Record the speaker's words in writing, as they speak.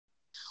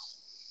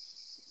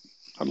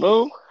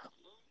Hello?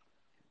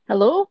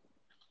 Hello?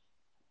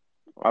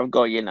 I've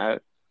got you now.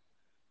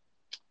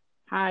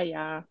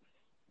 Hi,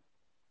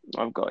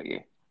 I've got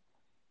you.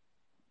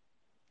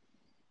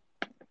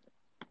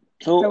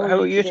 So, how are how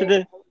are you you today?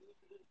 today?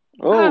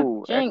 Ah,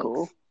 Oh,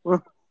 echo.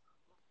 jinx.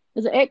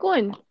 Is it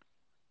echoing?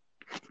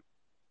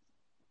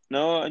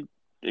 No, are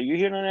you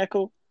hearing an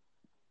echo?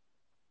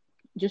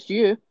 Just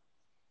you.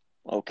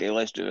 Okay,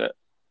 let's do it.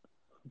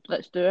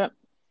 Let's do it.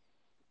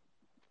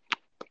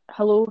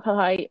 Hello,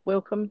 hi,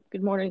 welcome,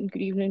 good morning,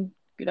 good evening,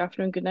 good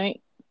afternoon, good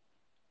night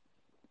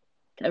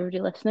to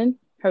everybody listening.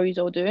 How are you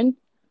all doing?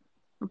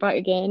 We're back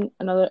again,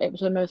 another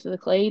episode of Mouth of the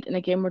Clyde, and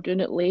again we're doing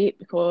it late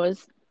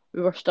because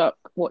we were stuck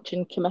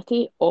watching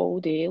committee all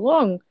day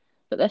long.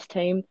 But this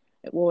time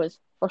it was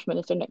First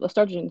Minister Nicola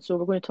Sturgeon. So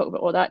we're going to talk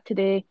about all that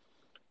today.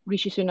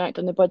 Rishi Sunak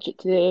on the budget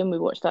today, and we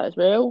watched that as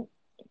well.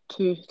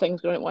 Two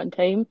things going at one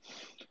time.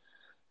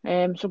 So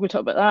we're going to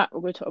talk about that.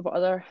 We're going to talk about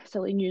other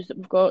silly news that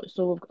we've got.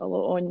 So we've got a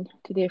lot on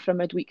today for a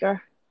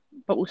midweeker,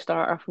 but we'll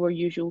start off with our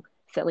usual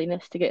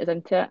silliness to get us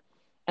into it.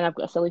 And I've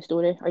got a silly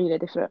story. Are you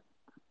ready for it?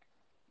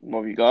 What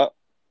have you got?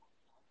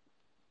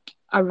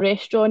 A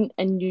restaurant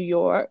in New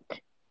York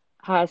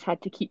has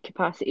had to keep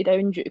capacity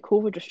down due to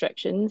COVID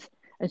restrictions.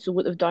 And so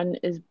what they've done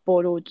is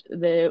borrowed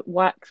the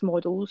wax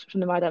models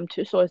from the Madame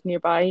Tussauds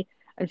nearby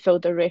and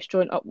filled their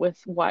restaurant up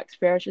with wax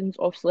versions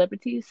of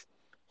celebrities.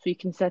 So you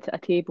can sit at a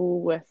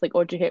table with like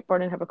Audrey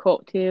Hepburn and have a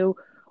cocktail,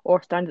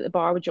 or stand at the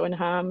bar with John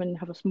Hamm and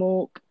have a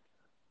smoke.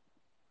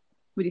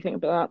 What do you think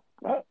about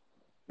That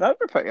that'd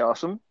be pretty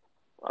awesome.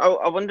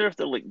 I wonder if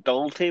they're like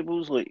dull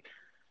tables, like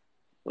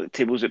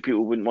tables that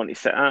people wouldn't want to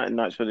sit at, and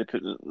that's where they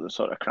put the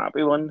sort of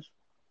crappy ones.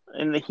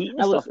 And the heat and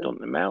that? I stuff was,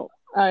 don't they melt?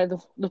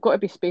 they've got to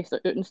be spaced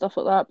out and stuff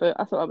like that, but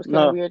I thought that was kind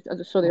of No, weird. I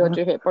just saw the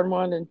Audrey Hepburn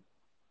one and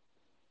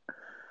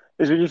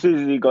it's when you say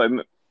they got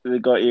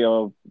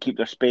to keep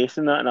their space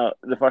and that, and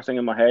the first thing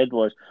in my head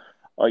was,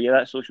 oh yeah,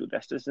 that's social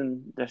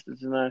distancing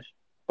that,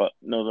 but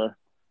no,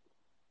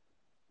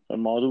 they're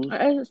models.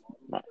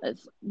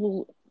 it's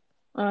well,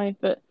 aye,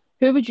 but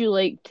who would you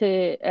like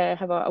to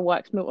have a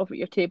wax melt off at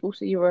your table?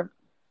 So you were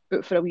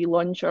out for a wee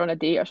lunch or on a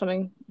date or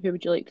something. Who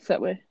would you like to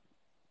sit with?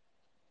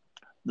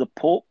 The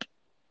Pope,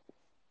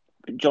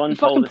 The John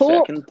Paul fucking the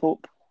Pope. Second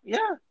Pope. Yeah,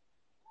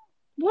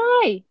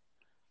 Why?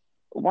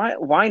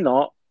 why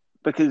not?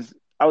 Because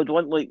I would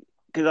want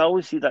because I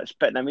always see that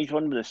spitting image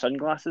one with the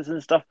sunglasses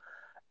and stuff.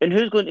 And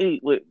who's going to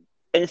like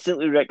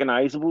instantly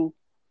recognizable?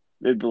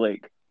 They'd be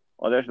like,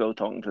 oh, there's Will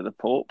talking to the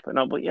Pope, and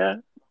I'm like, yeah,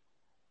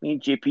 me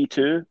and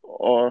JP2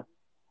 or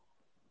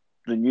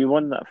the new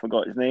one that I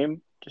forgot his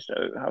name, just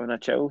out having a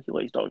chill. He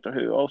likes Doctor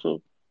Who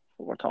also.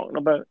 What we're talking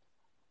about.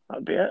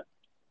 That'd be it.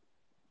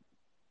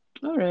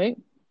 All right.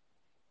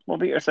 What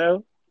about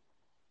yourself?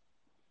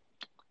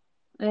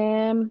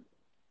 Um,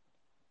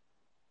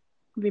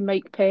 maybe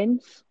Mike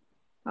Pence.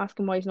 Ask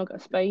him why he's not got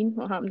a spine.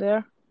 What happened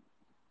there?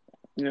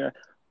 Yeah.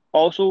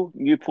 Also,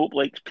 new Pope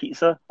likes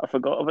pizza. I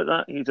forgot about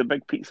that. He's a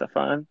big pizza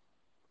fan.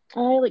 I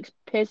likes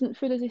peasant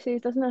food, as he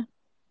says, doesn't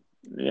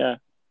he? Yeah.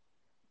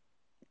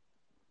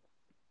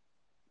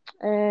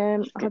 I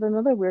had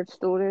another weird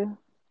story.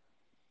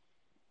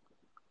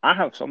 I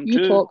have some You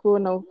too. talk though,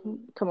 and I'll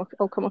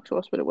come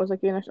across what it was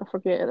again. I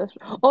forget it. This.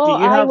 Do Oh,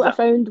 you have what I that?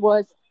 found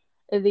was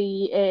the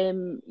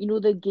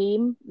the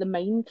game, the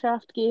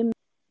Minecraft game.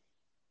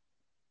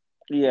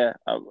 Yeah,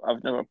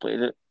 I've never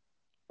played it.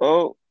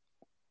 Oh,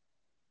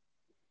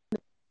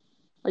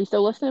 Are you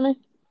still listening to me?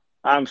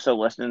 I'm still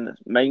listening. This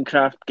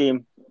Minecraft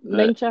game.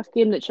 That Minecraft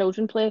game that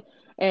children play.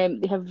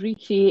 They have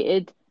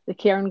recreated the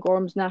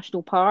Cairngorms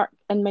National Park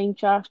in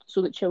Minecraft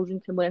so that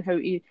children can learn how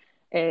to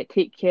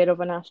take care of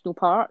a national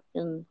park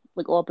and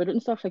like all about it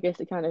and stuff. I guess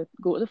they kind of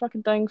go to the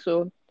fucking thing,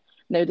 so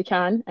now they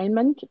can in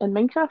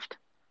Minecraft.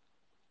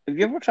 have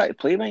you ever tried to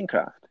play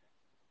Minecraft?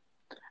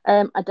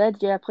 I did,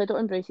 yeah. I played it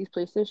on Bryce's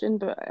PlayStation,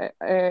 but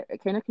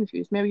it kind of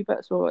confused me a wee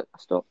bit, so I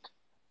stopped.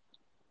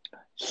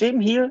 Same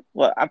here.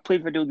 Like I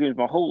played video games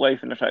my whole life,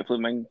 and I tried to play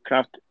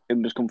Minecraft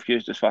and was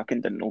confused as fuck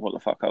and didn't know what the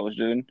fuck I was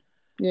doing.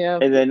 Yeah,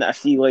 And then I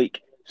see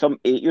like some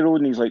 8 year old,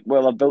 and he's like,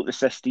 "Well, I built the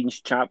Sistine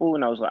Chapel,"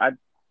 and I was like,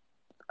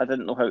 I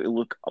didn't know how to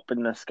look up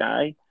in the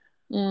sky.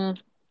 mm.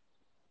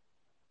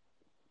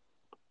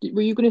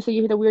 Were you going to say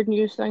you had a weird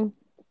news thing?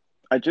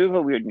 I do have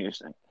a weird news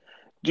thing.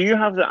 Do you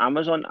have the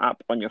Amazon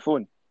app on your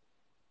phone?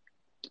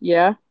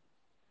 Yeah.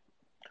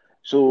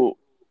 So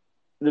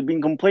there've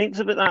been complaints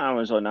about that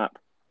Amazon app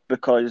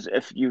because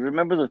if you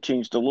remember, they've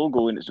changed the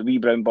logo and it's a wee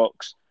brown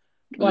box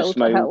with What, a it looks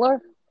like smile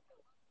Hitler?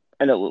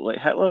 and it looked like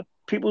Hitler.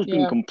 People's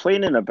been Yeah.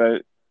 complaining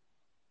about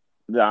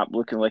the app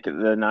looking like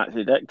the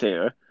Nazi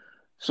dictator.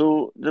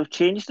 So they've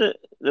changed it.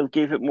 They've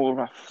gave it more of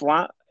a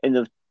flat,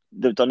 and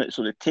they've done it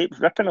so the tape's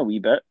ripping a wee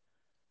bit,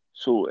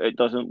 so it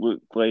doesn't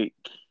look like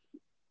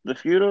the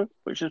Führer,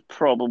 which is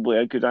probably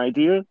a good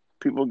idea.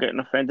 People getting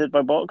offended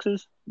by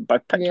boxes, by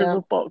pictures Yeah.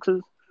 of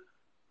boxes.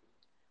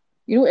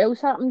 You know what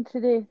else happened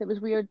today that was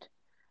weird?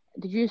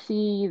 Did you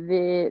see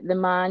the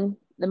man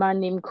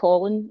named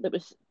Colin that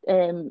was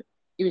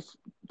he was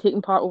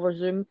taking part over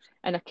Zoom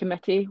in a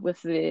committee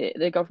with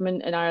the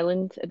government in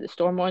Ireland at the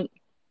Stormont?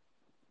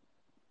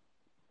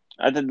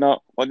 I did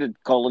not. What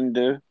did Colin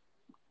do?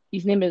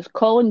 His name is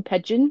Colin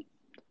Pigeon.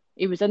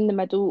 He was in the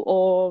middle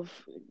of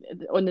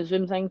on the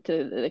Zoom thing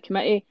to the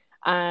committee,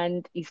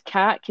 and his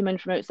cat came in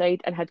from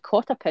outside and had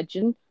caught a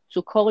pigeon.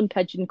 So Colin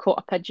Pigeon caught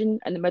a pigeon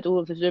in the middle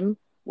of the Zoom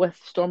with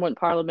Stormont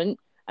Parliament,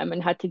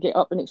 and had to get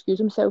up and excuse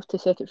himself to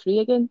set it free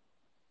again.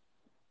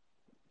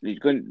 He's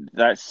going.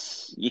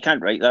 That's you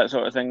can't write that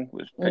sort of thing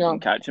with pigeon No,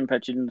 catching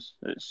pigeons.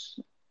 It's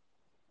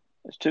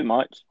too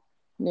much.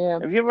 yeah.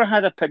 Have you ever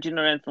had a pigeon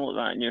or anything like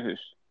that in your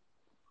house?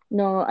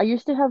 No, I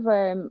used to have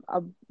a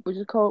what do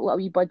you call it, like a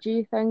wee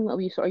budgie thing, a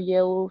wee sort of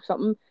yellow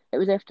something. It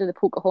was after the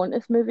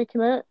Pocahontas movie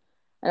came out,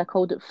 and I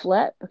called it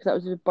Flip because that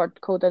was the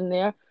bird called in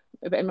there.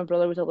 But my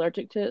brother was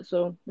allergic to it,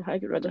 so I had to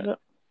get rid of No. it.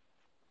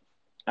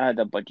 I had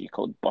a budgie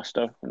called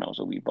Buster when I was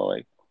a wee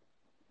boy,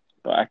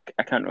 but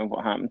I can't remember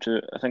what happened to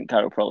it. I think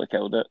Carol probably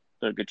killed it.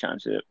 There's a good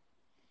chance of it.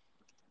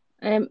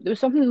 There was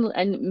something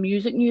in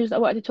music news I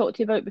wanted to talk to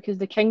you about because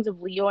the Kings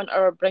of Leon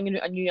are bringing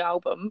out a new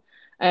album,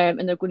 and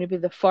they're going to be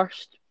the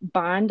first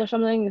band or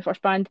something, the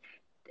first band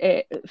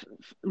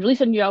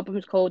release a new album.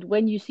 It's called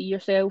When You See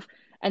Yourself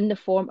in the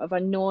form of a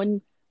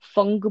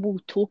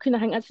non-fungible token. I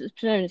think that's what it's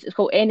pronounced. It's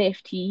called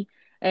NFT,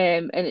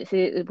 and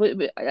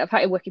I've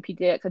had to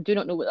Wikipedia because I do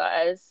not know what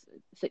that is.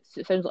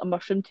 It sounds like a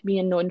mushroom to me.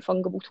 A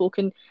non-fungible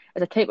token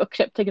is a type of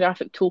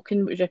cryptographic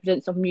token which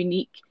represents something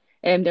unique.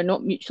 They're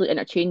not mutually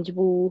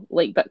interchangeable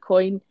like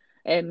Bitcoin.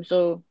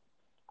 So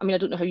I mean, I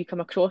don't know how you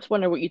come across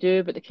one or what you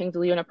do, but the Kings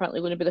of Leon are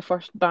apparently going to be the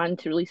first band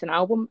to release an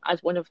album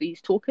as one of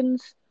these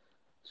tokens.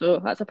 So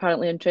that's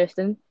apparently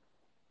interesting.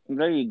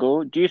 There you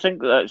go. Do you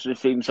think that's the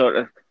same sort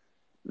of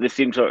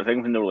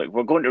thing when they're like,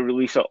 we're going to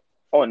release it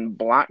on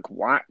black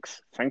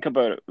wax? Think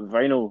about it,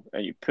 vinyl,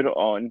 and you put it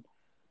on,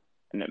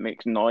 and it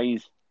makes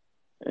noise,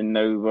 and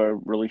now we're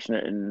releasing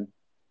it in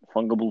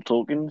fungible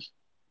tokens.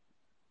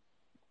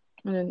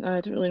 And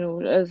I don't really know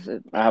what it is,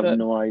 I have but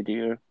no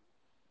idea.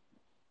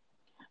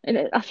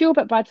 I feel a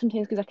bit bad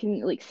sometimes because I can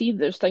like see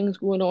there's things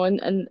going on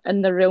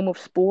in the realm of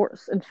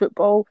sports and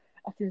football.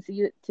 I can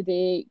see that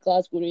today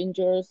Glasgow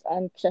Rangers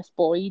and Chris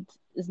Boyd,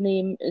 his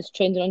name is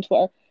trending on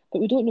Twitter, but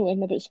we don't know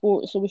anything about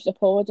sports, so we should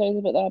apologise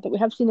about that. But we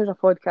have seen there's a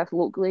podcast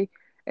locally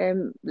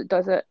that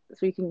does it,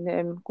 so you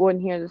can go in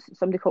here. There's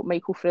somebody called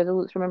Michael Frizzle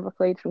that's from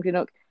Inverclyde from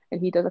Greenock,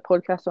 and he does a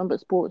podcast on about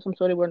sports. I'm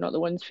sorry, we're not the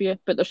ones for you,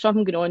 but there's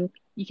something going on.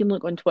 You can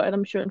look on Twitter,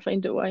 I'm sure, and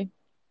find out why.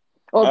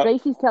 Oh, Uh,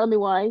 Brycey's telling me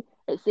why.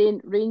 It's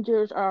saying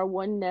Rangers are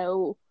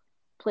 1-0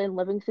 playing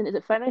Livingston. Is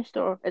it finished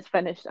or it's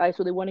finished? Aye,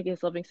 so they won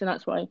against Livingston,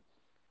 that's why.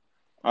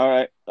 all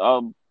right.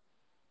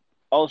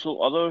 Also,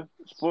 other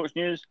sports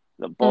news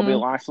that Bobby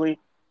Mm. Lashley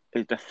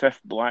is the fifth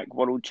Black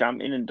World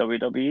Champion in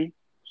WWE.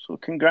 So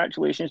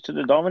congratulations to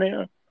the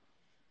Dominator.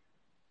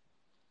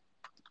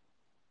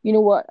 You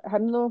know what?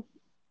 Him though,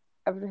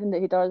 everything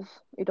that he does,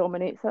 he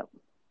dominates it.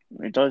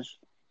 He does.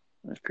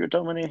 It's pure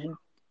domination.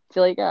 Do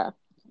you like that?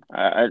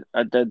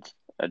 I did.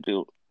 I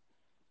do.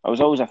 I was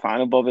always a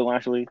fan of Bobby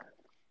Lashley.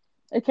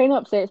 It kind of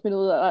upsets me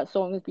though that that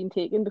song has been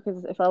taken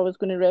because if I was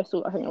going to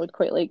wrestle, I think I would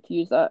quite like to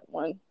use that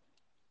one.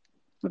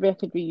 Maybe I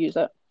could reuse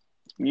it.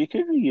 You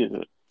could reuse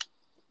it.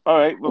 All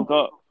right, we've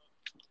got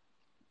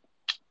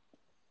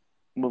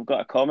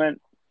a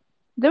comment.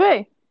 Do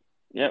we?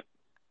 Yep.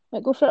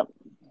 Right, go for it.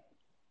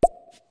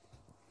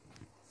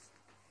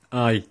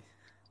 Aye.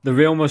 The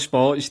realm of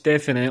sports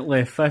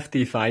definitely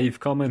 55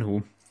 coming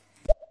home.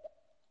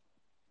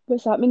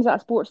 What's that mean? Is that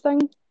a sports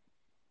thing?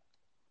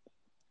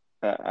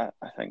 I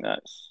think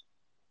that's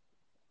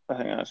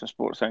a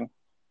sports thing.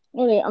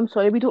 All right, I'm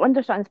sorry, we don't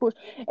understand sports.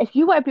 If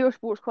you want to be our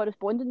sports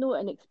correspondent though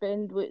and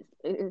explain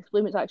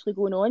what's actually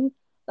going on,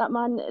 that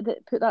man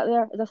that put that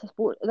there, is this a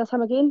sport? Is this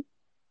him again?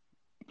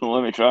 Well,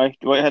 let me try. Do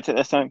you want to hit it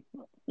this time?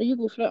 No, you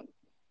go for it.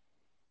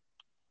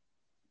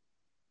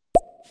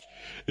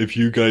 If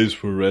you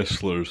guys were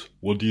wrestlers,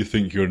 what do you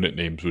think your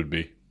nicknames would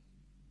be?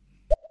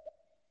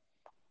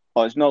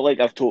 Oh, it's not like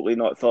I've totally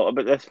not thought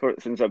about this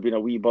since I've been a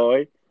wee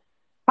boy.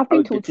 I've I been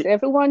would be. told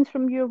several ones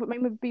from you, but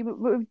mine would be. What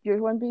would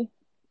your one be?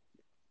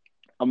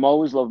 I'm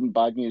always loving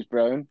Bad News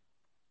Brown.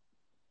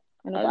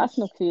 I know, but that's As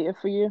not creative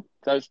for you.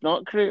 that's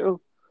not creative,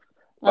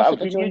 but That's I've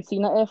like a been John used.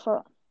 Cena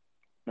effort.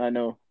 I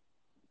know.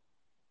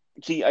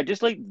 See, I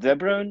just like the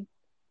Brown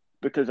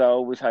because I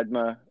always had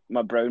my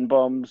brown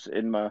bombs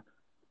in my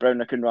brown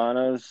Nick and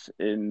Ranas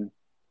in.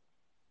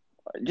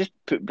 Just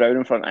put brown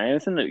in front of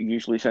anything that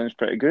usually sounds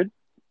pretty good.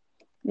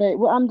 Right,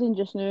 what I'm doing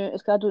just now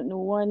is 'cause I don't know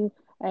one.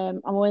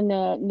 I'm on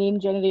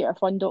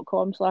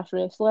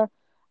namegeneratorfund.com/wrestler,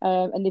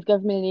 and they've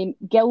given me the name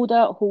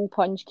Gilda Hole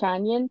Punch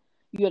Canyon.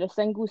 You're a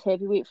singles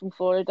heavyweight from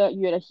Florida.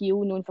 You're a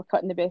heel known for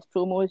cutting the best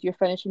promos. Your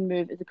finishing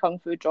move is a kung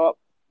fu drop.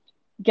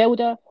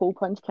 Gilda Hole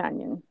Punch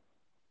Canyon.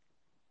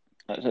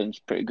 That sounds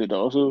pretty good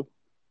also.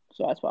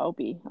 So that's what I'll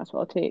be. That's what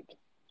I'll take.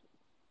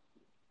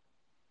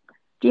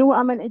 Do you know what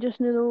I'm into just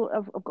now though?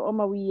 I've got all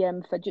my wee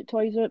fidget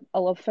toys out. I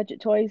love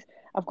fidget toys.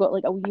 I've got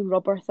like a wee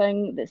rubber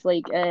thing that's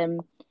like do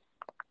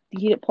you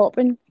hear it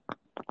popping?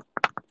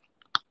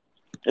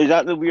 Is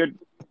that the weird,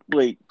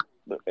 like,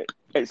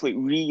 it's like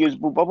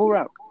reusable bubble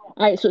wrap?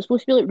 Alright, so it's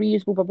supposed to be like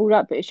reusable bubble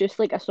wrap, but it's just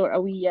like a sort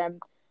of wee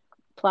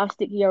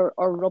plasticky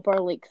or rubber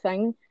like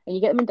thing, and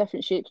you get them in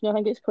different shapes. And I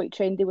think it's quite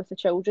trendy with the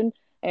children.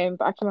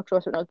 But I came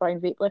across it when I was buying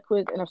vape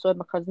liquid, and I saw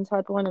my cousins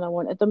had one, and I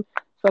wanted them.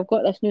 So I've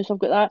got this new, so I've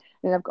got that,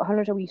 and then I've got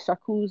hundreds of wee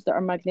circles that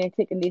are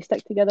magnetic and they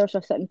stick together. So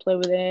I sit and play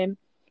with them.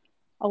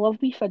 I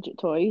love wee fidget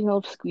toys, and I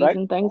love Right.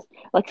 squeezing things.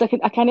 Like, so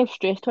I can't have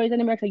stress toys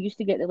anymore because I used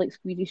to get the like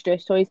squeezy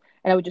stress toys,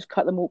 and I would just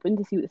cut them open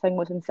to see what the thing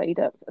was inside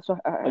it. So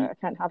I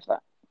can't have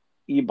that.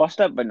 You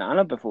bust up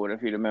banana before,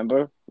 if you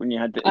remember, when you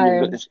had and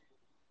you've got this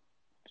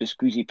the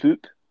squeezy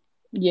poop.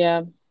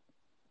 Yeah.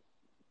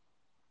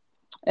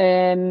 Do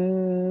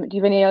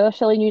you have any other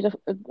silly news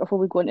before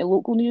we go into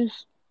local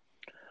news?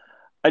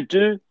 I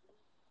do.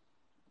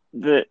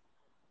 That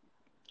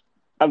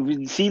I've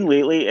been seeing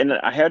lately, and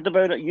I heard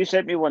about it. You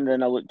sent me one,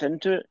 and I looked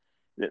into it.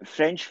 That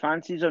French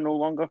fancies are no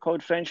longer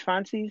called French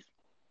fancies.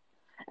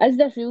 Is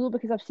this real though?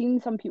 Because I've seen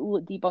some people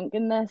like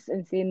debunking this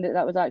and saying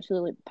that was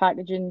actually like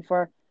packaging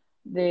for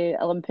the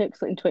Olympics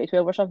like in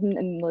 2012 or something,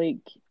 and like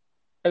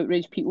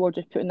outraged people are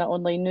just putting that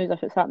online news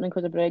if it's happening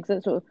because of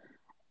Brexit. So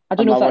I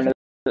don't Am know I if that's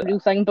one a real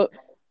thing, but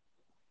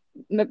I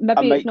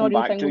maybe it's might not a come real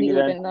back thing. to We'll need you to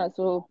look then. into that.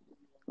 So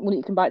we'll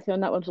need to come back to you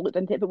on that one. So looked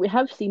into it, but we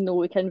have seen though,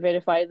 we can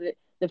verify that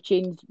they've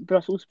changed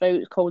Brussels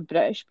sprouts called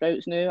British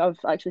sprouts now. I've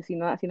actually seen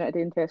that. I've seen it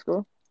today in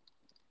Tesco.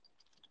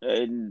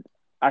 And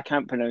I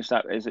can't pronounce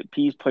that. Is it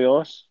peas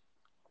pois?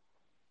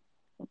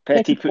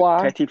 Petit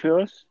pois. Petit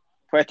pois?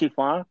 Petit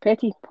pois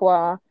Petit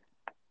pois.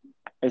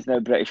 is now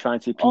British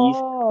fancy peas,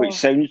 which Oh,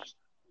 sounds.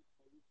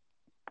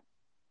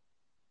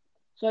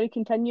 sorry,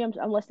 continue.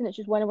 I'm listening. It's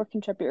just one of our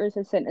contributors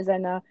has sent us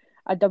in a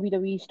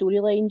WWE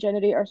storyline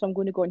generator, so I'm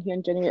going to go in here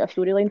and generate a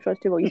storyline for us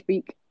to while you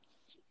speak.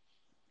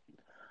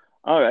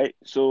 All right.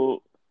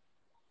 So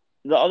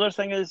the other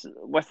thing is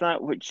with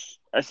that, which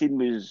I seen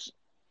was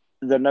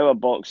they're now a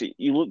box. It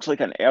looks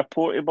like an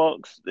airporty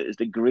box that is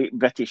the Great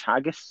British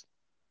Haggis.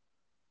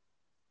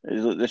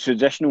 It's like the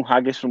traditional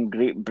haggis from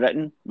Great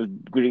Britain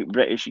with Great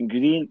British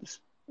ingredients.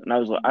 And I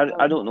was like,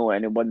 I don't know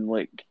anyone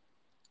like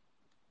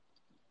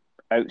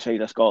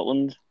outside of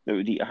Scotland that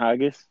would eat a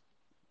haggis.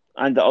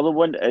 And the other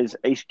one is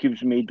ice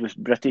cubes made with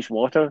British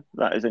water.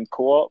 That is in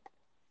Co-op.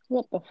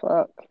 What the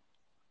fuck?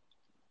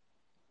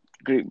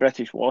 Great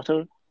British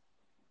water.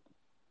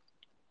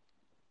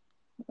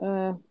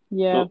 Yeah.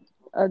 So,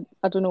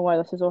 I don't know why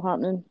this is all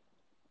happening.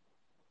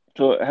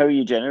 so how are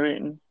you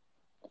generating?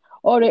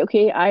 All right,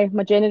 okay.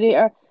 My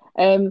generator.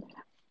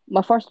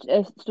 My first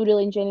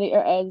storyline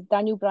generator is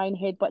Daniel Bryan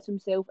headbutts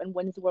himself and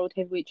wins the World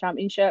Heavyweight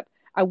Championship.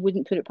 I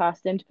wouldn't put it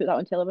past them to put that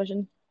on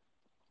television.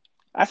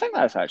 I think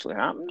that's actually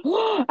happened.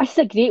 This is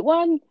a great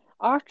one.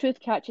 R-Truth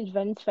catches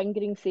Vince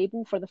fingering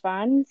Sable for the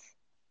fans.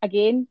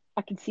 Again,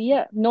 I can see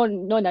it. Not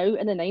now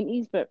in the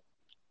 90s, but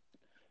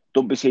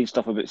Don't be saying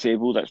stuff about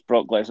Sable. That's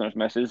Brock Lesnar's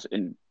missus,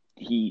 and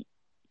he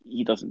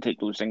doesn't take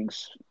those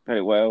things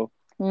very well.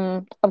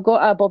 I've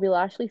got a Bobby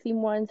Lashley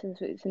theme one since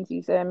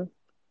he's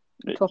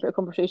topic of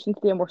conversation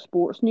today and more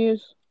sports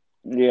news.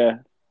 Yeah.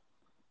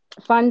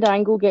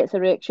 Fandango gets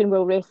erection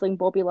while wrestling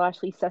Bobby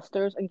Lashley's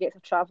sisters and gets a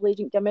travel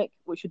agent gimmick,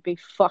 which would be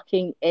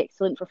fucking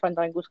excellent for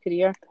Fandango's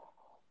career.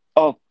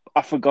 Oh,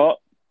 I forgot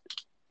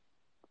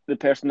the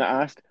person that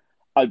asked.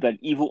 I'd be an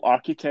evil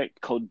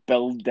architect called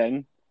Bill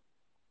Ding.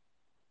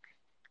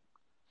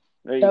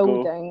 There you go.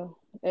 Building.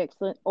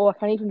 Excellent. Oh, I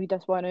can't even read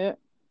this one out.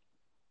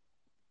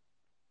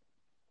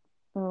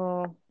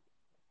 Oh.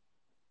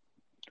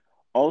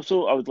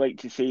 Also, I would like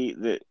to say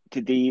that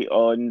today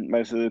on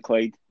Mouse of the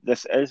Clyde,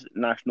 this is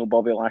National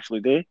Bobby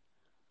Lashley Day.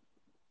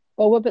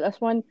 Oh, what about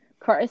this one?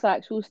 Curtis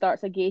Axel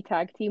starts a gay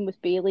tag team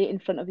with Bailey in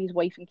front of his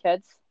wife and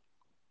kids.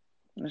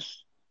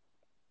 That's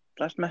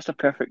Mr.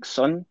 Perfect's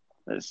son.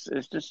 It's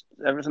just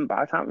everything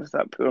bad happens to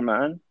that poor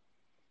man.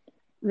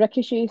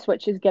 Ricochet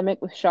switches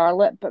gimmick with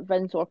Charlotte, but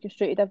Vince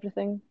orchestrated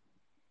everything.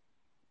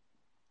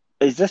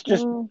 Is this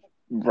just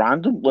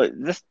random? Like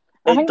this?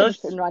 I think they're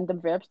just putting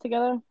random verbs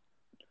together.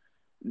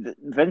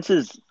 Vince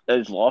is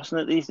lost in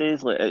it these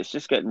days. Like it's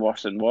just getting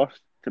worse and worse.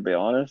 To be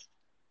honest,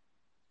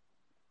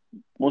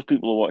 most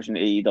people are watching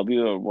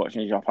AEW or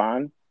watching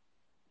Japan.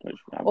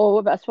 Oh, what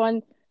about this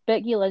one?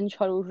 Becky Lynch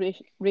hurls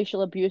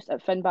racial abuse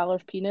at Finn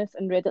Balor's penis,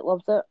 and Reddit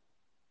loves it.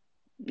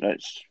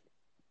 It's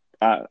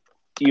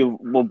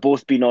we've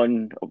both been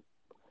on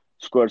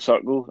Squared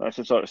Circle. That's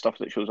the sort of stuff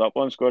that shows up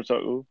on Squared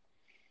Circle.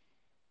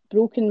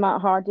 Broken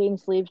Matt Hardy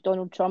enslaves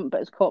Donald Trump,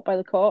 but is caught by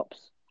the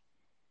cops.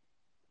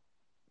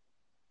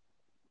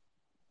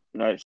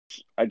 That's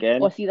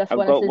again. Oh, see this I've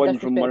one. got This is one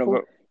from one of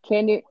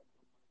disrespectful. our.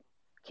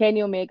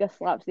 Kenny Omega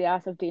slaps the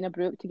ass of Dana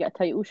Brooke to get a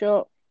title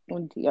shot.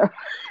 Oh dear.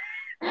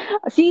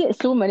 I see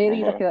so many of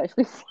these I can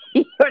actually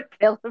see on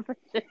television.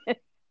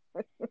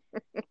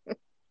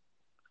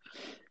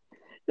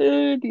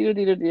 Oh dear,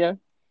 dear, dear.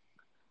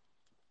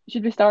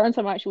 Should we start on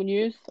some actual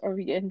news or are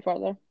we getting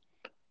further?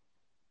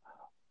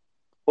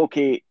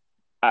 Okay,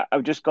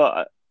 I've just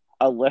got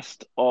a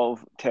list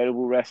of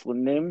terrible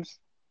wrestling names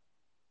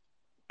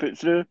put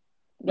through.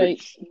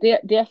 Right,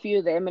 do a few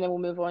of them and then we'll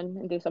move on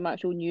and do some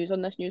actual news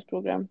on this news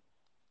programme.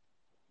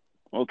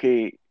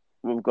 Okay,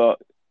 we've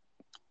got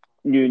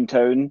New in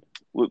Town,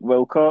 Luke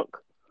Wilcock.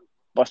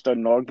 Buster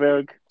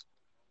Nordberg,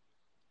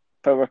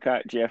 Power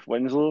Cat Jeff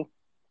Winslow,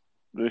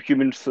 the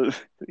human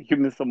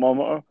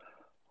thermometer,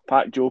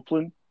 Pat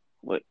Joplin,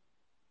 like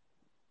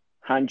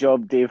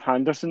Handjob Dave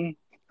Henderson,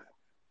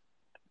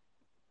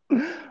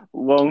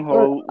 Long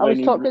Haul I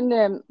was talking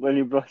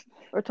Lenny Bruce.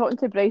 we were talking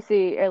to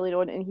Brycey earlier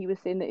on, and he was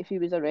saying that if he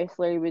was a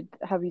wrestler, he would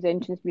have his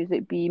entrance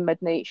music be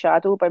Midnight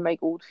Shadow by Mike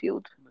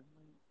Oldfield.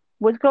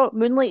 What's it called?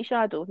 Moonlight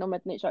Shadow? No,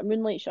 Midnight Shadow.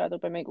 Moonlight Shadow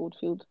by Mike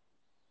Oldfield.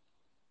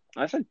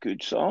 That's a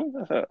good song.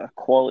 That's a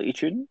quality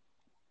tune.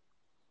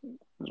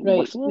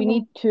 Right, we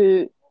need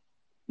to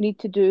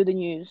do the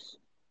news.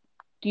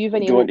 Do you have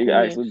any Do you want to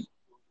local actually? news?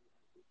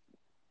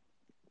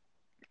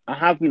 I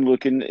have been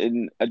looking,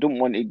 and I don't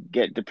want to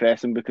get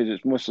depressing because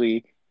it's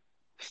mostly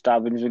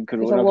stabbings and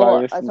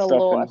coronavirus and It's a stuff.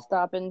 lot And of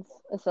stabbings.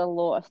 It's a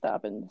lot of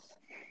stabbings.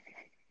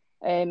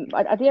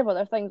 I do have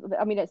other things.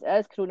 I mean, it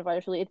is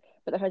coronavirus related,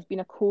 but there has been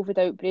a COVID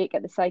outbreak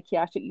at the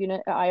psychiatric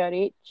unit at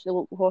IRH, the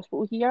local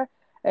hospital here.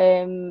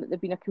 There've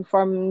been a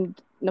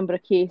confirmed number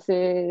of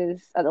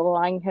cases at the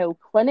Lang Hill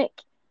Clinic,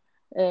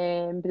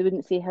 but they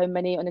wouldn't say how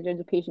many on the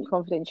grounds of patient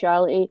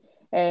confidentiality.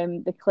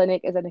 The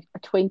clinic is in a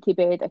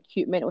 20-bed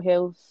acute mental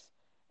health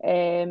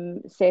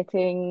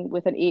setting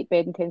with an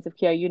 8-bed intensive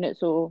care unit,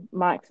 so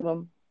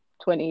maximum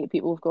 28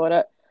 people have got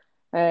it.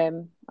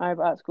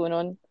 That's going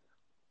on.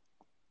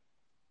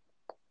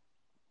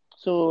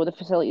 So the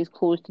facility is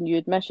closed to new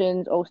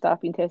admissions, all staff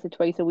being tested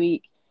twice a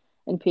week,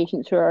 and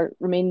patients who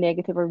remain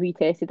negative are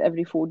retested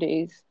every 4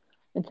 days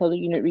until the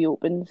unit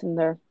reopens and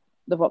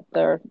they've upped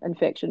their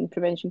infection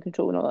prevention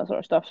control and all that sort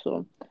of stuff.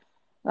 So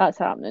that's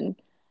happening.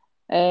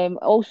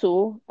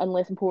 Also, in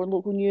less important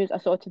local news, I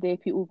saw today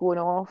people going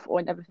off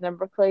on everything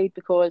Inverclyde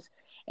because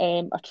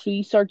a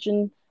tree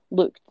surgeon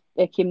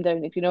came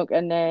down at Greenock,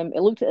 and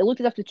it looked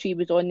as if the tree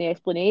was on the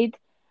esplanade,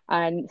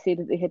 and said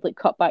that they had like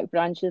cut back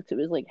branches, it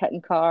was like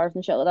hitting cars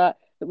and shit like that.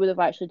 But what they've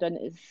actually done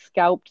is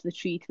scalped the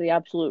tree to the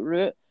absolute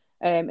root,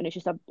 and it's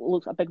just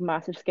looks a big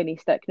massive skinny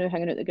stick now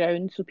hanging out the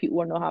ground. So people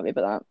are not happy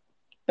about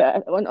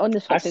that. But on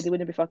the flip side, they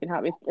wouldn't be fucking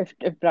happy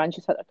if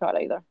branches hit their car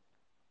either.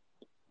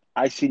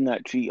 I seen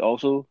that tree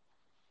also.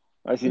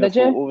 I seen a Did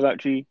you? photo of that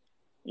tree.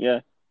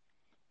 Yeah.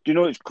 Do you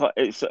know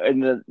it's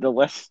in the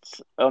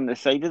lists on the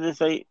side of the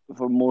site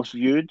for most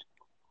viewed?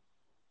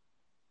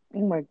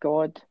 Oh my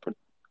god.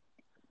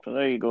 So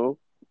there you go.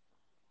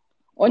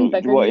 On So, do you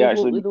bigger want to news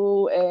actually? locally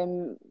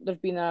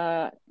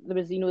though, there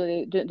was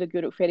the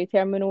Greenock ferry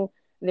terminal,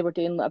 and they were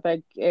doing like a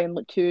big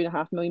like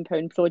 £2.5 million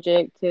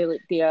project to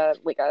like do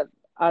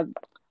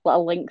a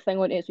link thing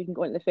on it so you can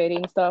go into the ferry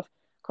and stuff.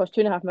 Cost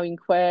 £2.5 million.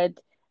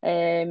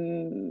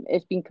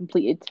 It's been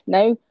completed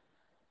now.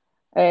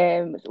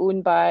 It's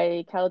owned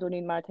by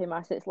Caledonian Maritime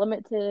Assets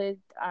Limited,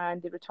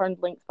 and they returned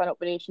link span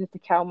operations to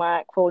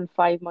CalMac following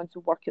 5 months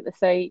of work at the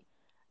site.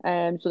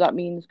 So that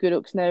means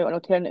Greenock's now an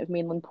alternative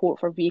mainland port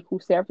for vehicle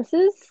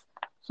services.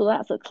 So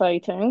that's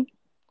exciting.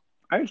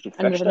 I used to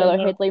And there's fish another down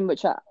there. headline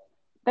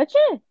did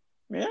you?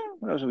 Yeah,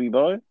 when I was a wee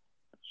boy.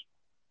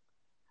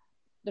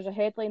 There's a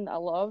headline that I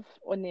love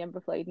on the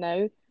Inverclyde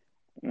now.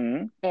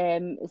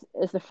 Mm-hmm.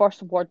 Is the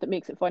first word that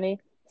makes it funny.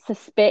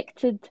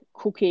 Suspected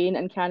cocaine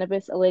and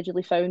cannabis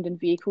allegedly found in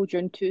vehicle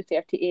during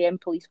 2:30 a.m.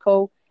 police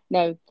call.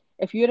 Now,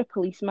 if you're a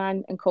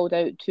policeman and called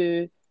out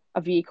to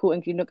a vehicle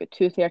in Greenock at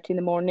 2:30 in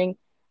the morning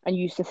and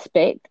you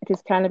suspect it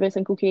is cannabis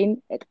and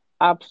cocaine, it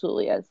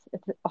absolutely is.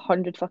 It's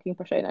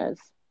 100% is.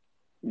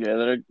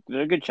 Yeah,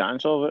 there's a good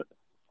chance of it.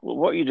 Well,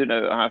 what are you doing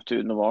out at 2:30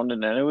 in the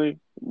morning anyway?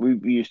 We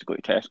used to go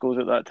to Tesco's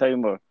at that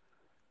time, or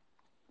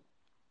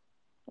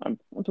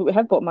But we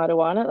had bought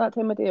marijuana at that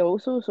time of day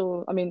also.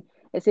 So, I mean,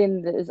 it's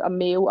saying that there's a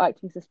male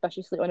acting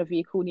suspiciously on a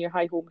vehicle near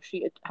High Home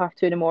Street at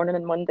 2:30 in the morning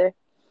on Monday.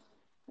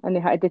 And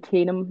they had to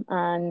detain him,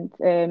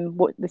 and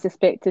what they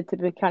suspected to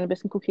be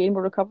cannabis and cocaine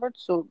were recovered.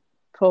 So,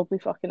 probably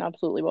fucking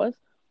absolutely was.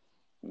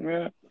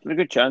 yeah, there's a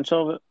good chance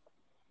of it.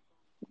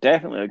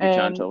 Definitely a good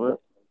chance of it.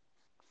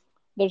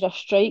 There's a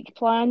strike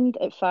planned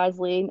at Faz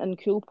Lane and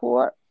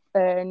Coolport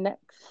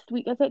next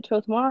week, is it?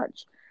 12th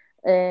March.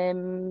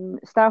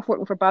 Staff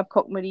working for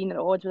Babcock Marine are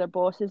at odds with their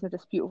bosses in a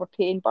dispute over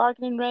pay and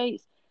bargaining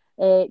rights.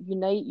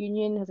 Unite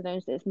Union has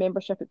announced that its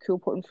membership at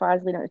Coolport and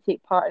Faslane are to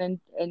take part in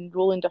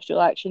rural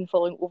industrial action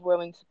following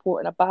overwhelming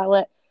support in a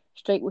ballot.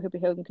 Strike will be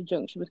held in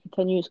conjunction with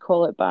continuous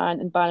call-out ban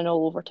and banning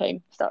all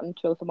overtime starting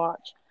 12th of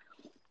March.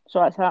 So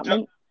that's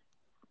happening.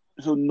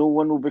 So no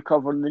one will be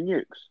covering the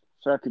nukes.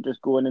 So I could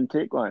just go in and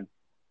take one.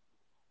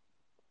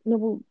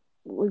 No,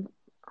 well,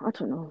 I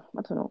don't know.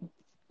 I don't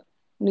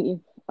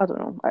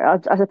know.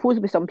 I suppose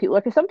there'll be some people,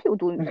 like some people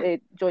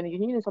don't join the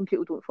union and some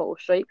people don't follow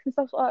strikes and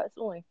stuff like that. It's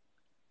only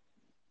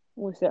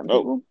certain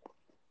people.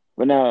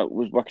 When I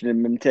was working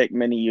in Mimtech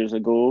many years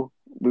ago,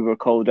 we were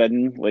called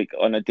in like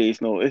on a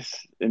day's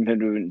notice, and when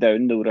we went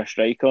down, there were a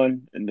strike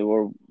on, and they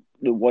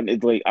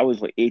wanted like I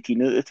was like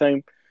 18 at the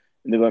time,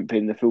 and they weren't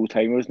paying the full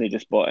timers, and they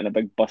just bought in a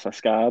big bus of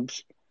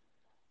scabs,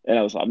 and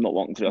I was like, I'm not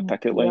walking through a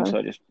picket line, so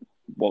I just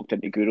walked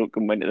into Greenock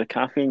and went to the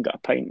cafe and got a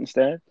pint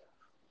instead.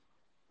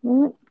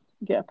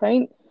 Get a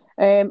pint.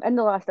 In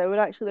the last hour,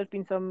 actually, there's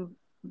been some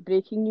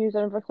breaking news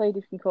in Inverclyde,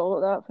 if you can call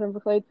it that, for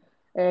Inverclyde.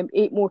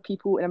 8 more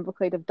people in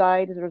Inverclyde have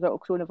died as a result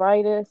of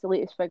coronavirus. The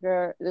latest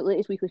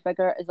weekly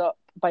figure is up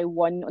by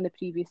 1 on the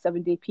previous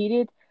 7-day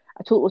period.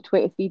 A total of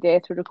 23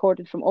 deaths were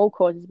recorded from all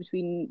causes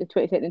between the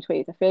 22nd and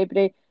 20th of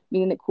February,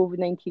 meaning that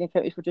COVID-19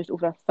 accounted for just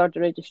over a third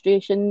of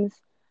registrations.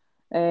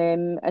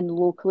 And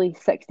locally,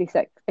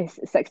 67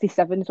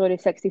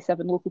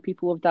 local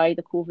people have died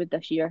of COVID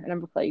this year in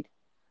Inverclyde.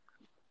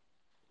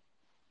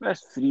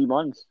 That's 3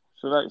 months.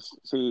 So that's,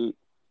 say,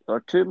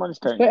 or 2 months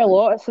It's technically. quite a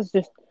lot.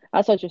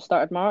 That's just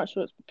started March,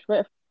 so it's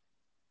pretty.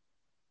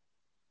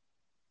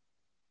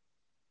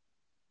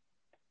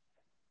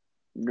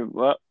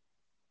 What?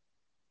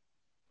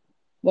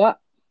 What?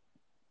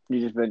 You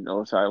just went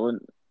all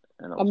silent.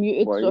 And I I'm was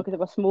muted so worried. because I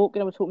was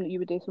smoking. I was hoping that you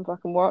would do some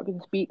fucking work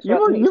and speak. So I You had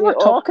to were make you you were say,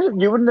 "Oh, talking.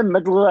 You were in the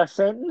middle of a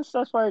sentence.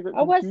 That's why I got I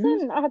confused.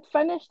 wasn't. I had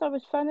finished. I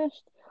was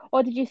finished."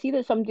 Oh, did you see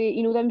that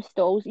somebody, them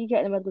stalls that you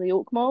get in the middle of the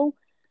Oak Mall?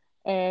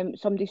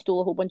 Somebody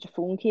stole a whole bunch of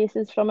phone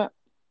cases from it,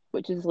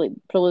 which is like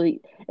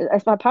probably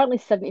it's apparently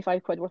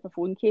 75 quid worth of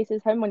phone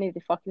cases. How many did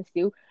they fucking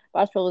steal? But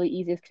that's probably the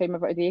easiest crime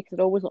ever today because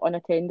they're always like,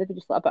 unattended. They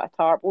just let a bit of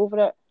tarp over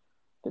it,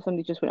 but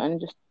somebody just went in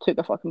and just took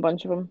a fucking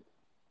bunch of them.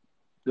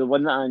 The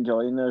one that I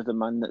enjoy in there is the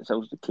man that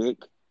sells the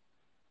cake.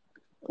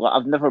 Like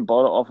I've never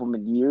bought it off him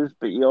in years,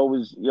 but he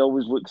always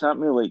looks at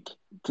me like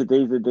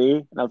today's the day,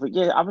 and I was like,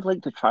 yeah, I would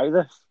like to try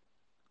this.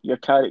 Your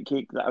carrot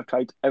cake that I've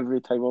tried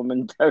every time I'm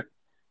in town.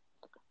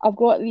 I've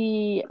got a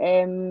wee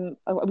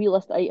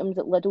list of items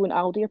that Lidl and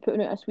Aldi are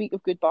putting out this week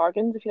of good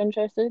bargains. If you're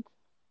interested,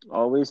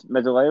 Always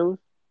middle aisle.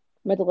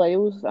 middle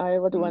aisles,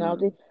 Lidl and Mm.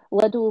 Aldi.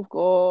 Lidl have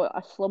got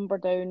a slumber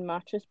down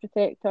mattress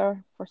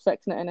protector for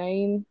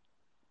 £6.99.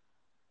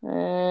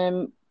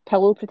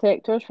 Pillow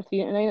protectors for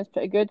 £3.99. That's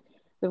pretty good.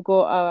 They've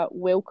got a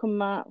welcome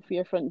mat for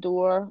your front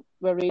door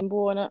with a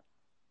rainbow on it,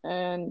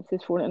 and it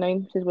says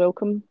 £4.99. It says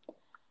welcome.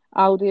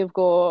 Aldi have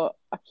got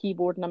a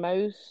keyboard and a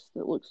mouse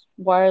that looks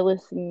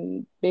wireless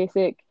and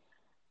basic.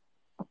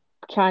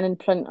 Canon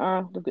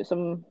printer. They've got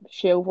some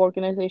shelf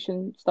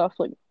organisation stuff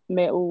like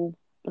metal,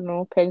 I don't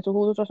know, pencil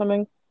holders or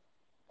something.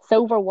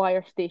 Silver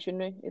wire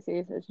stationery. It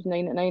says it's just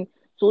 9.99.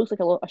 So it looks like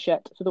a lot of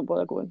shit. So don't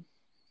bother going.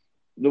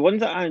 The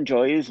ones that I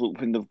enjoy is like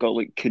when they've got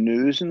like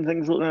canoes and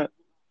things like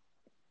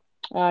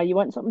that. You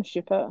want something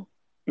stupid?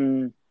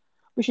 Mm.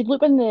 We should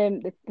look in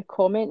the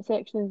comment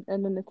section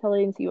and in the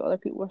Tilly and see what other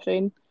people were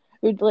saying.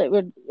 We're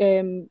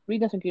reading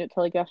this on Greenock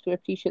Telegraph, so we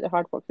appreciate the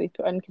hard work they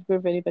put in because we're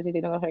very busy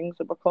doing other things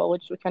at our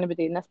college, so we can't be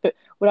doing this. But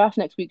we're asked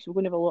next week, so we're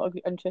going to have a lot of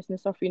interesting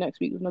stuff for you next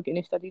week. We've not got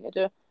any studying to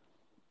do.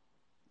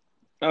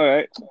 All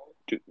right.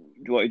 Do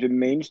you want to do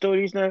main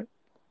stories now?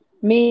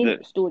 Main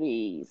The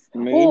stories.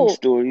 main Oh,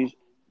 stories.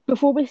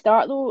 before we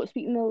start though,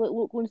 speaking of like,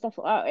 local and stuff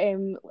like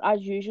that,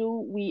 as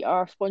usual, we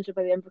are sponsored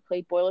by the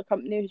Inverclyde Boiler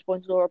Company, who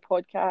sponsors all our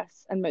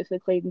podcasts and Mouth of the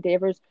Clyde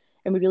endeavours,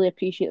 and we really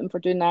appreciate them for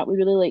doing that. We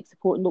really like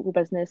supporting local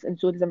business, and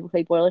so does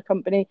Inverclyde Boiler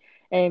Company.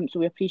 So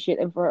we appreciate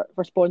them for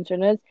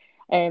sponsoring us.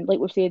 Like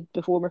we've said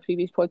before in our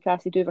previous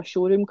podcast, they do have a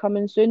showroom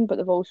coming soon, but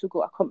they've also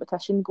got a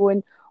competition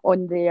going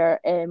on their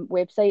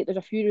website. There's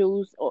a few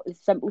rules,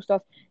 simple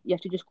stuff. You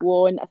have to just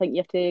go on. I think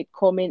you have to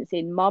comment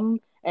saying "mum."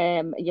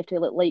 And you have to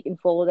like and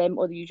follow them,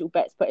 all the usual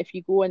bits. But if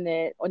you go on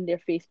their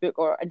Facebook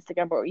or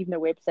Instagram or even their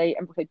website,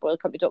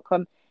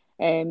 inverclydeboilercompany.com,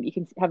 you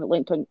can have it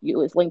linked on.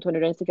 It's linked on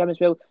our Instagram as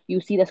well.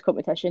 You'll see this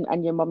competition,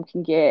 and your mum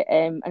can get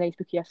a nice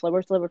bouquet of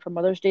flowers delivered for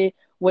Mother's Day.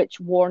 Which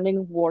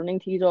warning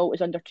to you all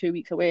is under 2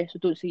 weeks away. So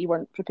don't say you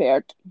weren't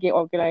prepared. Get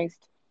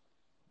organised.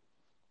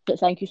 But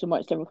thank you so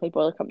much to Inverclyde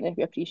Boiler Company.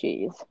 We appreciate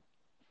you.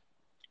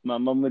 My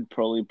mum would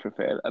probably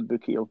prefer a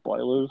bouquet of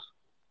boilers,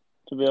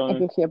 to be A honest.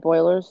 bouquet of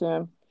boilers.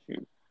 Yeah.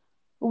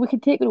 Well, we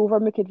could take her over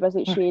and we could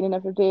visit Shane and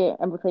every day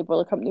at Inverclyde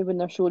Boiler Company when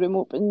their showroom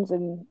opens.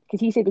 And because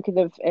he said we could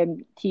have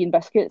tea and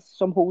biscuits,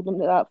 so I'm holding them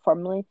to that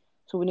firmly.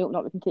 So when they open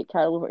up, we can take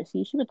Carol over to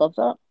see. She would love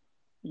that.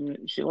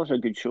 She loves a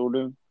good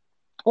showroom.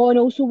 Oh, and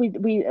also we've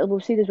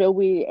said as well,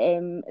 we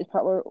as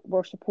part of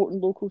our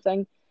supporting local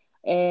thing,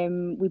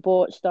 we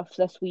bought stuff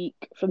this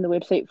week from the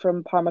website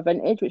from Parma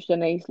Vintage, which is a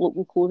nice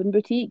local clothing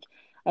boutique.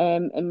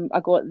 And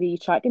I got the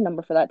tracking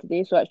number for that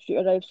today, so that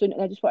should arrive soon.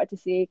 And I just wanted to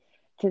say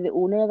to the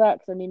owner of that,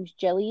 because her name's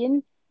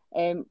Gillian,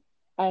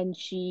 and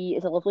she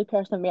is a lovely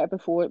person. I've met her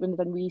before when they've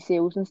done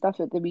resales and stuff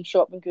at the wee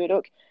shop in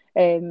Greenock.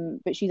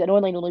 But she's an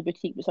online only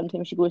boutique, but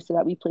sometimes she goes to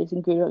that wee place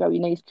in Greenock, that wee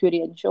nice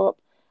Korean shop.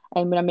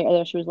 And when I met her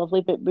there, she was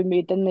lovely. But when we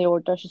made in the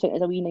order, she sent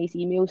us a wee nice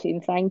email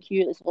saying thank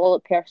you. It's all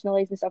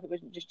personalised and stuff. It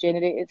wasn't just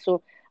generated.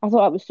 So I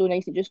thought that was so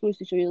nice. It just goes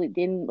to show you, like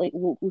doing like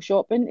local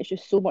shopping, it's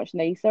just so much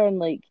nicer, and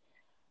like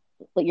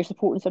you're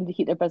supporting somebody to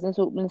keep their business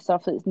open and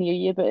stuff that's near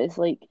you. But it's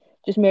like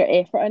just more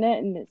effort in it,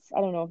 and it's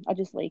I don't know. I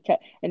just like it.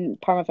 And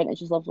Parma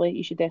Vintage is lovely.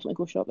 You should definitely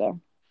go shop there.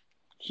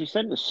 She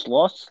sent us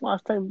sloths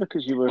last time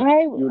because you were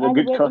I you were a I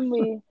we good went and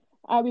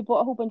customer. we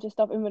bought a whole bunch of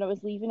stuff, and when I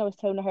was leaving, I was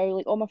telling her how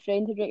like all my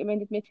friends had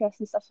recommended me this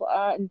and stuff like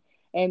that,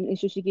 and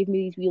so she gave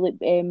me these wee like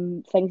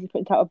things you put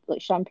in top of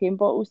like champagne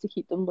bottles to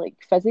keep them like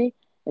fizzy.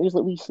 It was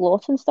like wee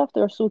sloths and stuff. They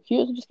were so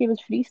cute. So just gave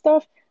us free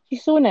stuff.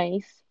 She's so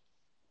nice.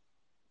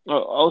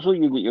 Also,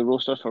 you get your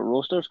roasters for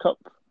Roasters Cup.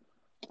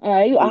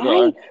 Aye, We got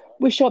aye.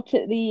 We shopped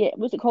at the,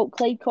 what's it called,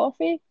 Clyde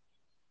Coffee?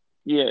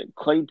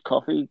 Clyde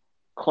Coffee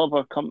Club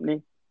or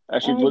Company. I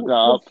should Aye, look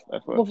that we've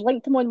up. If we've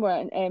linked them on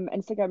our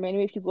Instagram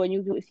anyway. If you go on,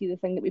 you'll be able to see the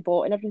thing that we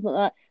bought and everything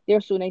like that.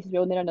 They're so nice as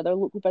well, and they're another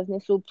local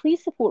business. So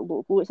please support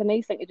local. It's a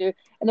nice thing to do,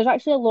 and there's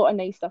actually a lot of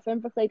nice stuff in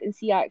Inverclyde. And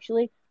see,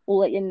 actually, we'll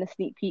let you in the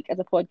sneak peek as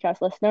a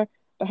podcast listener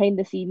behind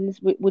the scenes.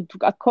 We've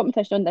got a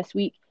competition on this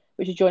week,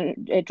 which is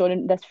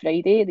drawn this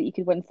Friday, that you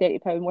could win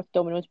 £30 worth of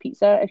Domino's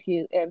pizza if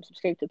you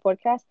subscribe to the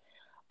podcast.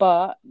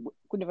 But we're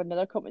going to have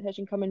another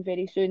competition coming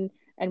very soon,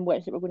 in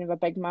which we're going to have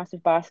a big,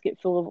 massive basket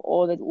full of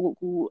all the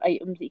local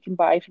items that you can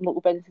buy from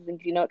local businesses in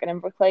Greenock and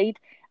Inverclyde,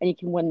 and you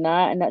can win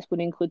that. And that's going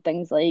to include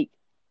things like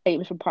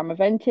items from Parma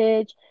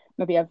Vintage,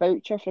 maybe a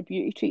voucher for a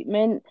beauty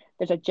treatment.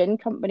 There's a gin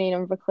company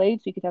in Inverclyde,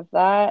 so you could have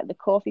that. The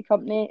coffee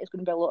company. It's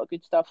going to be a lot of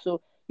good stuff. So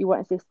you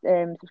want to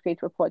subscribe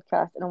to our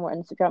podcast and on our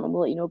Instagram, and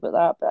we'll let you know about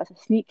that. But that's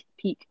a sneak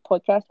peek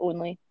podcast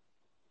only.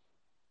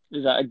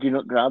 is that a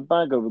Greenock grab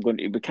bag, or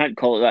we can't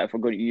call it that if we're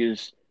going to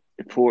use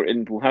the port,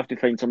 and we'll have to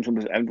find something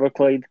with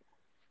Inverclyde.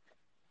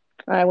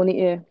 We'll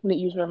need to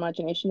use our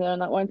imagination there on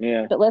that one.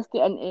 Yeah. But let's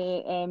get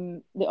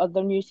into the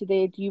other news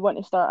today. Do you want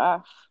to start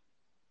off?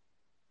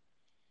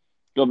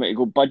 Do you want me to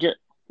go budget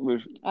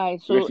with Aye,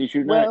 so Rishi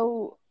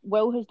Sunak?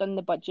 Will has done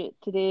the budget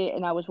today,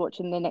 and I was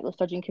watching the Nicola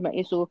Sturgeon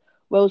committee. So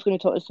Will's going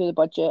to talk us through the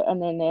budget,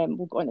 and then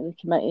we'll go into the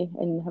committee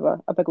and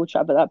have a big old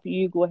chat about that. But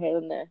you go ahead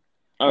on the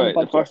All right.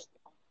 budget.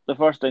 The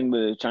first thing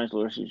with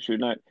Chancellor Rishi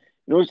Sunak,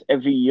 you notice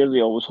every year they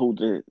always hold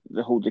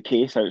the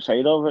case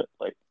outside of it.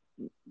 Like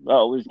that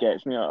always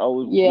gets me. I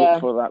always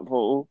look for that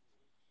photo.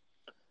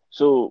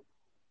 So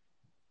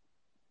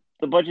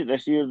the budget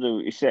this year, though,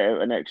 he set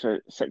out an extra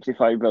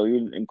 65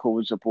 billion in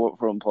COVID support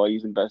for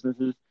employees and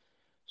businesses.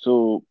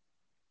 So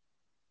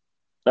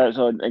that's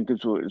on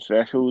income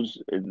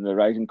thresholds in the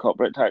rising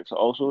corporate tax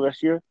also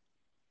this year.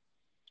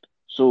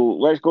 So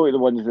let's go to the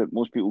ones that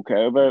most people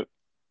care about.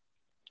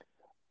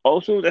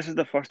 Also, this is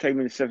the first time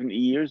in 70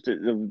 years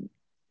that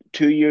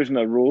 2 years in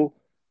a row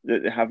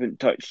that they haven't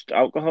touched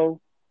alcohol.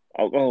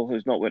 Alcohol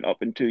has not went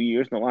up in 2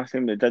 years, and the last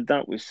time they did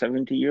that was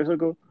 70 years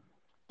ago.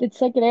 Did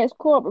cigarettes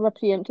go up, or we're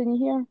preempting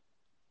you here?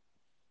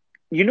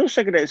 You know,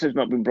 cigarettes has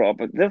not been brought up,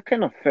 but they've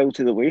kind of fell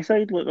to the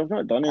wayside. Like, they've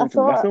not done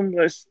anything with them.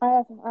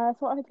 I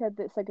thought I had heard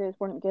that cigarettes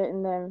weren't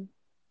getting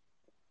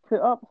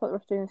put up. I thought they were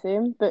staying the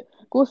same. But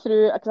go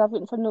through, because I've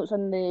got some notes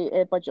on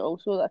the budget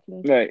also that I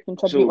can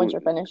contribute once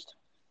you're finished.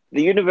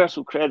 The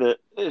universal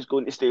credit is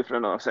going to stay for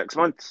another 6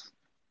 months.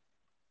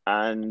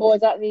 And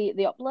is that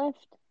the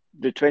uplift?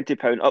 The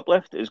 £20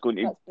 uplift is going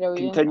to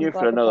continue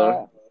for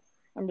another.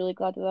 I'm really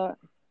glad with that.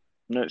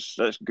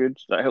 That's good.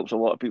 That helps a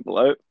lot of people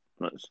out.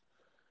 That's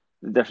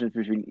the difference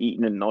between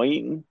eating and not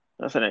eating.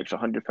 That's an extra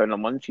 £100 a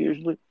month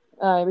usually.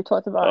 We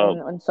talked about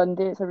it on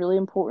Sunday. It's a really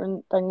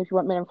important thing. If you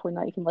want more info on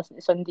that, you can listen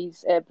to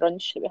Sunday's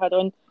brunch that we had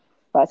on.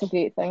 That's a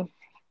great thing.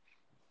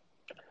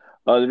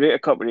 The rate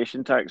of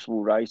corporation tax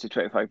will rise to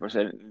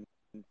 25% in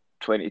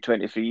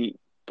 2023,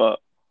 but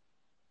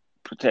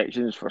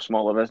protections for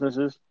smaller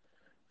businesses.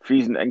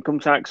 Freezing income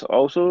tax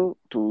also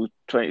to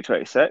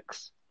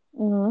 2026.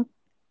 Mm-hmm.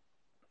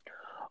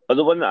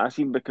 The one that I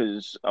seen,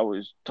 because I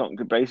was talking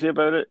to Brycey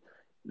about it,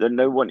 they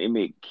now want to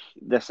make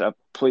this a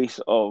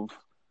place of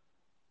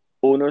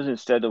owners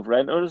instead of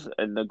renters,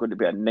 and they're going to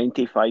be a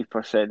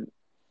 95%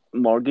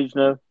 mortgage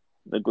now.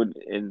 They're going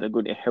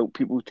to help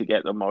people to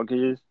get their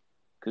mortgages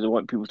because they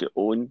want people to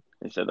own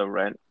instead of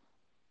rent.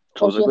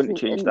 So they're going to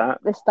change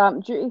that. The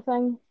stamp duty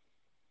thing.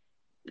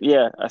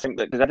 Yeah, I think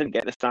that because I didn't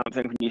get the stamp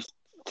thing. When you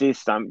say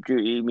stamp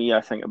duty,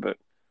 I think about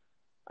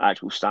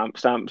actual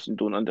stamps and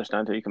don't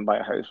understand how you can buy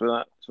a house with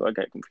that. So I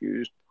get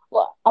confused.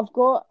 Well, I've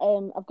got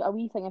a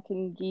wee thing I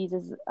can use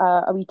as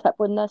a wee tip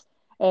on this.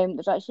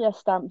 There's actually a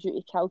stamp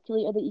duty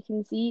calculator that you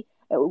can see.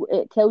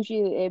 It tells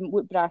you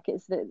what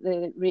brackets that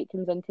the rate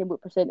comes into and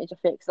what percentage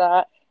affects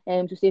that.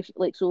 So say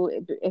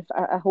if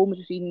a home is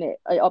between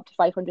up to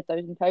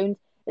 £500,000,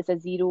 it's a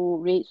zero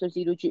rate, so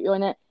zero duty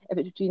on it. If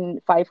it's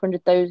between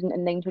 500,000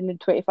 and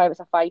 925, it's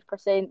a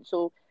 5%.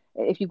 So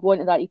if you go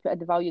into that, you put in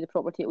the value of the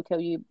property, it will tell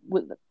you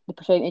what the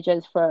percentage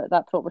is for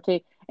that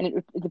property, and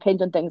it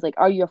depends on things like,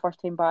 are you a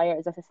first-time buyer,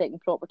 is this a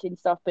second property and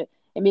stuff, but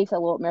it makes it a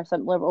lot more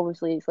simpler. But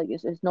obviously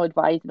it's not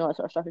advised and all that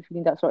sort of stuff. If you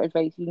need that sort of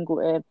advice, you can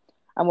go to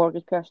a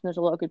mortgage person. There's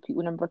a lot of good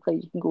people in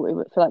Inverclyde you can go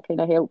to for that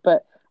kind of help,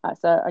 but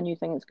that's a new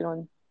thing that's going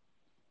on.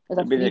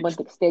 There's a 3-month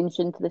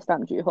extension to the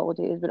stamp duty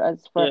holiday is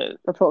what it is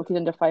for properties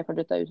under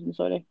 500,000,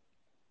 sorry.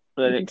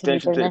 An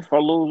extension to the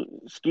furlough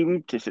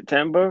scheme to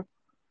September.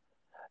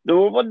 The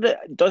one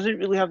that doesn't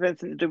really have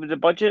anything to do with the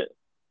budget,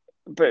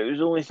 but it was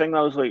the only thing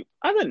I was like,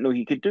 I didn't know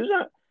you could do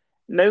that.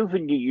 Now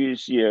when you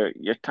use your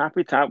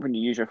tappy tap, when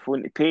you use your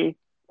phone to pay,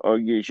 or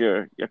use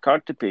your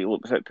card to pay,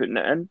 without putting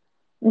it in,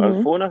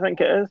 or phone I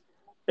think it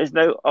is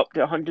now up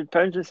to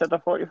 £100 instead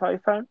of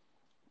 £45.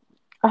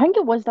 I think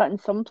it was that in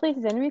some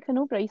places anyway, because I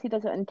know Brycey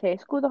does it in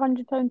Tesco, the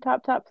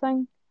 £100 tap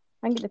thing.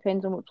 I think it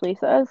depends on what place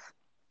it is.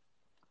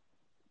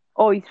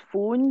 Oh, his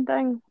phone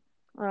thing.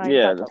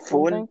 The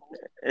phone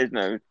is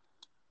now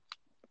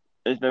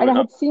It's And maybe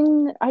not.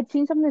 I'd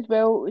seen something as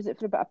well. Was it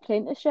for about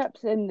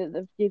apprenticeships and that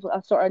they've gave like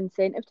a sort of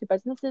incentive to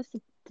businesses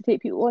to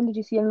take people on? Did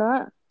you see on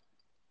that?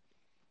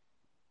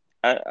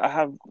 I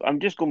have. I'm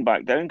just going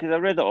back down because I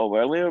read it all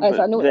earlier, So but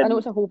I know then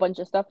it's a whole bunch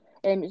of stuff.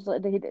 It's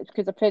like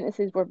because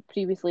apprentices were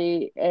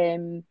previously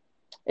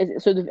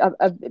so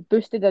I've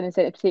boosted an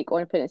incentive to take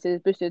on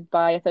apprentices, boosted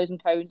by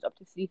 £1,000 up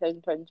to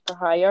 £3,000 per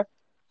hire.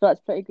 So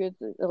that's pretty good,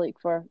 like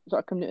for sort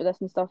of coming out of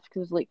this and stuff.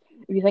 Because like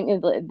if you think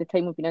of like, the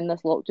time we've been in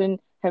this lockdown,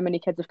 how many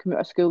kids have come out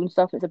of school and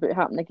stuff, it's about to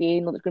happen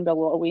again. Like, there's going to be a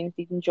lot of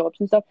Wednesdays and jobs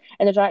and stuff.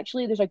 And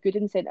there's a good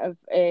incentive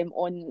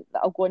on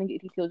that I'll go on and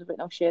get the details of it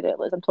and I'll share it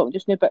as I'm talking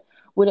just now. But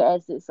what it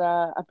is, it's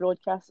a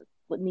broadcast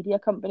like media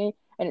company,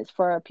 and it's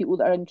for people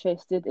that are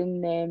interested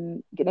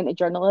in getting into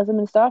journalism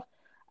and stuff.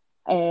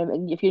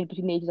 And if you're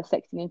between the ages of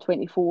 16 and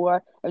 24,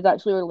 it was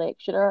actually our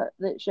lecturer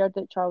that shared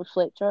it, Charles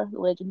Fletcher, the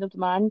legend of the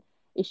man.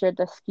 He shared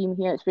this scheme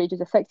here. It's for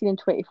ages of 16 and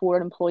 24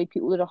 unemployed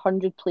people. There are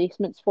 100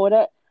 placements for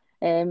it.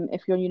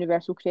 If you're on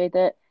Universal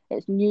Credit,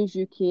 it's News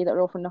UK that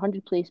are offering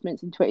 100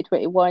 placements in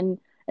 2021.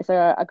 It's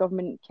a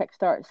government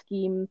kickstart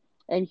scheme.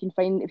 And you can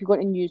find, if you go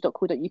to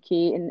news.co.uk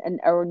and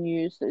our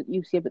news,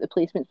 you'll see about the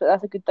placements. But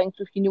that's a good thing.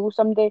 So if you know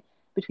somebody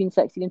between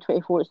 16 and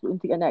 24 that's looking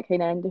to get in that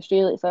kind of industry,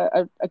 it's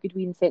a good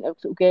wee incentive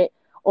to get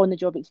on the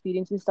job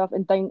experience and stuff,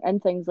 and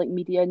things like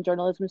media and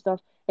journalism and stuff.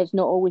 It's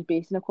not always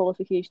based on a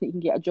qualification that you can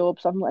get a job.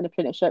 Something like an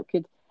apprenticeship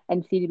could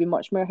in theory be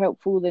much more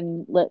helpful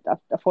than like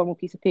a formal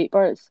piece of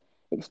paper. It's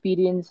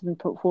experience and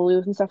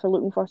portfolios and stuff they're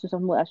looking for, so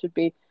something like this would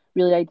be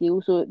really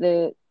ideal. So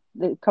the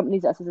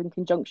companies that this is in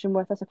conjunction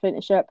with this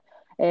apprenticeship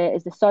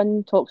is the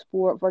Sun,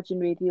 Talksport,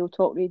 Virgin Radio,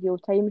 Talk Radio,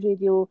 Times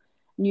Radio,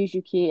 News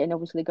UK, and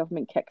obviously the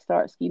government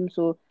Kickstart scheme.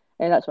 So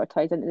that's what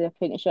ties into the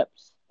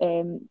apprenticeships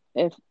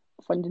if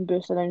funding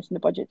boost announced in the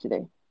budget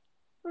today.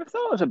 I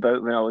thought it was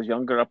about when I was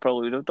younger. I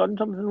probably would have done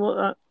something like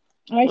that.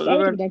 I But thought it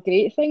would have been a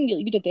great thing.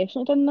 You'd have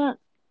definitely done that.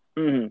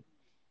 mm-hmm.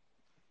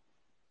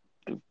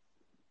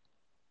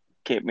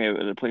 Kept me out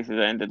of the places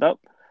I ended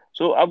up.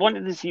 So I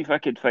wanted to see if I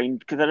could find,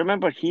 because I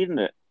remember hearing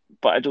it,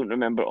 but I don't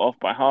remember off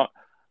by heart,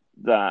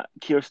 that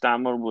Keir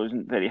Starmer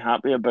wasn't very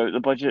happy about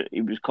the budget.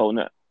 He was calling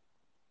it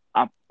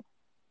a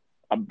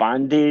a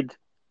band-aid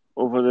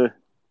over the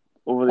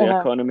Uh-huh.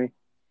 economy.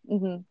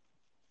 Mm-hmm.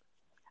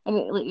 And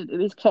it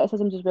was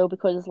criticisms as well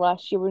because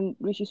last year when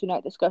Rishi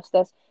Sunak discussed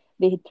this,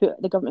 the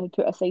government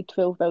had put aside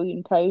 £12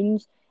 billion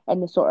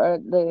in the sort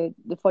of the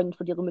fund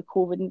for dealing with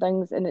COVID and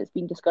things, and it's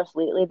been discussed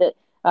lately that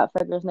that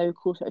figure is now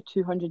closer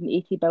to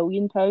 £280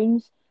 billion.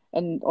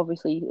 And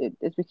obviously,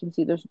 as we can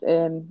see, there's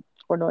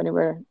we're not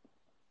anywhere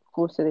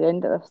close to the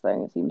end of this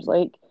thing. It seems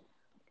like.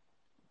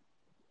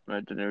 I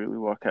didn't really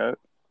work out.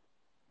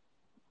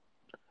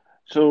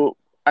 So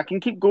I can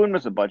keep going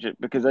with the budget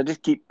because I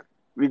just keep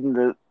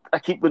I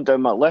keep going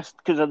down my list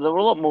because there were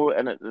a lot more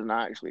in it than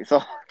I actually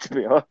thought, to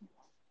be honest.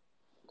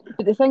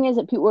 But the thing is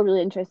that people are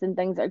really interested in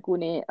things that are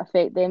going to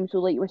affect them. So,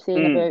 like you were saying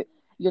Mm. about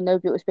you'll now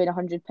be able to spend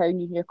 £100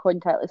 using your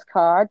contactless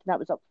card, and that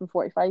was up from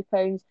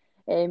 £45.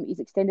 He's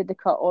extended the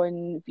cut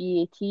on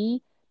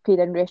VAT paid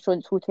in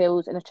restaurants,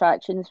 hotels, and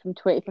attractions from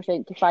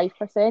 20% to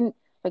 5%. So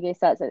I guess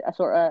that's a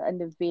sort of in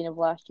the vein of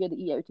last year,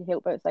 the Eat Out to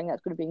Help Out thing.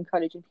 That's going to be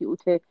encouraging people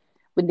to,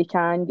 when they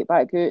can, get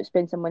back out,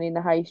 spend some money in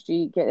the high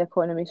street, get the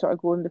economy sort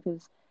of going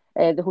because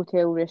the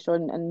hotel,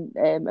 restaurant, and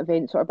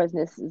event sort of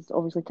business is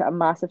obviously took a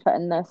massive hit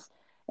in this.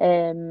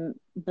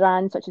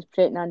 Brands such as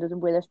Pret, Nando's,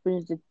 and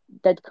Wetherspoons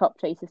did cut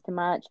prices to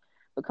match,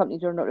 but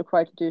companies are not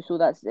required to do so.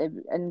 That's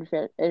in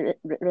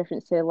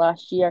reference to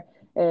last year,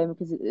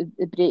 because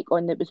the break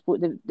on the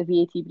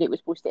VAT break was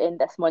supposed to end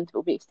this month, but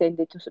will be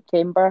extended to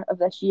September of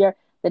this year.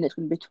 Then it's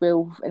going to be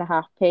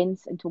 12.5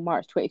 pence until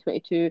March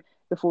 2022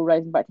 before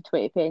rising back to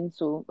 20 pence.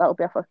 So that'll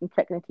be a fucking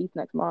kick in the teeth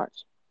next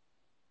March.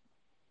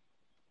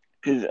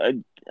 Because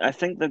I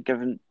think they're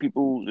giving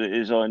people that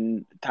is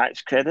on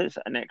tax credits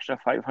an extra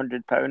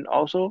 £500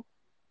 also.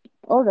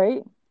 All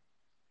right.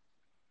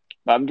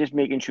 But I'm just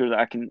making sure that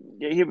I can.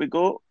 Yeah, here we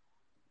go.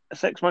 A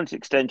 6 months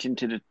extension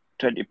to the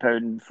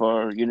 £20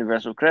 for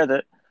universal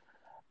credit,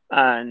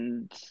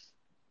 and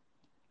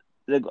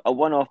a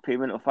one-off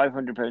payment of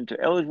 £500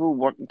 to eligible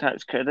working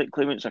tax credit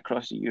claimants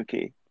across the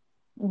UK.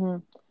 Mm-hmm.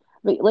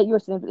 But like you were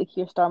saying about the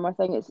Keir Starmer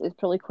thing, it's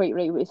probably quite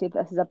right what you said.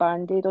 This is a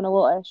band-aid on a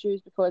lot of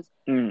issues because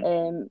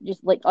Mm.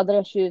 just like other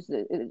issues,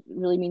 it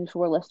really means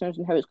for our listeners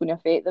and how it's going to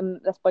affect them.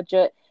 This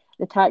budget,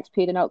 the tax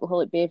paid on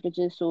alcoholic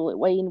beverages, so like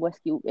wine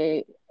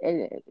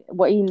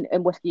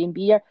and whiskey and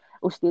beer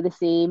will stay the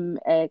same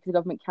because the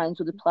government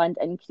cancelled the planned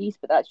increase,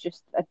 but that's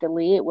just a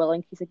delay. It will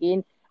increase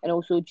again, and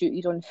also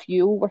duties on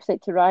fuel were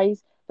set to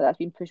rise, but that's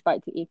been pushed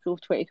back to April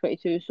of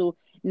 2022. So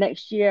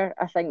next year,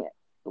 I think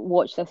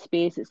watch this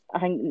space. I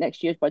think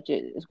next year's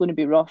budget is going to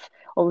be rough.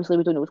 Obviously,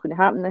 we don't know what's going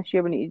to happen this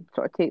year. We need to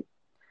sort of take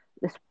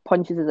this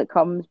punches as it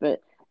comes.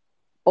 But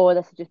all of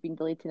this has just been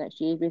delayed to next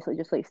year. Basically,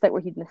 just like stick our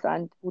head in the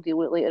sand. We'll deal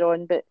with it later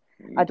on. But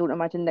I don't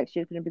imagine next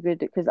year's going to be good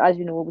because, as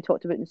you know, we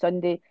talked about on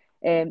Sunday.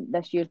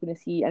 This year's going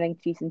to see an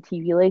increase in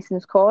TV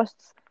license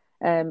costs,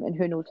 and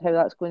who knows how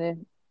that's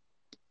going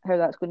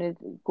to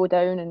go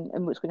down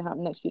and what's going to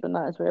happen next year on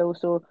that as well.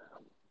 So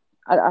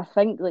I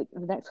think like the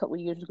next couple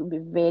of years is going to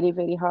be very,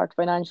 very hard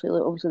financially.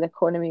 Like, obviously, the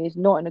economy is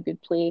not in a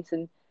good place,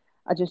 and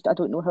I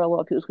don't know how a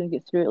lot of people's going to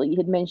get through it. Like you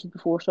had mentioned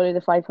before, sorry,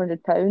 the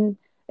 £500.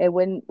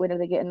 When are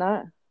they getting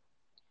that?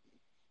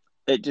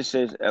 It just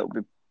says it'll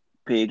be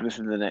paid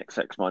within the next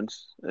 6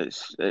 months. They're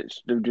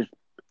just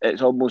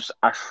it's almost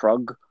a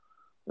shrug.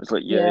 It's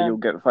like, yeah, Yeah, you'll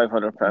get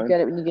 £500. you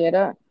get it when you get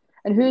it.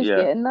 And who's Yeah,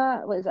 getting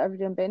that? Like, is it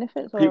everybody on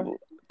benefits or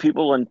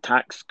people on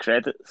tax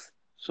credits.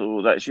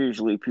 So that's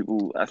usually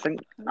people. I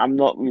think working I'm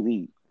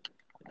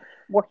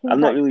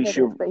not tax really credits?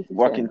 sure But you should say.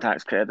 working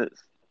tax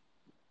credits.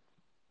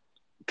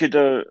 Could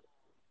a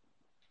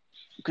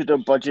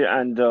budget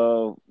and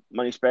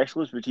money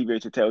specialist, would he be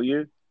able to tell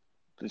you?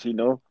 Does he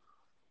know?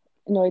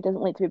 No, he doesn't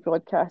like to be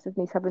broadcasted,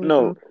 and he's having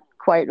No. some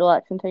quiet,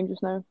 relaxing time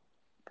just now.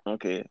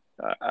 Okay.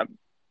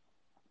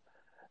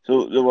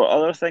 So there were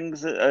other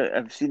things that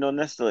I've seen on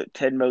this, like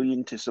 10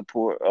 million to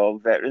support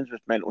veterans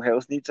with mental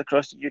health needs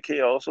across the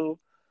UK. Also,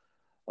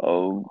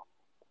 um,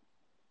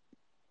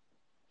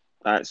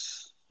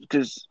 that's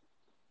because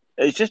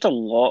it's just a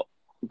lot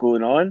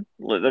going on.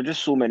 Like there's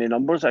just so many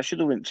numbers. I should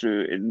have went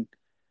through and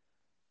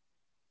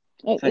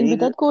And we thingy.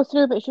 did go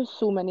through, but it's just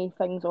so many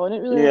things on it.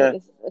 Really, like Yeah,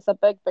 it's a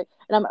big.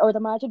 And I would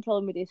imagine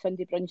probably with the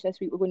Sunday brunch this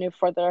week, we're going to have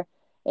further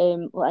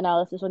like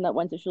analysis on that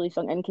once it's really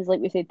sunk in. Because,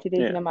 like we said,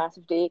 today's yeah. been a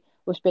massive day.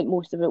 We've spent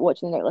most of it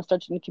watching the Nicola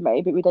Sturgeon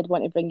committee, but we did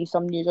want to bring you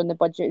some news on the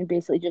budget and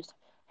basically just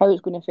how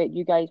it's going to affect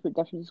you guys, what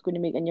difference it's going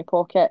to make in your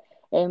pocket.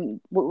 What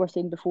we were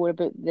saying before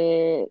about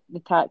the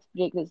tax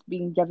break that's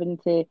being given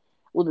to,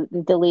 well,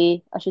 the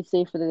delay, I should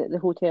say, for the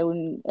hotel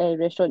and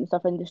restaurant and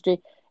stuff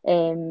industry.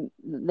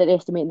 They're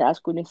estimating that that's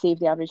going to save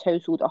the average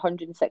household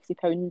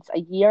 £160 a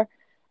year.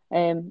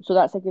 So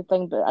that's a good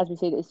thing. But as we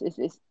said,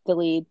 it's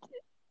delayed.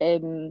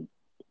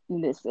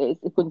 It's going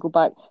to go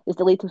back. It's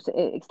delayed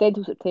to extend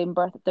till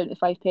September down to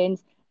 5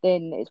 pence.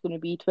 Then it's going to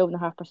be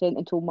 12.5%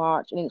 until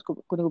March, and then it's going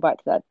to go back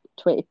to that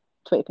 20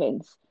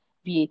 pence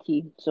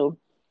VAT. So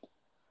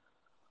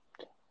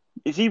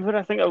You see, where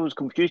I think I was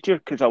confused here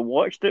because I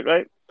watched it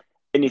right,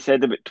 and he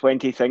said about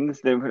 20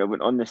 things. Then when I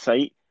went on the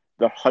site,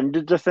 there are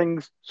hundreds of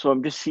things. So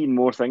I'm just seeing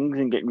more things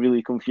and getting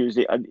really confused.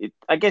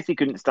 I guess he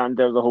couldn't stand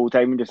there the whole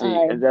time and just say,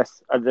 aye. "Is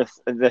this? Is this?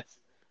 Is this?"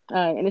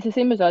 And it's the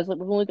same as us. Like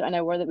we've only got an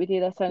hour that we do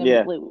this in, and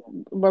Yeah. like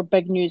our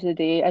big news of the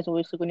day is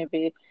obviously going to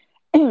be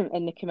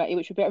in the committee,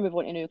 which we better move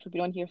on to now because we've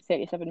been on here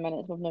 37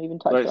 minutes. We've not even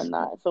touched Let's on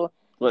that. So,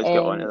 let's get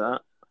on to um,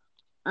 that.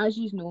 as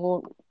you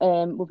know,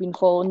 we've been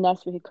following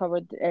this. We had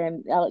covered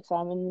Alex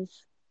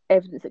Salmond's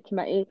evidence at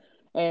committee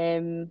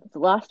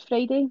last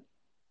Friday.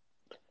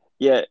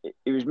 Yeah,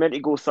 he was meant to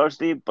go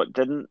Thursday, but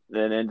didn't.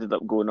 Then ended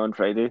up going on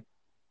Friday.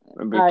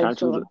 Remember, he Aye,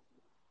 cancelled it.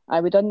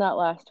 so we done that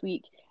last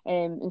week.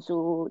 And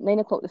so 9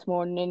 o'clock this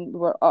morning, we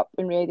were up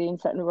and ready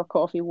and sitting over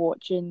coffee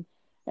watching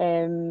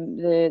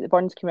the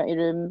Burns Committee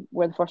room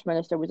where the First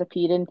Minister was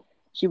appearing.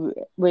 She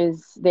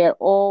was there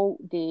all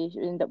day.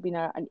 It ended up being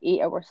an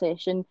 8 hour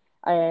session.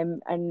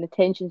 And the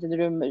tensions in the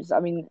room was, I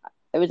mean,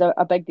 it was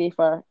a big day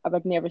a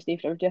big nervous day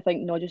for everybody. I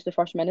think not just the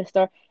First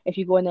Minister. If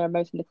you go on their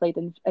Mouse and the Clyde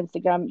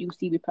Instagram, you'll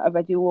see we put a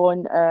video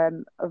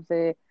on of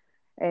the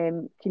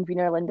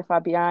convener Linda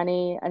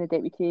Fabiani and the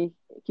deputy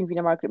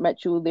convener Margaret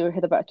Mitchell. They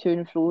had a bit of to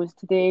and fro's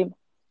today,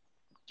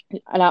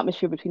 an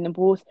atmosphere between them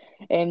both.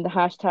 The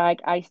hashtag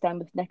I stand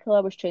with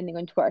Nicola was trending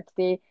on Twitter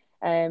today.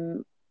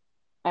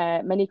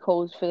 Many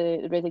calls for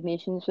the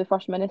resignations for the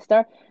First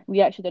Minister. We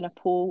actually done a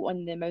poll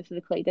on the Mouth of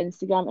the Clyde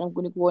Instagram, and I'm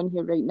going to go on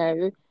here right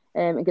now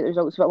and get the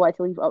results. But I wanted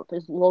to leave it up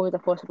as long as I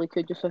possibly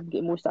could, just so I can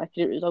get most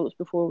accurate results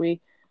before we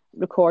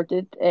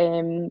recorded.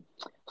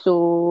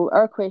 So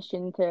our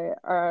question to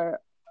our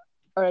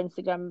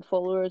Instagram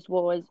followers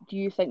was, do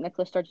you think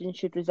Nicola Sturgeon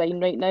should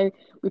resign right now?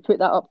 We put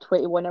that up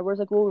 21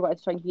 hours ago. We wanted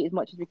to try and get as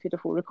much as we could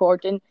before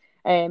recording.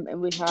 And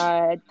we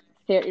had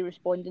 30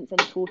 respondents in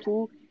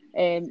total.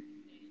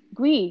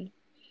 Gwee,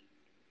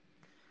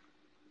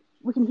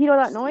 we can hear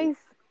all that noise.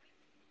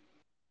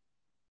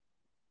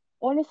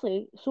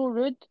 Honestly, so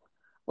rude.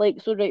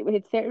 Like, so right, we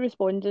had 30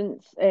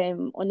 respondents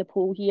on the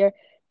poll here.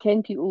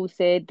 10 people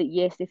said that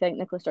yes, they think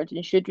Nicola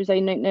Sturgeon should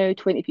resign right now.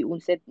 20 people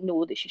said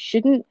no, that she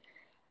shouldn't.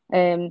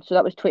 So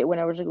that was 21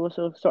 hours ago,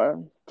 so sort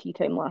of tea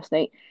time last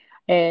night.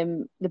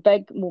 The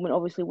big moment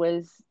obviously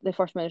was the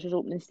First Minister's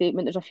opening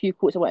statement. There's a few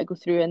quotes I want to go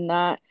through in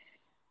that.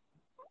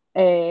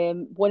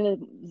 One of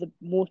the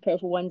most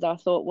powerful ones I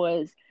thought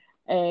was,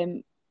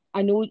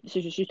 I know,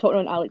 so she was talking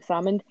on Alex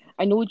Salmond.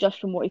 I know just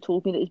from what he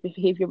told me that his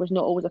behaviour was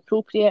not always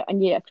appropriate,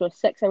 and yet across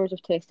 6 hours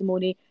of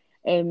testimony,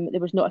 there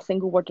was not a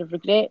single word of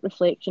regret,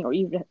 reflection, or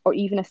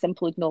even a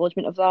simple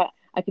acknowledgement of that.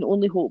 I can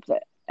only hope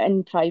that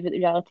in private the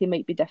reality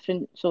might be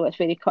different. So it's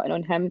very cutting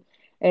on him.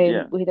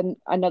 Yeah. We had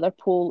another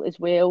poll as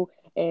well,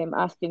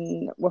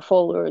 asking were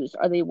followers,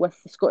 are they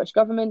with the Scottish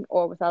Government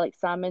or with Alex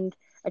Salmond?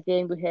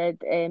 Again, we had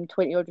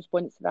 20 odd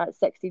respondents to that.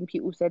 16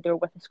 people said they were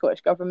with the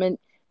Scottish Government.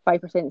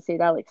 5%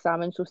 said Alex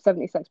Salmond. So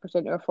 76%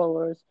 of our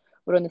followers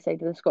were on the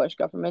side of the Scottish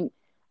Government.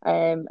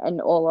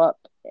 And all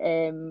up,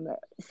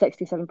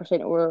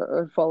 67% of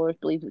our followers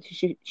believe that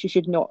she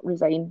should not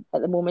resign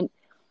at the moment.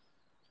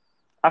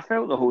 I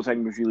felt the whole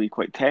thing was really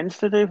quite tense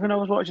today when I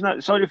was watching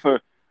that. Sorry for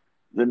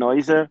the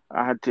noise there.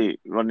 I had to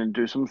run and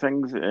do some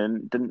things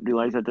and didn't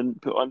realise I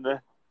didn't put on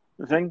the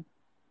thing.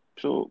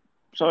 So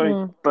sorry,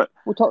 Mm. but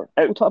We'll talk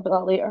it, about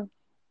that later.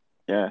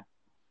 yeah.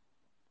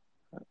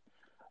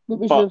 What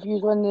was But your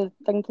views on the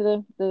thing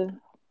to the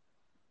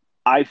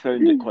I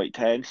found it quite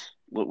tense.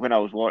 Look, when I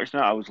was watching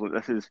it, I was like,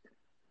 "This is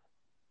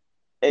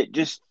it."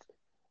 Just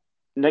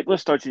Nicola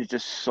Sturgeon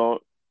just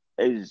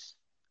is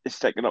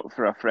sticking up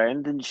for a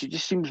friend, and she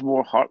just seems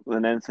more hurt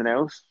than anything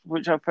else,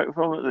 which I picked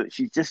from it. That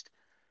she's just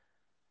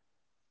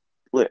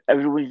like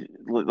everyone,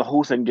 like the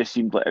whole thing just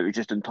seemed like it was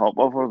just on top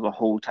of her the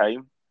whole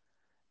time,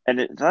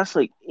 and that's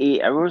like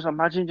 8 hours.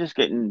 Imagine just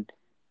getting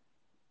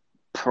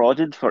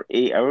prodded for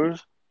 8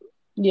 hours.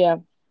 yeah?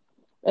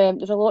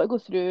 There's a lot to go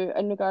through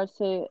in regards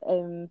to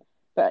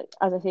but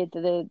as I said,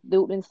 the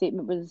opening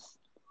statement was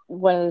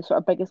one of the sort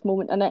of biggest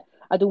moments in it.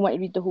 I don't want to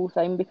read the whole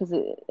thing because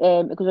it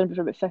goes on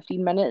for about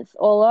 15 minutes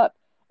all up.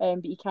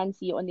 But you can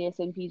see it on the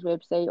SNP's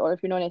website, or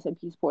if you're not an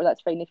SNP supporter,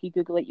 that's fine. If you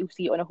Google it, you'll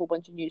see it on a whole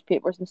bunch of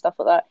newspapers and stuff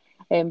like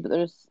that. But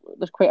there's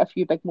quite a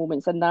few big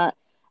moments in that.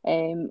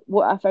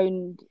 What I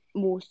found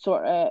most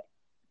sort of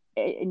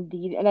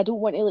indeed, and I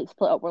don't want to like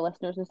split up our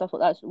listeners and stuff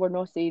like that. So we're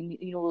not saying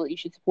that you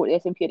should support the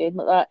SNP or anything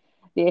like that.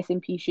 The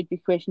SNP should be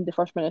questioned, the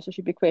First Minister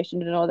should be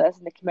questioned, and all this,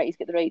 and the committees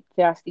get the right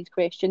to ask these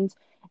questions.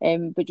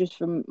 But just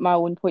from my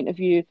own point of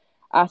view,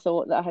 I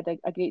thought that I had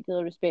a great deal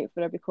of respect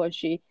for her because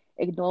she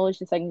acknowledged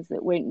the things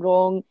that went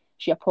wrong.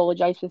 She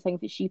apologised for the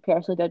things that she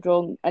personally did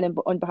wrong, and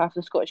on behalf of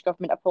the Scottish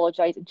Government,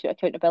 apologised and took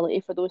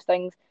accountability for those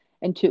things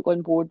and took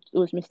on board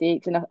those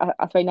mistakes. And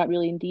I find that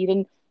really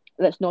endearing.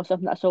 That's not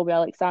something that I saw with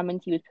Alex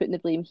Salmond. He was putting the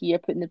blame here,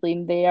 putting the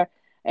blame there.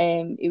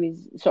 He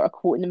was sort of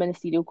quoting the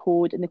ministerial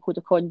code and the code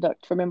of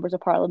conduct for members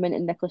of parliament.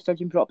 And Nicola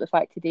Sturgeon brought up the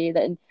fact today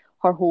that in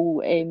her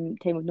whole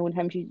time of knowing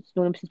him, she's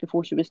known him since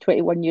before she was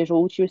 21 years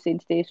old. She was saying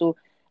today, so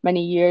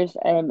many years.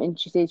 And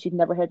she said she'd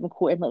never heard him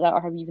quote him like that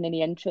or have even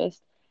any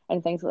interest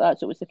and things like that.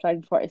 So it was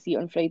surprising for her to see it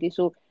on Friday.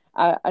 So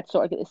I'd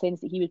sort of get the sense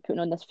that he was putting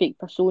on this fake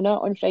persona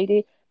on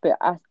Friday. But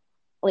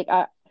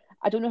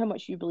I don't know how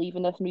much you believe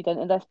in this and read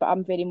into this, but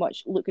I'm very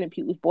much looking at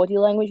people's body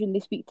language when they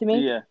speak to me.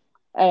 Yeah,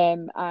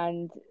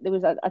 And there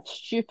was a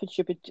stupid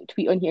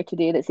tweet on here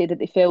today that said that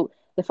they felt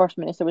the First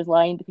Minister was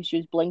lying because she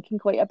was blinking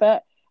quite a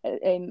bit at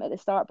the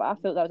start, but I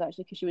felt that was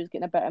actually because she was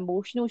getting a bit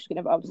emotional, she was getting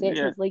a bit upset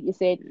yeah, because, like you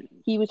said,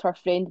 he was her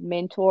friend,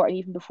 mentor, and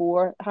even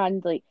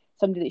beforehand, like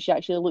somebody that she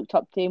actually looked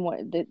up to and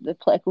wanted the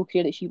political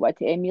career that she wanted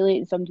to emulate,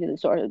 and somebody that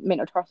sort of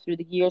mentored her through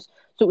the years.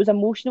 So it was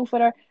emotional for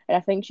her, and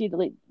I think she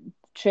like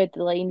tread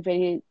the line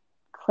very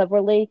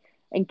cleverly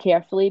and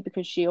carefully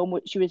because she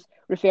was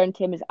referring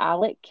to him as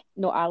Alec,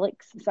 not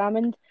Alex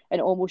Salmond, and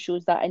it almost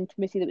shows that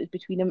intimacy that was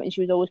between them. And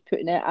she was always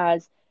putting it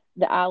as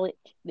the Alec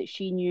that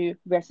she knew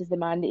versus the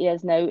man that he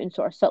is now, and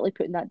sort of subtly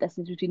putting that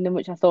distance between them,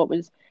 which I thought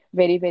was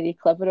very, very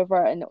clever of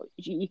her. And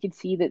you could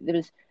see that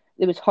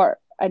there was hurt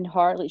in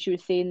her, like she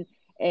was saying.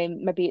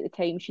 Maybe at the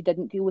time she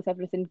didn't deal with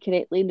everything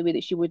correctly in the way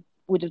that she would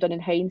have done in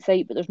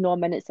hindsight, but there's no a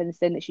minute since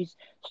then that she's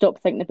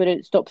stopped thinking about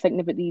it, stopped thinking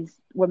about these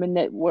women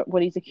that were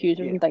his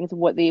accusers yeah. and things and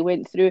what they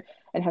went through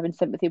and having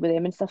sympathy with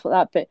them and stuff like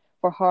that. But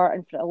for her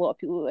and for a lot of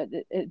people at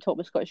the top of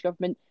the Scottish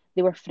Government,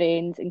 they were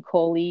friends and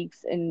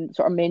colleagues and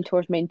sort of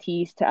mentors,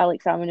 mentees to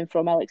Alex Salmond and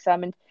from Alex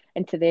Salmond.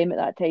 And to them at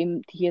that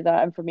time, to hear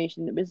that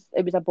information, it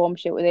was a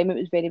bombshell to them. It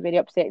was very, very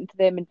upsetting to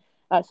them, and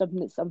that's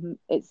something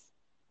it's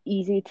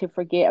easy to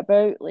forget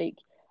about. Like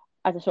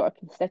as a sort of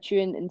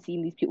constituent and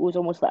seeing these people as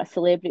almost like a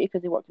celebrity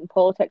because they work in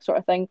politics sort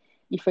of thing,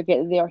 you forget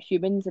that they are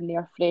humans and they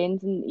are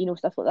friends and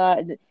stuff like that,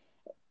 and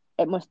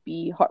it must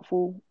be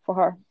hurtful for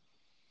her.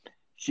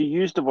 She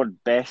used the word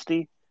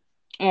bestie.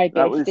 Aye,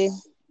 That bestie.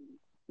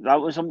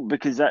 was something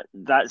because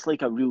that's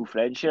like a real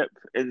friendship,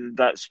 and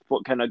that's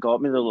what kind of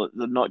got me.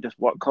 They're not just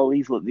work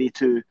colleagues; like they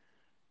two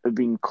have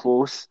been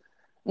close,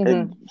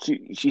 and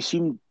Mm-hmm. she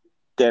seemed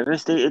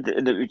devastated,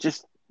 and it was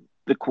just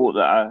the quote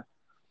that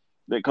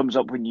comes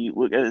up when you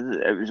look at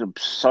it. It was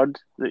absurd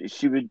that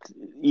she would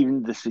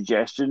even the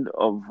suggestion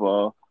of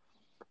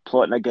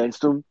plotting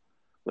against him,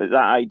 like that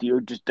idea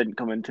just didn't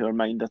come into her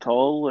mind at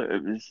all.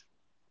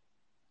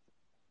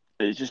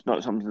 It's just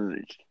not something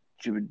that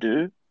she would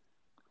do.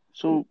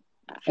 So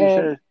she Um,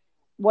 said,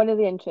 one of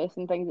the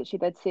interesting things that she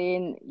did say,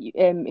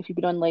 and if you've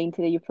been online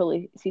today, you've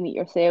probably seen it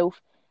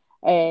yourself,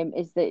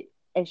 is that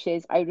she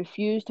says, "I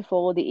refuse to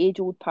follow the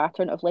age-old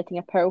pattern of letting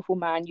a powerful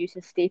man use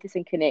his status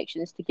and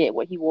connections to get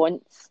what he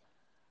wants."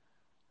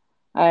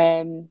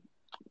 Um,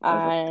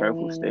 that's a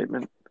powerful and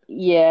statement.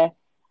 yeah,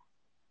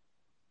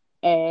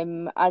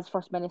 as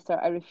First Minister,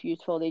 I refuse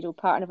to follow the age-old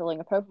pattern of allowing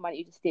a powerful man to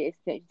use his status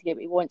and connections to get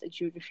what he wants, and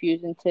she was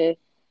refusing to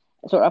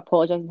sort of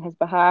apologise on his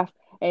behalf,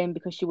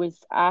 because she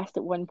was asked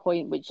at one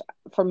point, which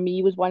for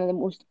me was one of the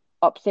most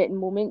upsetting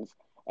moments.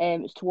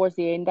 It was towards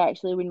the end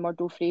actually when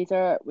Murdo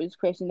Fraser was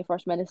questioning the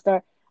First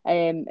Minister,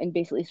 and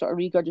basically sort of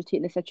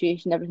regurgitating the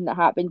situation, everything that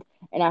happened,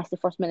 and asked the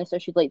First Minister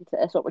if she'd like to take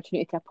this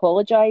opportunity to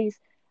apologise.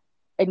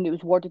 And it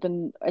was worded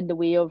in the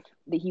way of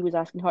that he was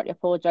asking her to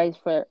apologise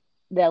for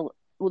the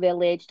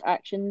alleged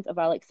actions of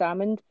Alex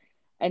Salmond.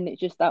 and it's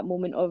just that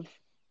moment of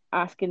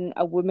asking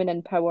a woman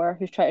in power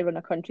who's trying to run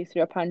a country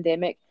through a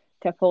pandemic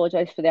to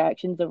apologise for the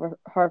actions of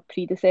her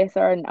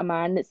predecessor and a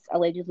man that's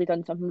allegedly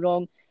done something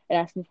wrong, and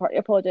asking for her to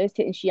apologise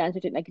to it. And she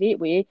answered it in a great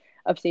way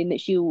of saying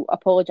that she'll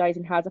apologise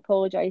and has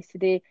apologised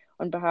today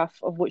on behalf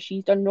of what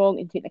she's done wrong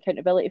and taking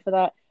accountability for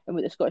that, and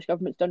what the Scottish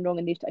Government's done wrong,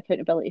 and they've taken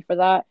accountability for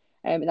that.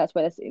 And that's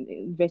why this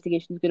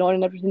investigation is going on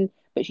and everything.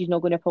 But she's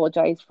not going to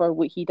apologise for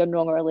what he done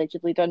wrong or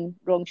allegedly done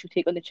wrong. She'll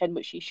take on the chin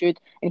what she should,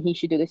 and he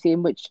should do the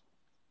same, which,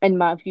 in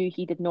my view,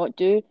 he did not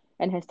do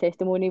in his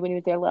testimony when he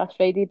was there last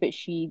Friday. But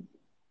she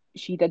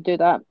did do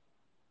that.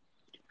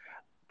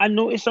 I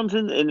noticed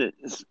something, and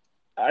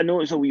I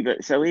know it's a wee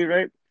bit silly,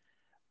 right?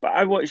 But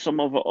I watched some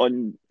of it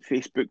on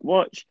Facebook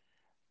Watch,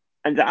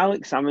 and the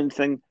Alex Salmond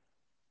thing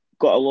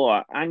got a lot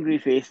of angry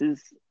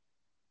faces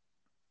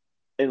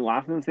and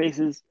laughing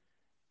faces.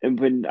 And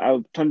when I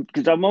turned,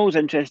 because I'm always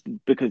interested,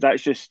 because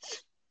that's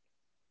just,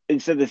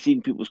 instead of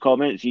seeing people's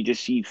comments, you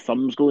just see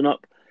thumbs going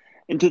up.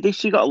 And today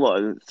she got a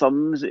lot of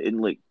thumbs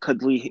and like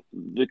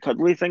the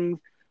cuddly things.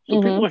 So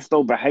people are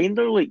still behind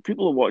her. Like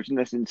people are watching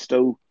this and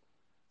still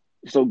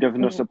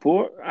giving her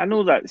support. I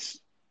know that's.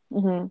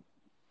 And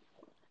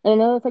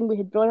another thing, we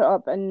had brought it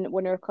up in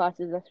one of our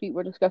classes this week.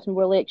 We're discussing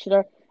with a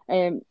lecturer,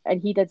 and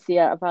he did say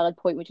a valid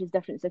point, which is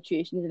different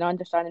situations, and I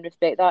understand and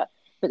respect that.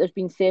 But there's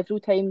been several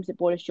times that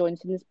Boris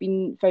Johnson has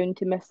been found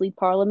to mislead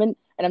Parliament,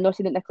 and I'm not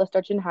saying that Nicola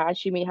Sturgeon has.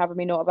 She may have or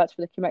may not have. That's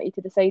for the committee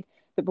to decide.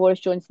 But Boris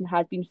Johnson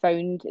has been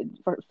found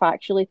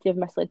factually to have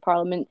misled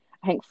Parliament,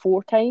 I think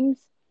 4 times,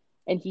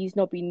 and he's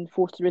not been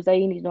forced to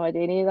resign. He's not had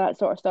any of that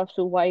sort of stuff.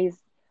 So why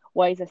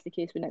is this the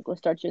case with Nicola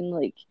Sturgeon?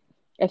 Like,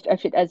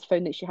 if it is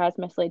found that she has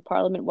misled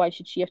Parliament, why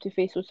should she have to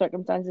face those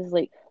circumstances?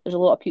 Like, there's a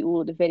lot of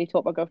people at the very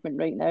top of government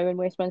right now in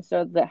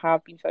Westminster that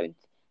have been found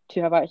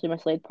to have actually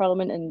misled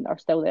Parliament and are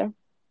still there.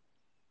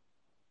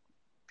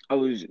 I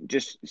was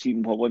just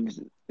seeing what ones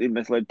they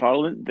misled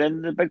Parliament.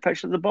 Then the big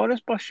picture of the Boris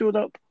bus showed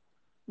up.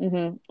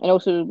 And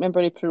also,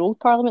 remember, he paroled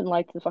Parliament and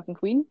lied to the fucking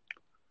Queen.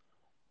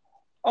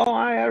 Oh,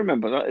 I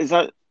remember that. Is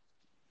that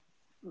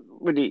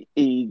when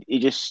he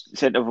just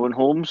sent everyone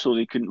home so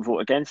they couldn't vote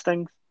against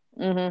things?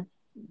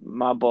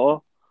 My boy.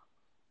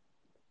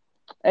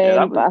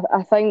 Yeah, but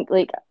I think,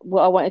 like,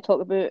 what I want to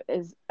talk about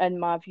is, in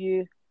my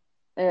view,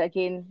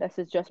 again, this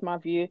is just my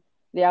view,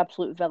 the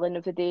absolute villain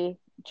of the day,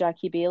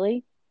 Jackie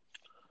Baillie.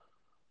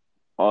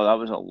 Oh, that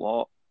was a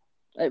lot.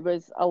 It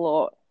was a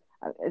lot.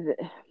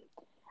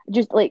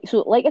 Just like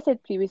I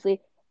said previously,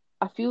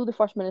 I feel the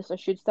First Minister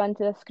should stand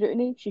to this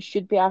scrutiny. She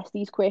should be asked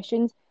these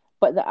questions.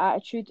 But the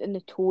attitude and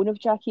the tone of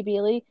Jackie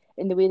Baillie,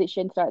 and the way that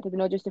she interacted with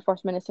not just the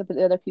First Minister but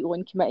the other people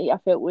in committee, I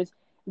felt was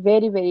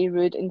very, very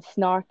rude and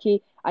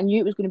snarky. I knew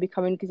it was going to be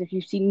coming because if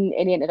you've seen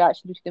any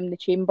interactions between them in the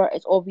chamber,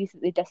 it's obvious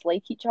that they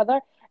dislike each other.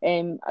 I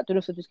don't know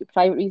if they've just got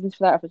private reasons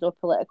for that, if it's all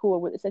political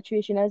or what the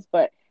situation is,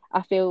 but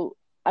I felt,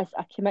 as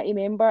a committee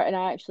member, and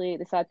I actually,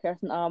 the sad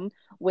person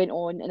went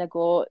on and I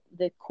got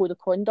the code of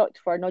conduct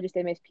for not just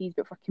MSPs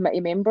but for committee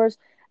members,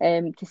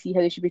 to see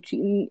how they should be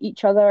treating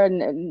each other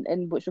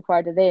and what's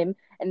required of them.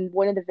 And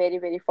one of the very,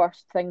 very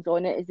first things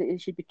on it is that they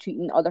should be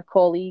treating other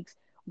colleagues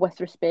with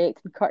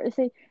respect and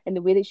courtesy. And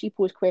the way that she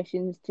posed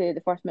questions to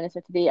the First Minister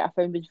today, I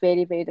found was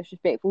very, very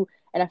disrespectful.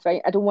 And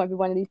I don't want to be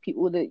one of these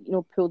people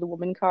that, pull the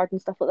woman card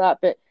and stuff like that,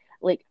 but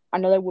like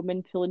another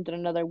woman pulling down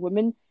another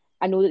woman,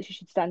 I know that she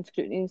should stand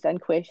scrutiny and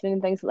stand questioning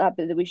and things like that,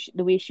 but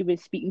the way she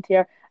was speaking to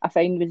her, I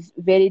found was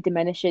very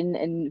diminishing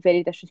and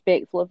very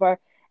disrespectful of her.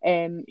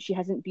 She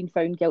hasn't been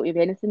found guilty of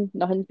anything.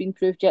 Nothing's been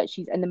proved yet.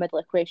 She's in the middle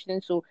of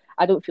questioning, so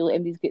I don't feel like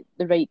anybody's got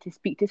the right to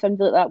speak to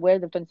somebody like that, whether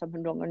they've done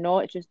something wrong or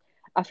not. It's just,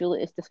 I feel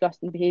like it's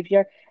disgusting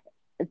behaviour.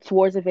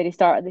 Towards the very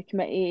start of the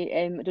committee,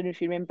 I don't know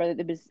if you remember that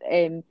there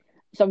was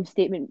some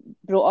statement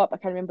brought up. I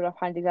can't remember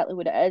offhand exactly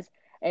what it is.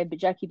 But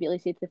Jackie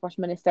Baillie said to the First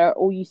Minister,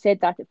 "Oh, you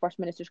said that at First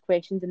Minister's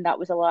questions, and that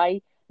was a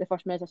lie." The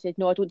First Minister said,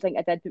 "No, I don't think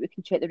I did, but we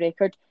can check the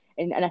record."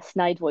 And in a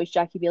snide voice,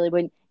 Jackie Baillie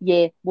went,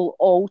 "Yeah, we'll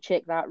all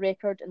check that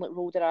record," and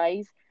rolled her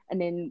eyes.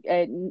 And then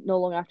not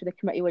long after, the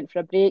committee went for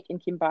a break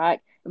and came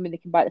back. And when they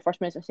came back, the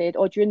First Minister said,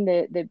 "Oh, during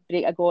the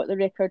break, I got the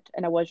record,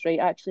 and I was right,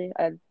 actually.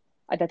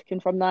 I did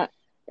confirm that."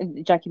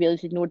 And Jackie Baillie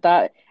just ignored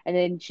that. And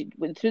then she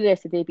went through the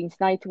rest of the day being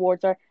snide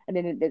towards her. And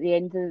then at the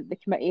end of the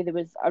committee, there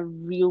was a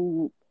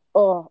real,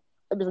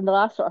 it was in the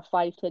last sort of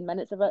 5-10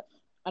 minutes of it,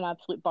 an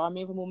absolute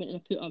barmy of a moment. And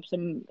I put up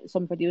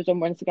some videos on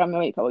my Instagram. I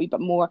might put a wee bit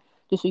more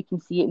just so you can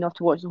see it, not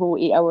to watch the whole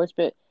 8 hours.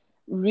 But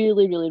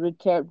really, really rude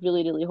to her,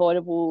 really, really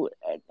horrible.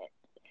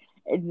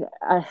 And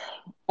I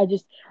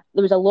just,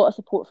 there was a lot of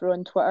support for her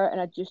on Twitter, and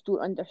I just don't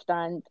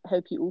understand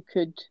how people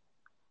could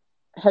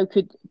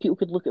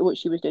look at what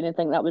she was doing and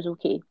think that was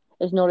okay.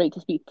 It's not right to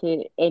speak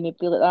to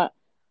anybody like that.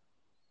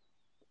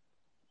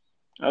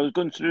 I was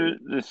going through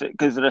this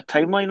because there's a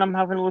timeline I'm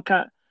having a look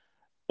at,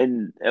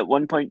 and at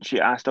one point she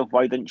asked her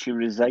why didn't she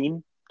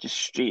resign, just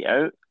straight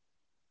out.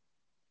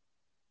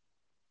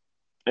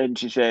 And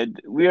she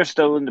said, "We are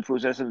still in the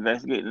process of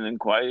investigating an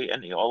inquiry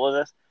into all of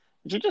this."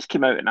 And she just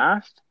came out and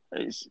asked.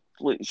 It's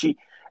like it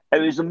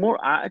was the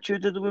more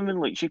attitude of the woman.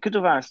 Like she could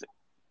have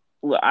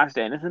asked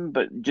anything,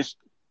 but just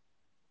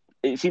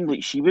it seemed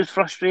like she was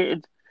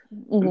frustrated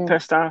and Hmm.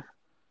 pissed off,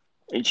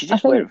 and she I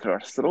just went think for her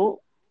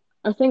throat.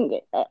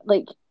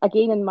 like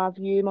again, in my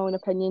view, my own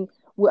opinion,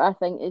 what I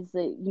think is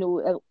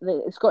that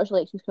the Scottish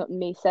elections come up on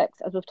May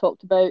 6th, as we've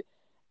talked about.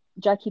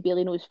 Jackie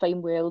Baillie knows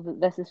fine well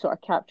that this has sort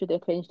of captured the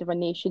attention of a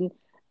nation.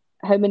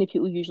 How many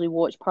people usually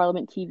watch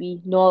Parliament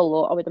TV? Not a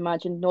lot, I would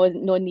imagine. Not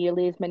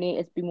nearly as many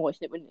as been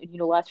watching it when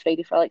last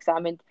Friday for Alex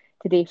Salmond,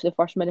 today for the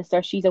First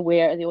Minister. She's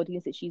aware of the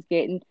audience that she's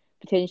getting.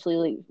 Potentially,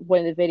 like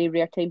one of the very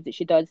rare times that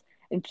she does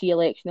in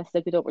pre-election, this is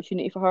a good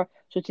opportunity for her.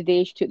 So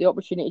today she took the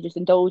opportunity, just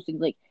indulged in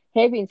like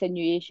heavy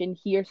insinuation,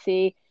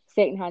 hearsay,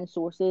 second-hand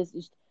sources,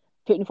 just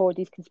putting forward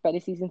these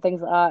conspiracies and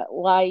things like that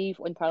live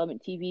on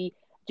Parliament TV,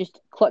 just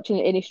clutching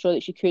at any straw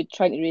that she could,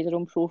 trying to raise her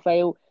own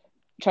profile,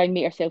 try and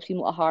make herself seem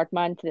like a hard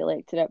man to the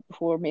electorate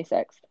before May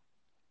 6th.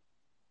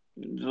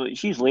 Like,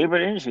 she's Labour,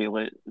 isn't she?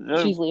 Like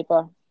She's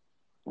Labour.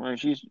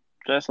 she's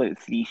just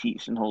like 3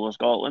 seats in the whole of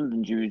Scotland,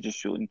 and she was just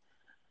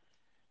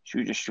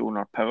showing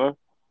her power.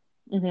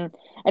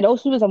 And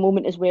also there was a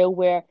moment as well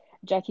where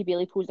Jackie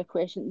Baillie posed a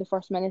question to the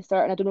First Minister,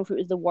 and I don't know if it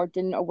was the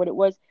wording or what it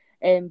was,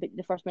 but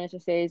the First Minister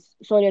says,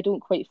 "Sorry, I don't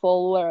quite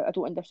follow, or I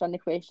don't understand the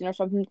question," or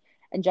something.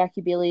 And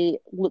Jackie Baillie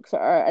looks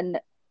at her, and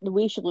the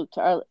way she looked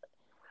at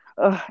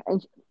her,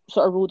 and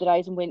sort of rolled her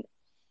eyes and went,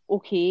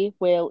 "Okay,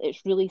 well,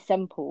 it's really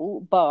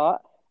simple,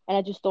 but," and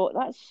I just thought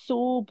that's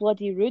so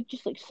bloody rude,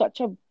 just like such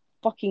a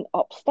fucking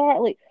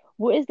upstart. Like,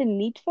 what is the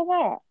need for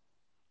that?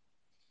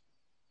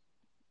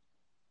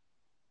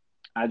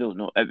 I don't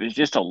know. It was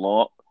just a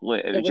lot.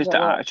 Like it It was was just a the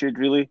lot. attitude,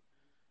 really.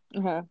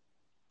 Uh-huh.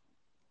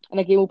 And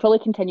again, we'll probably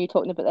continue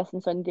talking about this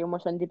on Sunday on more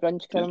Sunday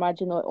brunch because I 'Cause,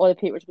 imagine all the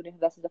papers are going to have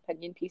this as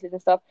opinion pieces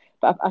and stuff.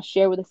 But I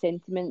share with the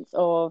sentiments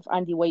of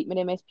Andy Whiteman,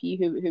 MSP,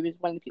 who was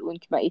one of the people in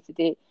committee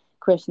today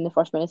questioning the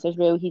First Minister as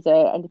well. He's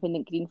an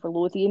independent Green for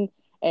Lothian.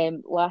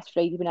 Last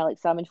Friday when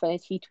Alex Salmond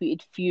finished, he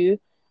tweeted few,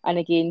 and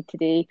again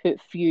today put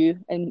few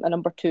in a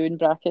number 2 in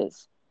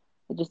brackets.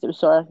 It was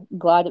sort of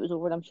glad it was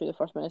over, and I'm sure the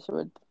First Minister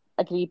would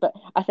agree. But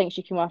I think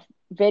she came off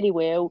very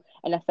well,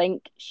 and I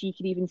think she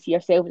could even see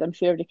herself, as I'm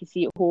sure everybody could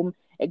see at home.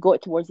 It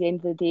got towards the end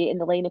of the day, and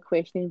the line of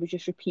questioning was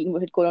just repeating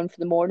what had gone on for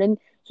the morning.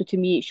 So to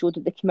me, it showed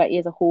that the committee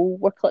as a whole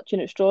were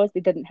clutching at straws. They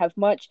didn't have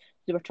much.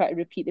 They were trying to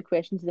repeat the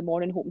questions of the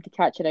morning, hoping to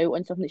catch her out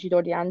on something that she'd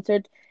already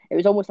answered. It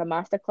was almost a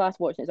masterclass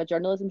watching it as a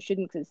journalism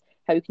student, because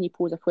how can you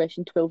pose a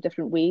question 12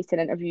 different ways to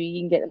an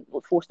interviewee and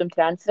force them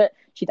to answer it?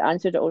 She'd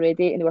answered it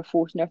already, and they were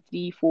forcing her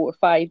 3, 4,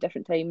 5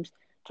 different times,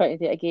 trying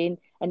to do it again.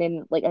 And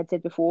then, like I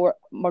said before,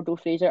 Murdo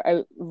Fraser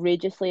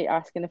outrageously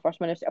asking the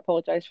First Minister to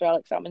apologise for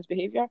Alex Salmond's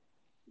behaviour.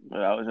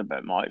 that was a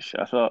bit much.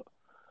 I thought.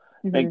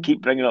 And Mm-hmm.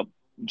 keep bringing up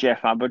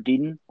Jeff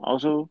Aberdeen.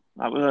 Also,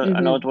 that was an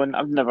Mm-hmm. odd one.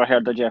 I've never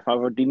heard of Jeff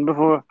Aberdeen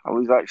before. I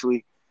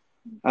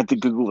had to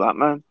Google that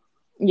man.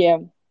 Yeah.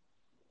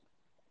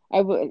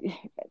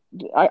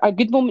 A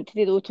good moment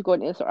today, though, to go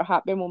into the sort of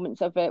happier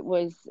moments of it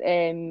was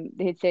they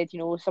had said,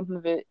 something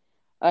about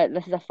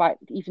this is a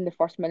fact, even the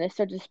First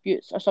Minister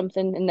disputes or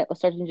something, and Nicola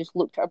Sturgeon just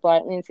looked at her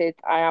blankly and said,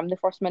 "I am the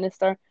First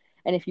Minister."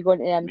 And if you go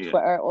into Yeah,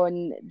 Twitter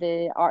on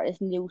the artist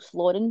Neil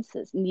Slorance,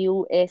 it's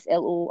Neil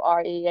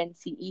Slorance.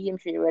 I'm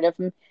sure you're aware of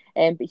him,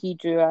 but he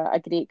drew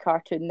a great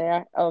cartoon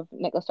there of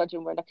Nicola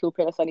Sturgeon wearing a cool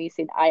pair of sunnies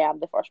saying, "I am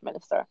the First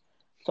Minister."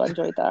 So I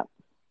enjoyed that.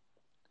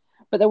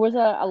 But there was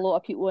a lot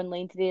of people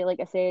online today. Like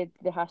I said,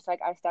 the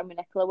hashtag I stand with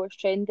Nicola was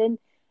trending.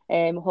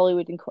 Inquiry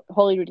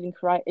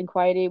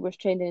was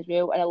trending as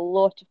well, and a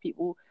lot of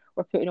people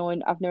were putting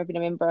on. I've never been a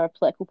member of a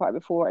political party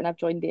before, and I've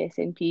joined the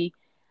SNP.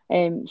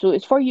 So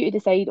it's for you to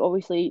decide.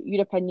 Obviously,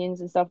 your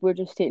opinions and stuff. We're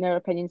just stating our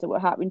opinions of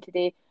what happened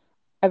today.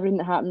 Everything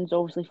that happens,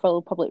 obviously,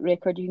 follow public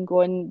record. You can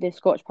go on the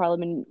Scottish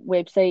Parliament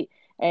website.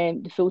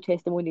 The full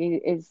testimony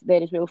is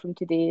there as well from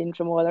today and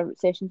from all other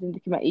sessions in the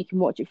committee. You can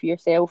watch it for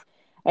yourself.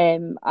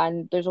 And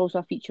there's also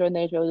a feature on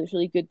there as well that's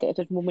really good, that if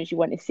there's moments you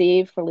want to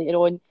save for later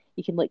on,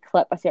 you can like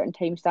clip a certain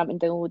timestamp and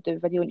download the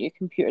video onto your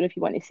computer if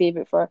you want to save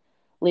it for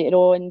later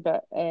on.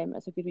 But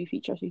it's a good wee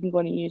feature, so you can go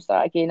on and use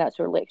that. Again, that's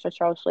our lecturer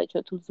Charles Fletcher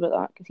that told us about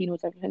that, because he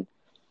knows everything.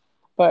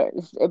 But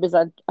it was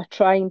a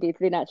trying day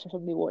today, and that's for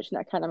somebody watching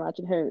it. I can't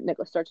imagine how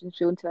Nicola Sturgeon's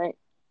feeling tonight.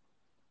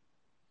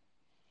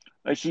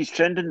 she's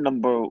trending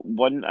number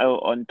 1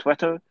 out on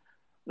Twitter.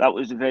 That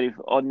was very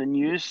on the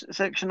news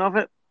section of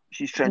it.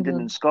 She's trending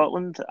in Mm-hmm.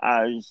 Scotland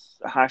as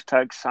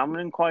hashtag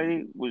Salmon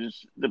Inquiry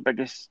was the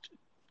biggest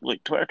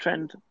like Twitter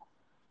trend. I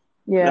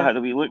Yeah. had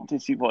a wee look to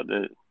see what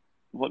the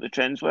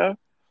trends were.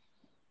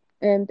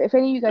 But if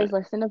any of you Uh, guys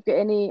listening have got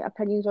any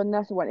opinions on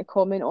this or want to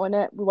comment on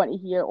it, we want to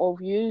hear all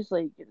views.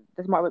 Like,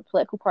 doesn't matter what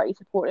political party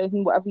support or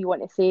anything, whatever you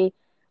want to say,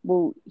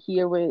 we'll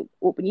hear with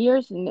open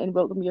ears and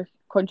welcome your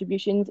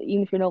contributions.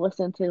 Even if you're not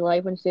listening to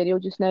live on stereo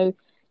just now,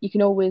 you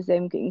can always get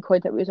in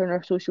contact with us on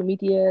our social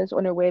medias,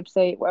 on our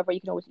website, whatever. You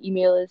can always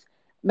email us,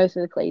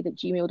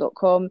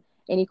 mouseoftheclyde@gmail.com.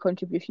 Any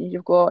contributions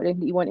you've got or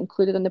anything you want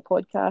included on the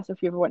podcast,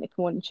 if you ever want to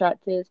come on and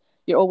chat to us,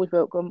 you're always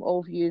welcome.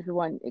 All views we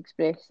want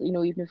expressed,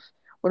 even if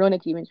we're not in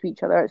agreement with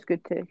each other, it's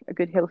good to a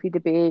good healthy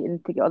debate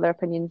and to get other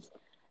opinions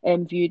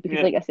viewed, because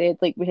yeah, like I said,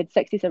 like we had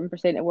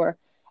 67% of our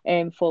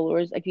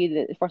followers agree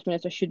that the First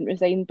Minister shouldn't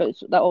resign, but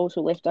that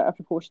also left a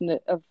proportion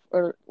of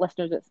our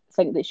listeners that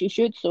think that she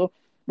should. So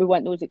we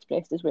want those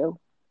expressed as well.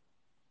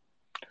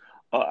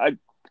 I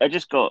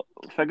just got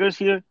figures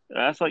here.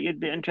 I thought you'd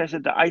be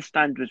interested. The I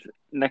stand with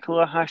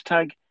Nicola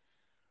hashtag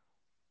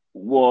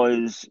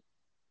was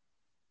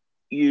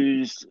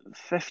used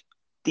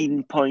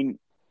 15.2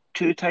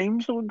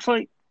 times, it looks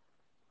like.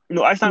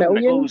 No, I stand with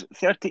Nicola Million? was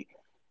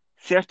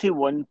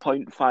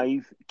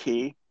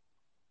 31.5K,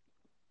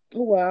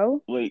 Oh,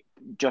 wow. like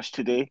just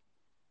today.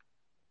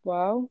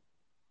 Wow.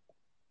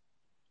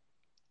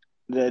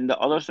 Then the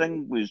other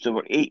thing was there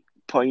were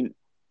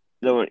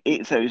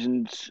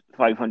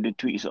 8,500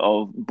 tweets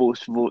of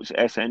both votes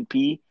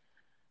SNP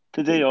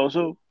today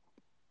also.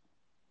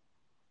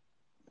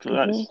 So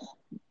Goodness. that's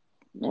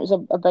It was a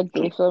big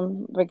day so for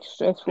them, big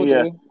stressful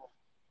yeah. day.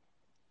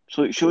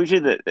 So it shows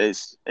you that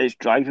it's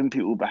driving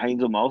people behind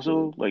them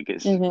also. Like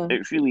Mm-hmm.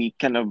 it's really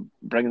kind of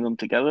bringing them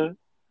together.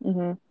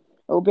 Mm-hmm.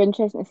 It'll be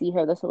interesting to see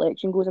how this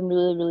election goes. I'm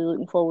really, really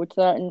looking forward to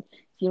that and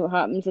seeing what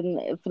happens.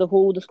 And for the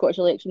whole the Scottish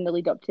election, the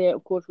lead up to it,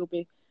 of course, we'll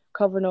be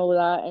covering all of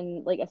that.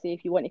 And like I say,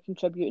 if you want to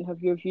contribute and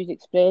have your views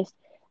expressed,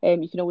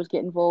 you can always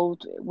get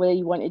involved. Whether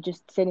you want to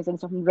just send us in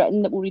something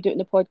written that we'll read out in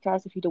the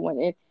podcast. If you don't want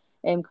to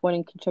come on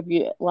and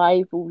contribute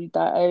live, we'll read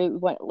that out. We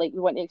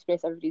want to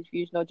express everybody's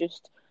views, not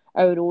just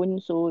our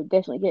own. So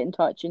definitely get in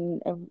touch and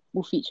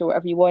we'll feature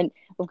whatever you want.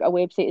 We've got a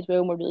website as well,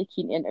 and we're really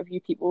keen to interview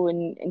people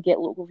and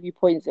get local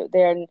viewpoints out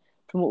there and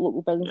promote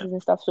local Yeah. businesses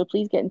and stuff. So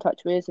please get in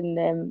touch with us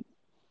and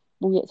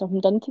we'll get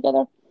something done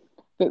together.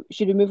 But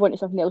should we move on to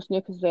something else now?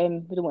 Because we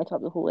don't want to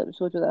talk the whole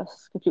episode with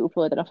this, because people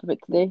probably had enough of it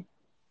today.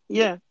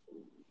 Yeah.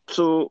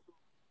 So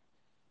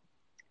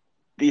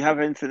do you have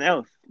anything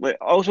else? Like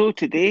also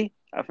today,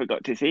 I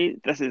forgot to say,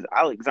 this is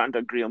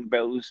Alexander Graham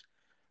Bell's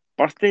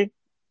birthday.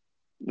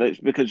 That's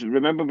because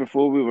remember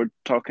before we were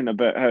talking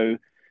about how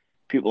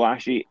people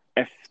asked you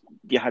if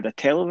you had a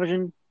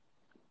television.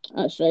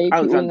 That's right. People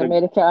in Alexander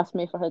America asked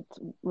me if I had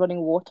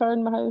running water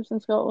in my house in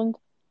Scotland.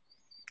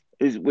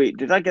 wait,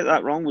 did I get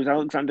that wrong? Was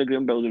Alexander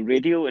Graham Bell the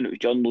radio and it was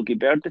John Logie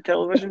Baird the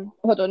television?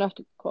 Hold on, I have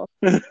to cough.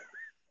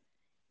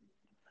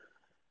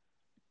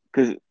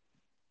 Because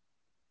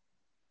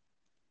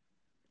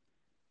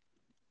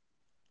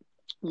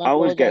I I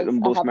always get apologise. them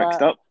both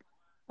mixed up.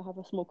 I have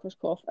a smoker's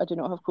cough. I do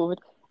not have COVID.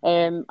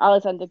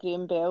 Alexander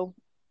Graham Bell.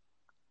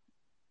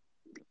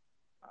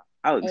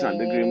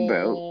 Alexander Graham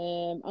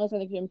Bell.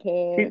 Alexander Graham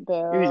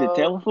Who was the Bell.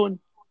 telephone?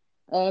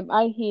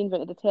 He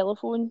invented the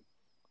telephone.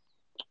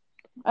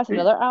 That's Who,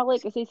 another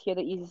Alec. It says here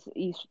that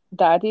he's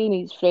daddy and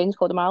his friends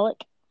called him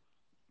Alec.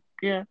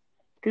 yeah.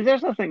 Because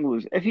there's the thing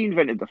was, if he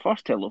invented the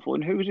first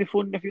telephone, who was he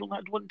phoning if he only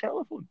had one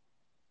telephone?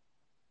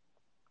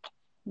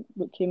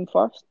 What came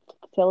first,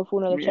 the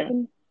telephone or the Yeah.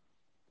 chicken?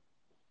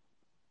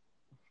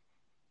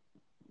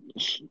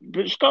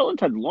 But Scotland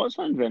had lots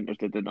of inventors,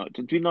 did they not?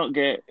 Did we not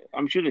get,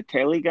 I'm sure the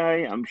telly guy,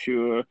 I'm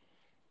sure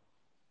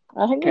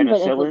I think they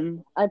invented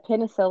penicillin.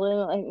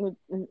 penicillin. I think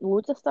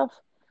loads of stuff.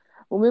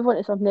 We'll move on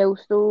to something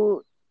else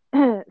though.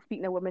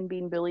 Speaking of women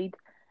being bullied,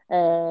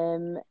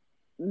 Meghan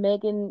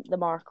the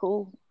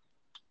Markle,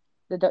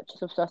 the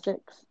Duchess of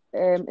Sussex,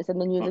 is in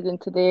the news again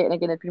today, and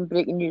again, there's been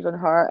breaking news on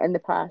her in the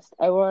past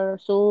hour or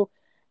so.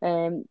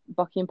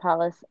 Buckingham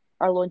Palace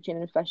are launching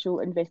an official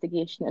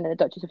investigation into the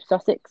Duchess of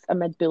Sussex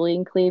amid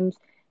bullying claims,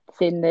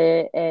 saying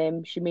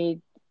that she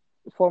made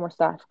former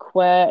staff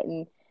quit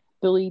and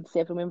bullied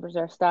several members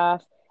of her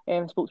staff. A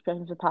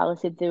spokesperson for the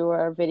palace said they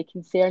were very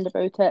concerned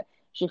about it.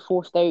 She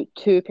forced out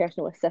two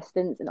personal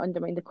assistants and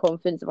undermined the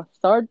confidence of a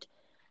third.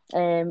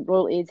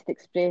 Royal aides had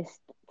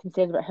expressed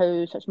concerns about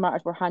how such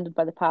matters were handled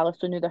by the palace,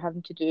 so now they're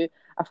having to do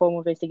a formal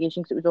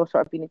investigation because it was all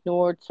sort of being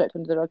ignored, swept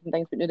under the rug and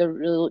things, but now they're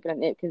really looking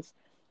into it because,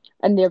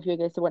 in their view, I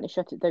guess they want to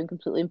shut it down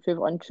completely and prove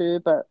it untrue,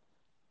 but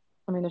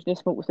I mean, there's no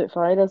smoke without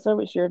fire, is there?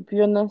 What's your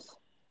view on this?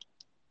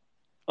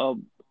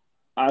 Um,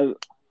 I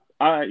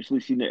I actually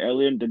seen it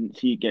earlier and didn't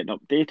see it getting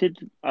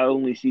updated. I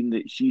only seen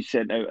that she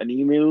sent out an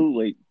email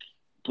like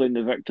playing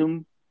the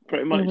victim,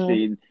 pretty much Mm-hmm.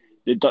 saying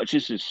the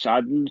Duchess is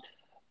saddened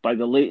by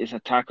the latest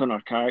attack on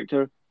her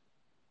character.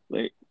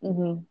 Like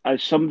Mm-hmm.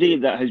 as somebody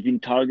that has been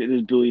targeted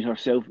as bullied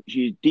herself,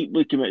 she is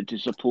deeply committed to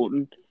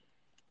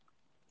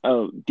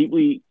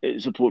deeply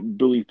supporting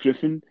bully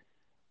proofing,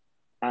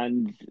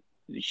 and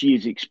she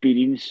has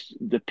experienced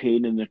the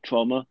pain and the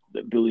trauma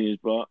that bullying has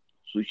brought,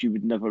 so she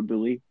would never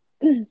bully.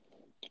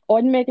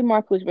 On Meghan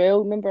Markle as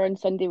well, remember on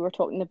Sunday we were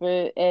talking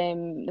about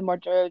the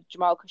murder of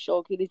Jamal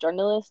Khashoggi, the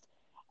journalist.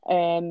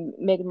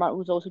 Meghan Markle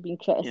was also being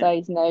Yeah,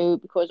 criticised now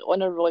because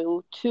on a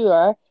royal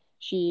tour,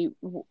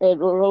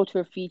 royal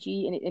tour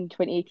Fiji in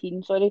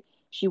 2018, sorry,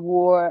 she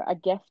wore a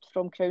gift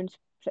from Crown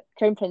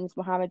Prince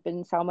Mohammed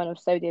bin Salman of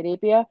Saudi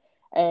Arabia.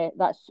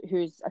 That's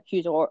who's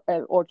accused of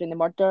ordering the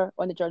murder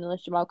on the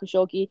journalist Jamal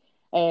Khashoggi.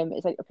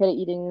 It's like a pair of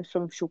earrings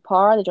from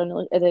Chopard, the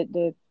journalist,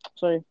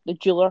 the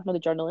jeweler, not the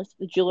journalist,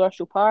 the jeweler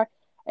Chopard.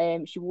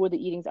 She wore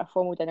the earrings at a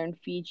formal dinner in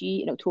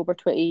Fiji in October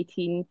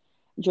 2018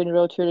 during a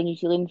royal tour in New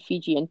Zealand,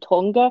 Fiji, and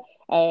Tonga.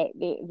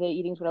 The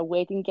earrings were a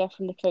wedding gift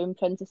from the Crown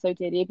Prince of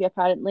Saudi Arabia,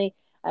 apparently.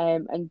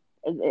 And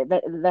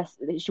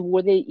she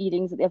wore the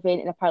earrings at the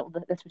event, and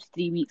apparently this was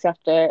 3 weeks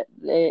after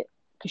the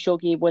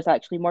Khashoggi was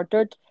actually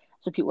murdered.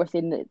 So people were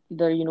saying that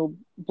they're,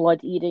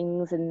 blood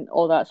earrings and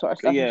all that sort of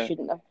stuff, and Yeah.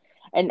 shouldn't have.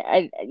 And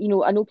I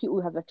know people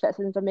who have their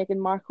criticisms of Meghan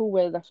Markle,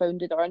 whether they're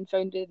founded or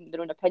unfounded, and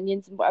their own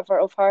opinions and whatever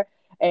of her.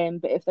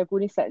 But if they're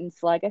going to sit and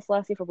slag us,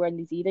 lassie, for wearing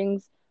these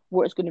earrings,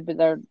 what is going to be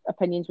their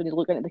opinions when they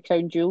look into the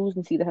crown jewels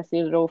and see the history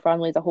of the royal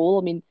family as a whole?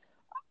 I mean,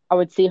 I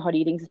would say her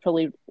earrings is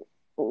probably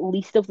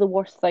least of the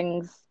worst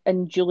things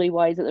in jewellery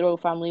wise that the royal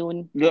family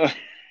own. Most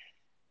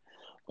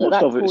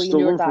That of it's Koh-i-Noor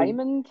stolen from.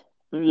 diamond.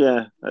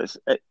 Yeah, that's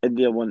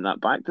India want that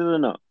back, do they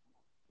not?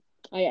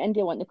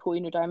 India want the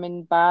Koh-i-Noor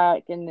diamond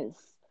back, and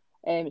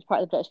it's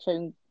part of the British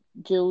Crown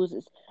jewels.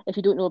 If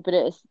you don't know about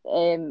it, it's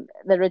the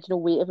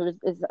original weight of it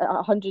is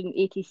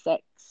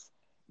 186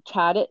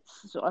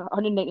 carats, so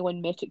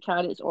 191 metric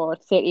carats, or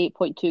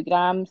 38.2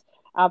 grams.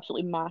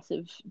 Absolutely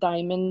massive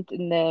diamond,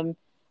 and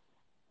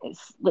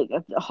it's like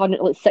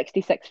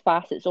 66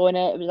 facets on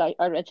it. It was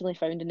originally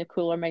found in the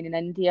Kolar mine in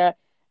India,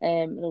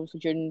 and also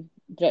during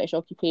British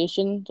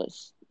occupation. So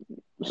it's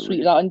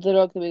sweep that under the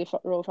rug the way the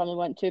royal family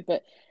want to.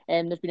 But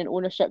there's been an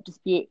ownership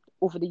dispute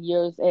over the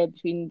years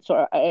between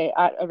sort of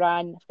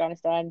Iran,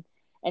 Afghanistan,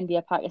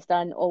 India,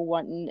 Pakistan, all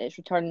wanting its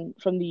return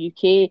from the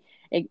UK.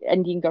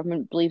 Indian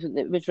government believes that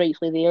it was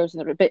rightfully theirs.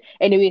 But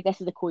anyway, this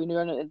is the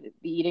Koh-i-Noor,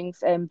 the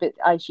earrings.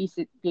 But she's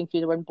being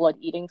accused of wearing blood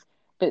earrings.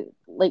 But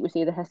like we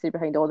say, the history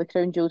behind all the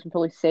crown jewels and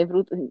probably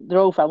several, the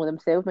royal family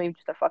themselves, not even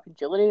just their fucking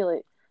jewellery,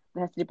 like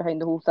the history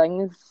behind the whole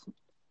thing is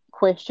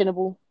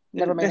questionable.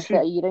 Never mind a This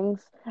set would. of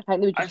earrings. I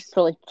think they would just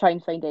probably try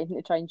and find anything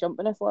to try and jump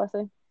on us,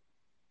 lassie.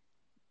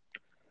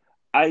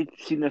 I'd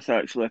seen this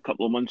actually a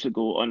couple of months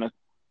ago on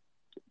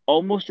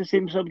almost the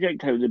same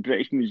subject, how the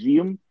British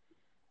Museum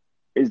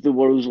is the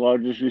world's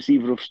largest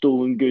receiver of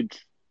stolen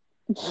goods.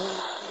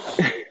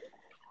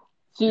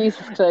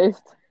 Jesus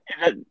Christ.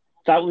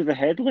 That was the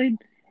headline.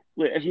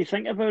 Like, if you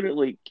think about it,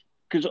 like,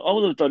 because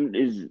all they've done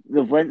is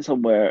they've went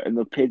somewhere and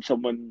they've paid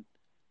someone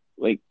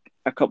like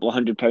a couple of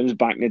 £100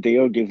 back in the day,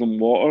 or gave them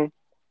water,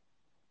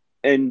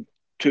 and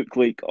took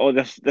like, oh,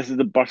 this is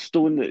the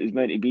birthstone that is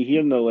meant to be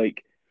here, and they're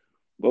like,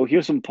 well,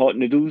 here's some pot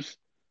noodles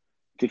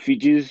to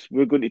Fiji's.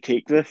 We're going to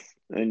take this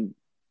and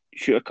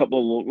shoot a couple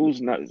of locals,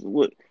 and that's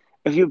look.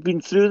 If you've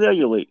been through there,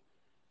 you're like,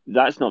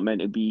 that's not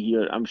meant to be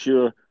here. I'm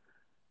sure.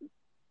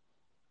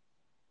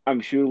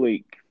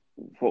 Like,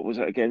 what was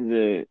it again?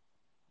 The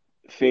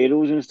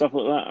pharaohs and stuff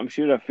like that. I'm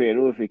sure a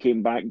pharaoh, if he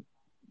came back,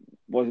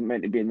 wasn't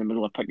meant to be in the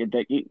middle of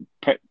Piccadilly,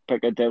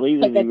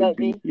 then he would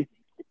be Piccadilly.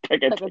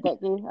 Piccadilly.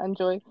 Piccadilly.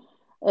 Enjoy.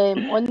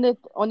 On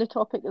the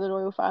topic of the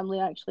royal family,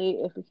 actually,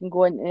 if we can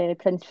go on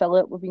Prince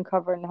Philip, we've been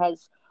covering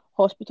his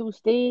hospital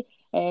stay.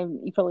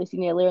 You've probably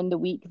seen earlier in the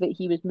week that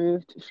he was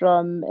moved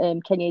from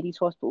King Eddie's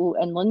Hospital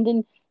in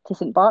London to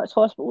St Bart's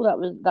Hospital.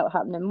 That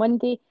happened on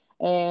Monday.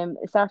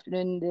 This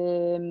afternoon,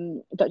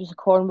 the Duchess of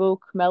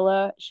Cornwall,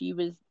 Camilla, she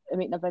was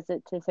making a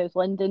visit to South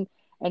London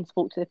and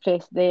spoke to the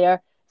press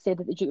there. Said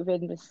that the Duke of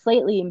Edinburgh was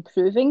slightly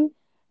improving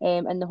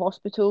in the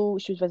hospital.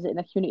 She was visiting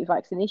a community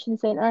vaccination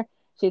centre.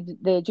 Said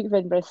the Duke of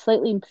Edinburgh is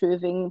slightly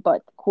improving,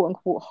 but quote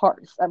unquote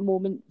hurts at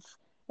moments.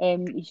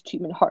 His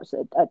treatment hurts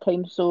at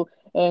times. So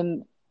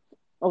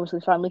obviously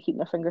the family keeping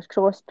their fingers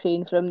crossed,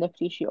 praying for him. They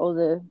appreciate all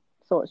the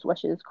thoughts,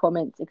 wishes,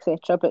 comments,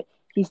 etc. But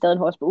he's still in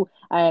hospital.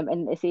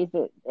 And it says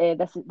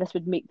that this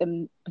would make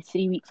them be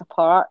 3 weeks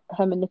apart,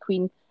 him and the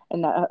Queen,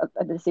 and that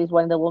it says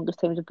one of the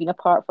longest times they've been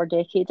apart for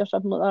decades or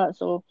something like that.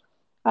 So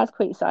that's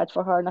quite sad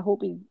for her, and I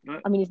hope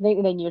I mean, he's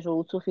 99 years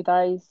old, so if he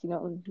dies,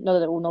 none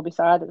of it will not be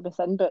sad, it'll be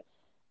sin, but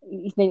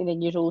he's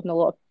 99 years old, and a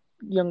lot of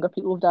younger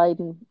people have died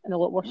in a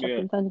lot worse Yeah,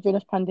 circumstances during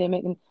this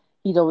pandemic, and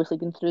he's obviously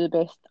been through the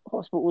best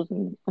hospitals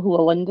in the whole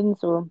of London,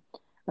 so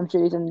I'm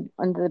sure he's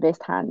under the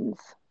best hands.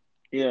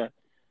 yeah.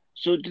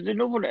 So do they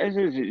know what it is?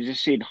 Is it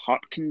just saying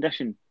heart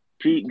condition,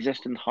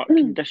 pre-existing heart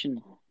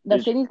condition? They're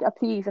saying he's got a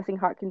pre-existing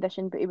heart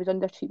condition, but he was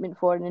under treatment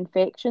for an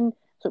infection,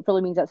 so it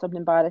probably means that's something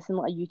embarrassing,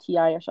 like a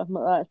UTI or something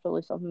like that. It's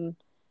probably something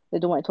they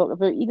don't want to talk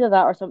about. Either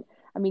that or some.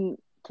 I mean,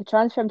 to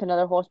transfer him to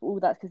another hospital,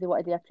 that's because they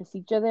want to do a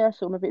procedure there.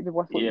 So maybe it'd be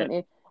worth looking Yeah,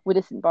 into would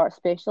a St Bart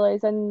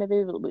specialise in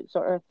maybe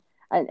sort of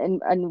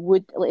and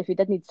would, like, if he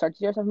did need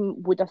surgery or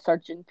something, would a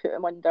surgeon put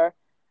him under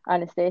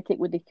anaesthetic?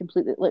 Would they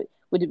completely, like,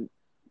 would it,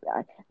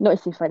 not to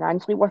say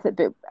financially worth it,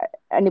 but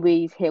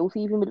anyway, he's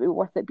healthy, even would it be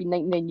worth it? Being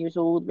 99 years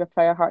old with a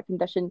prior heart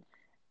condition,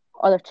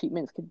 other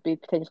treatments could be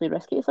potentially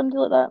risky to somebody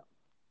like that.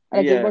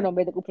 And again, we're yeah. not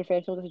medical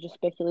professionals, this is just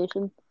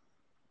speculation.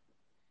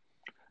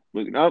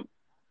 Looking up,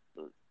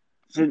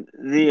 so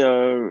they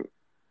are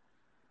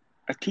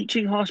a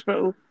teaching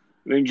hospital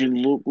ranging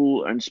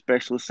local and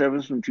specialist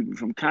service from treatment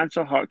from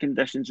cancer, heart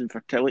conditions, and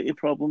fertility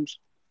problems.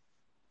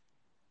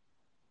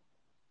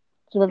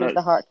 So maybe it's the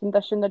That's heart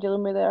condition they're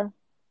dealing with there.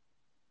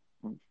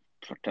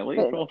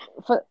 fertility But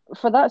problem.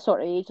 for that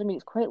sort of age, I mean,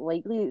 it's quite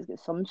likely that he's got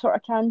some sort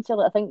of cancer.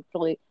 Like, I think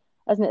probably,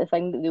 isn't it the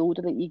thing that the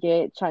older that you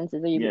get,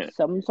 chances are you Yeah, get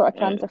some sort of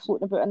uh, cancer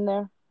floating about in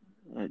there.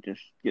 it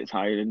just gets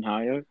higher and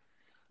higher.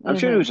 I'm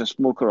sure he Mm-hmm. was a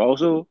smoker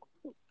also,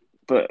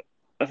 but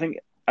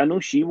I know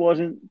she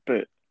wasn't.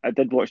 But I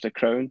did watch The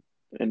Crown,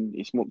 and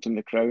he smoked in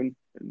The Crown,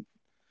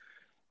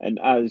 and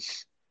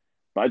as,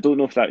 but I don't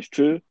know if that's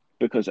true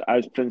because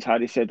as Prince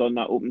Harry said on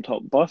that open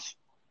top bus,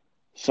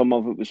 some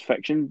of it was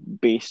fiction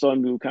based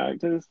on real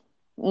characters.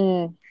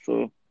 Mm.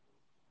 So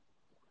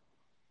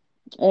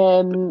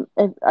I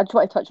just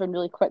want to touch on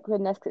really quickly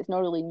on this because it's not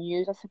really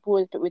news, I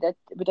suppose, but we did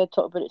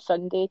talk about it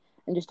Sunday,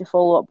 and just to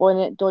follow up on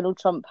it, Donald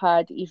Trump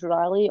had his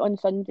rally on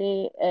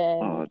Sunday.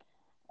 oh,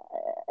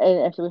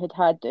 If we had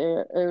had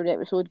our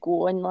episode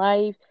go on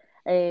live,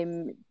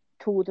 um,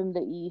 told him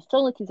that he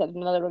strongly considered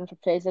another run for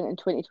president in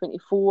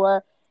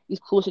 2024. His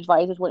close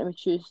advisors want him to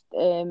choose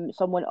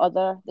someone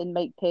other than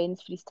Mike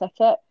Pence for his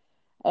ticket.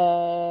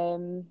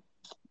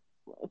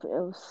 What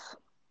else?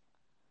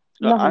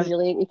 Nothing I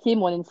really. He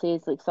came on and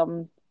says like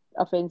some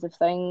offensive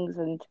things,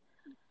 and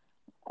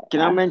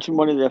can I uh, mention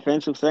one of the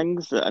offensive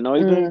things that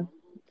annoyed me? mm,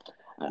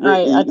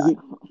 That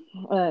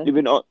uh, he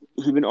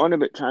went on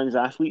about trans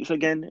athletes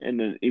again, and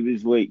then he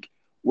was like,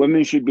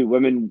 "Women should be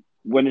women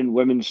winning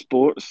women's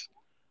sports.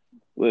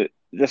 Like,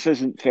 this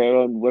isn't fair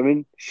on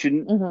women.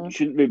 mhm,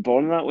 Shouldn't be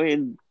born that way."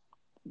 And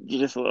you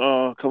just like,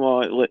 oh come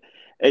on, like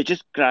it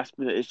just grasps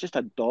me that it's just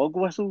a dog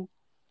whistle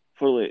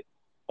for like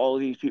all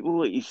these people.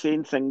 Like he's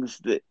saying things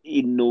that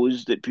he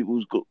knows that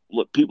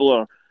people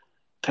are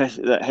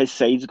pissed that his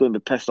side's going to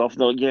be pissed off.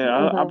 And they're like,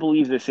 yeah, I mhm.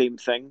 believe the same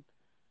thing.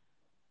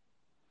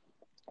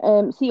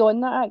 See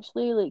on that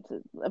actually, like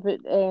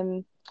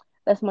about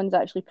this month's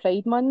actually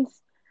Pride Month.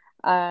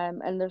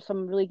 And there's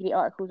some really great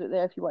articles out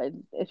there if you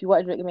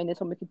wanted to recommend it,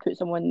 someone could put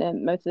someone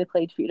Mouth of the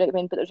Clyde for you to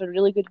recommend. But there's a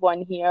really good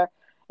one here,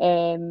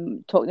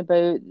 talking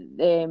about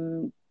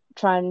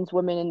trans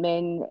women and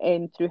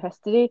men through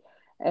history.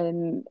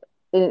 Um,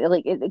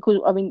 it goes.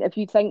 I mean, if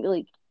you think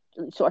like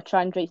sort of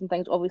trans rights and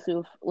things, obviously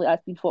like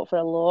that's been fought for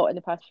a lot in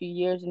the past few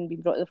years and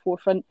been brought to the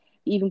forefront.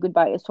 Even going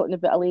back, it's talking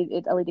about a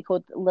lady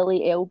called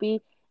Lily Elby.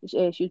 She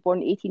was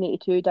born in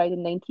 1882, died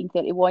in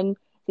 1931.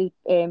 She's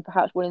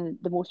perhaps one of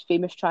the most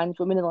famous trans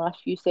women in the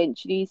last few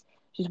centuries.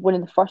 She's one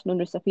of the first known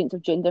recipients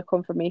of gender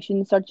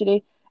confirmation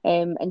surgery,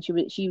 and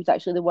she was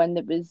actually the one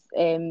that was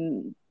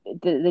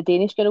the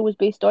Danish girl was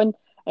based on.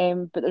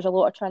 But there's a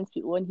lot of trans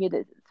people on here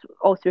that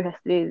all through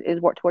history is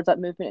worked towards that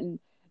movement, and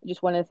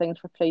just one of the things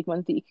for Pride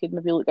Month that you could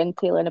maybe look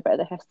into, learn a bit of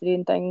the history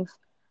and things.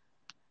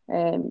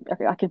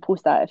 I can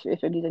post that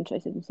if anybody's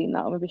interested in seeing that.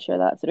 I'll maybe share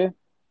that through.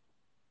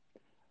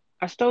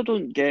 I still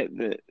don't get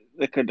the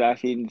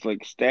Kardashians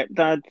like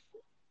stepmother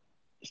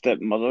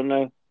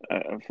now.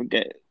 I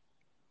forget.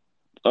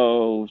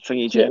 Oh,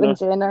 Thingy Caitlyn Jenner,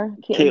 Jenner,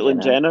 Caitlyn Caitlyn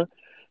Jenner. Jenner.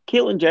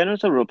 Caitlyn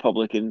Jenner's a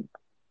Republican,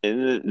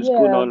 and it's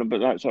going Yeah, on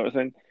about that sort of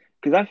thing.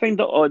 Because I find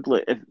it odd,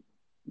 like if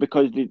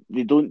because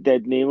they don't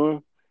dead name her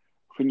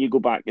when you go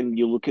back and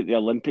you look at the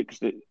Olympics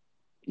that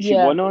she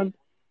yeah. won on,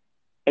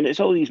 and it's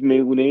all these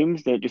male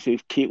names that just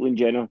says Caitlyn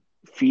Jenner,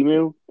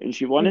 female, and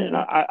she won it, and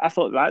Mhm, I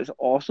thought that's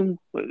awesome.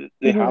 Like,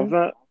 they have mhm.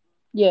 that,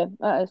 Yeah,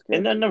 that is and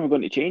good. they're never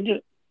going to change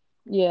it.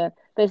 Yeah,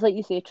 but it's like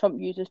you say, Trump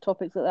uses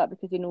topics like that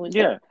because he knows that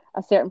Yeah.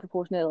 a certain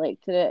proportion of the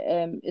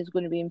electorate is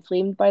going to be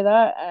inflamed by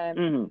that,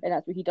 Hmm. and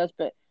that's what he does.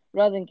 But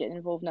rather than getting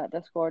involved in that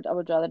discord, I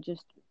would rather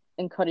just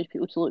encourage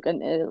people to look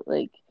into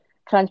like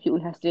trans people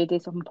in history, do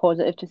something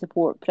positive to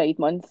support Pride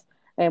Month,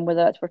 and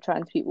whether that's for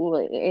trans people,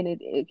 like any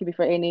it could be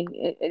for any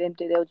of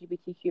the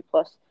LGBTQ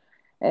plus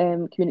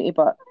community,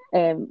 but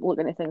look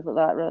into things like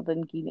that rather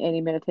than giving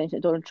any more attention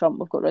to Donald Trump.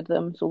 We've got rid of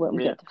them, so let them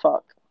Yeah. get to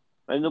fuck.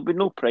 And there'll be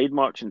no Pride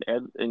March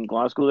in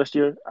Glasgow this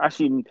year. I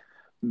seen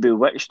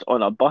Bewitched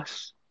on a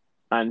bus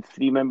and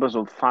three members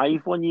of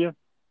Five one year.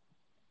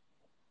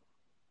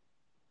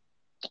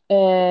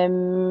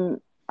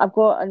 I've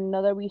got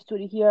another wee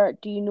story here.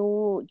 Do you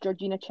know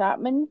Georgina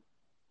Chapman?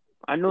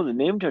 I know the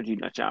name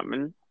Georgina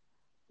Chapman.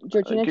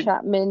 Georgina Good.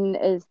 Chapman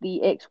is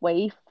the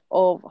ex-wife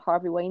of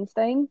Harvey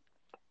Weinstein.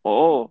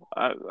 Oh,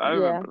 I Yeah.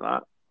 remember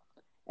that.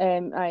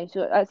 Aye,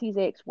 so that's his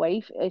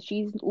ex-wife.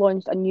 She's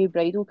launched a new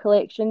bridal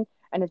collection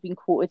and has been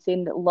quoted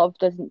saying that love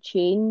doesn't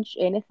change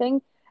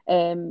anything.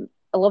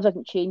 Love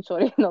doesn't change,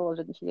 sorry, no, love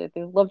doesn't change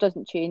anything. Love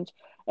doesn't change.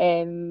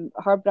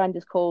 Her brand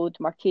is called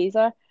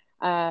Marchesa,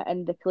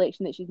 and the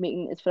collection that she's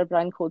making is for a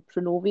brand called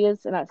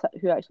Pronovias, and that's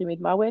who actually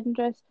made my wedding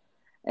dress.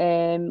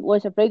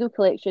 Launched a bridal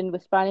collection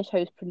with Spanish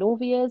house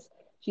Pronovias.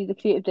 She's the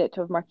creative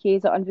director of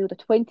Marchesa, unveiled a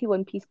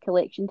 21-piece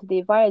collection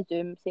today via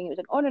Zoom, saying it was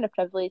an honour and a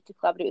privilege to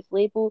collaborate with the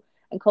label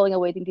and calling a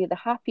wedding day the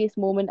happiest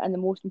moment and the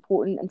most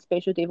important and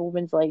special day of a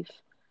woman's life.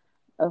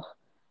 Ugh.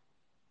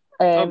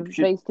 Oh,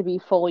 shoot. Brides to be,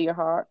 follow your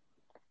heart.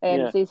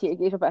 Yeah. Says here it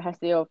gave a bit of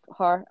history of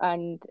her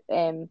and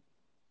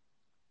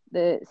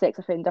the sex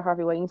offender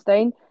Harvey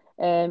Weinstein.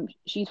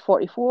 She's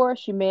 44.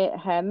 She met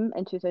him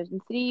in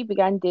 2003,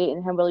 began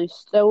dating him while he was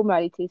still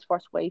married to his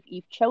first wife,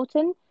 Eve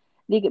Chilton.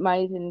 They get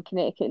married in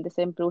Connecticut in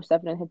December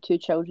 2007 and had two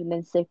children,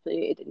 then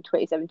separated in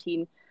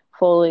 2017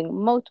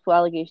 following multiple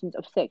allegations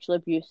of sexual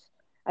abuse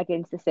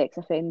against the sex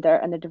offender,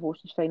 and the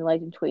divorce was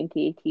finalised in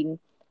 2018.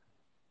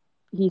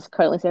 He's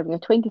currently serving a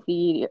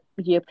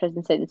 23-year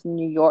prison sentence in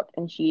New York,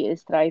 and she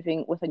is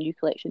thriving with a new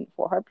collection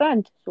for her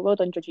brand. So well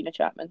done, Georgina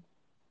Chapman.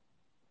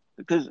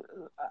 because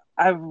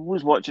I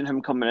was watching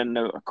him coming in and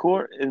out of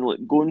court and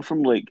like going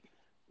from like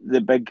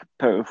the big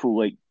powerful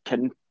like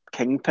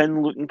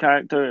kingpin looking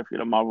character, if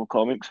you're a Marvel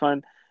Comics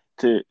fan,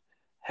 to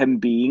him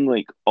being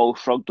like all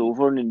shrugged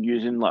over and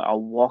using like a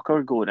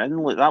walker going in,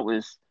 like that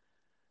was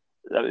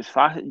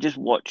fascinating. Just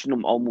watching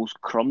him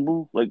almost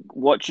crumble, like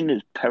watching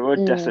his power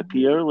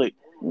disappear, like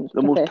It's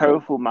the most pathetic.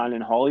 powerful man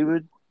in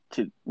Hollywood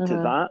to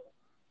that.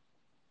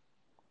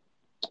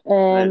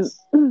 Um, It's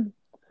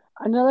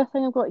Another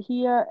thing I've got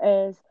here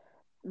is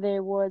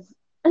there was,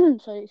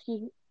 sorry,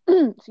 excuse me,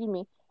 excuse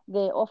me.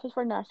 The Office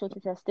for National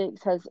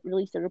Statistics has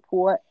released a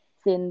report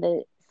saying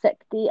that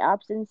sick day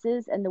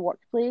absences in the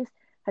workplace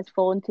has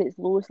fallen to its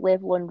lowest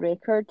level on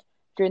record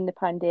during the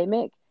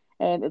pandemic.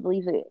 It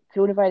believes that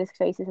coronavirus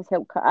crisis has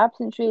helped cut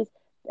absence rates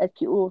as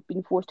people have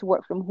been forced to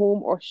work from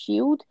home or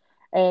shield.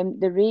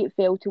 The rate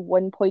fell to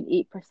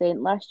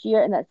 1.8% last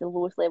year, and that's the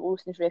lowest level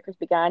since records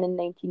began in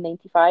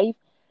 1995.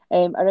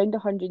 Around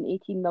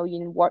 118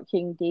 million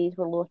working days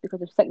were lost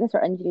because of sickness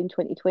or injury in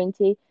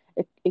 2020,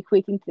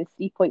 equating to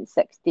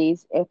 3.6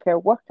 days per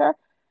worker.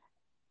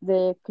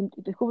 The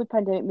COVID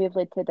pandemic may have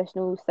led to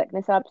additional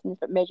sickness absence,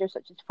 but measures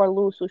such as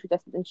furlough, social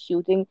distance, and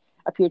shielding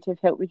appear to have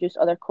helped reduce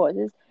other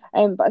causes.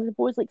 But I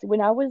suppose, like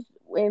when I was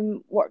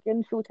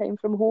working full time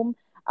from home,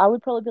 I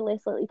would probably be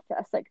less likely to take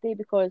a sick day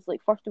because,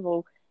 like, first of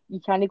all, you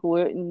can't go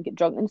out and get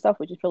drunk and stuff,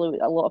 which is probably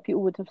what a lot of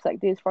people would have sick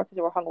days for because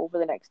they were hungover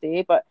the next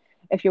day. But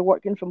if you're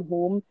working from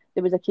home,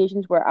 there was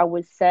occasions where I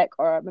was sick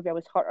or maybe I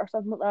was hurt or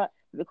something like that.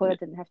 But because I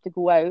didn't have to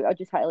go out, I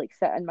just had to like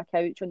sit on my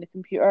couch on the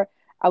computer.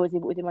 I was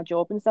able to do my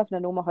job and stuff. And I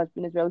know my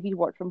husband as well. He's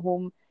worked from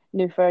home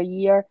now for a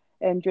year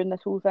during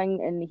this whole thing,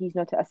 and he's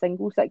not at a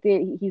single sick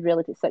day. He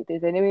rarely takes sick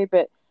days anyway.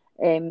 But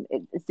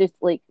it's just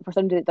like for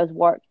somebody that does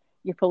work,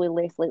 you're probably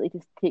less likely to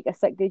take a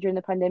sick day during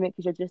the pandemic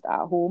because you're just at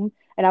home.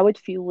 And I would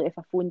feel that if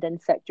I phoned in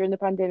sick during the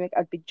pandemic,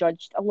 I'd be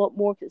judged a lot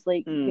more because it's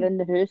like you're in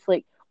the house.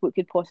 Like, what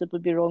could possibly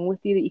be wrong with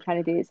you that you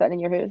can't do it sitting in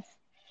your house?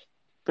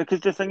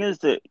 because the thing is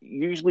that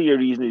usually your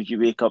reason is you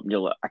wake up and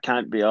you're like, I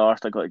can't be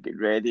arsed, I got to get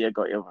ready, I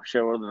got to have a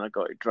shower, then I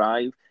got to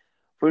drive.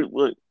 But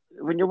look,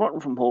 when you're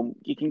working from home,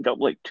 you can get up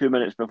like 2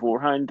 minutes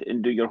beforehand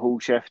and do your whole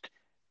shift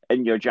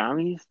in your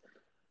jammies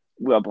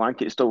with a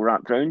blanket still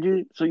wrapped around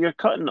you. So you're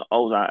cutting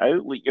all that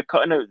out. Like you're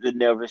cutting out the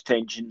nervous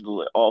tension.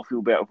 Like, oh, I'll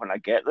feel better when I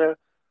get there.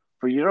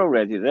 But you're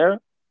already there.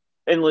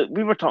 And like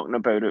we were talking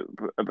about it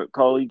about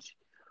college.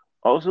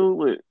 Also,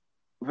 like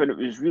when it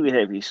was really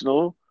heavy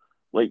snow,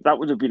 like that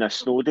would have been a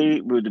snow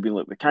day. We would have been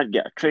like, we can't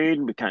get a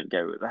train, we can't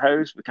get out of the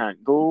house, we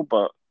can't go,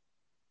 but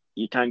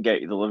you can get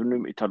to the living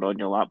room to turn on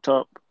your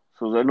laptop.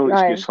 So there's no Right,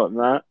 excuse on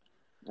that.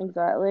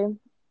 exactly.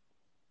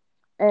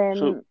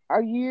 So,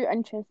 Are you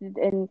interested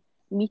in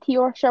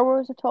meteor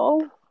showers at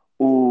all?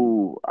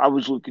 oh, I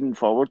was looking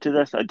forward to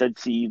this. I did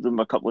see them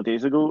a couple of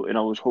days ago, and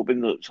I was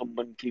hoping that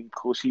someone came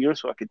close here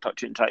so I could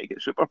touch it and try to get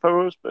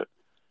superpowers, but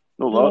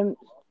no luck. Um,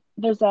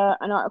 there's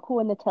an article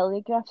in the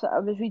Telegraph that I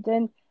was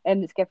reading,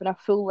 that's given a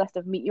full list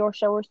of meteor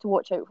showers to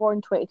watch out for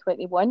in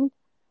 2021.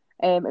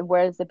 And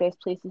where's the best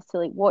places to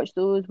like watch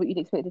those, what you'd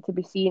expect it to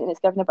be seen, and it's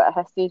given a bit of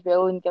history as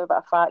well and give a bit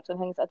of facts on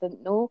things I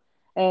didn't know.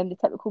 The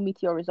typical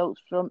meteor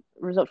results from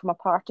a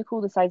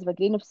particle the size of a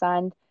grain of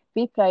sand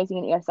vaporizing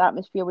in Earth's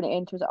atmosphere when it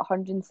enters at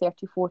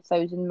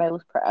 134,000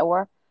 miles per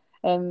hour.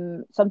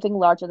 Something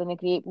larger than a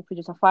grape will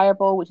produce a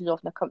fireball, which is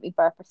often accompanied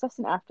by a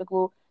persistent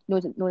afterglow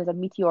known as a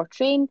meteor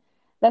train.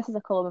 This is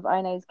a column of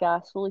ionized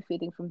gas slowly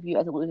fading from view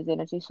as it loses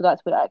energy. So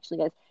that's what it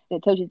actually is. And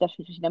it tells you the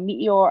difference between a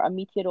meteor, a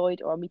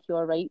meteoroid, or a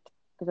meteorite,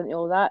 goes into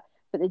all that.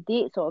 But the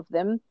dates of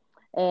them,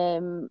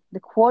 the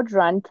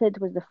quadrantid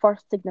was the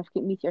first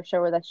significant meteor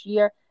shower this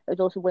year. It was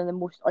also one of the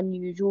most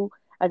unusual,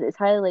 as it is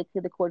highly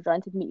likely the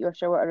quadrantid meteor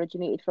shower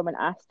originated from an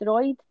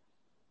asteroid.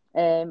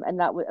 And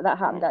that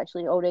happened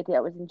actually already.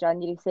 It was in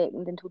January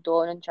 2nd until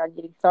dawn on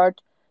January 3rd.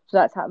 So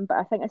that's happened. But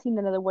I think I've seen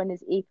another one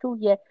is April.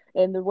 Yeah,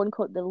 the one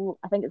called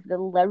I think it's the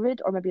Lyrid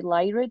or maybe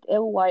Lyrid,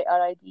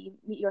 Lyrid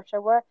meteor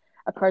shower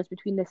occurs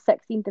between the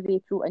 16th of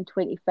April and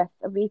 25th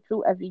of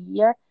April every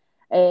year.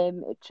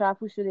 It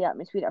travels through the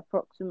atmosphere at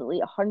approximately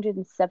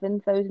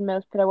 107,000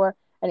 miles per hour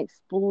and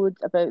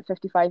explodes about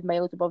 55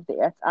 miles above the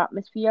Earth's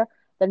atmosphere.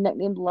 They're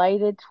nicknamed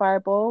Lyrid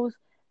fireballs.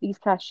 These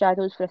cast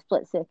shadows for a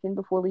split second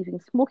before leaving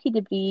smoky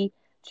debris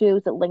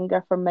trails that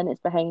linger for minutes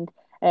behind.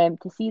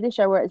 To see the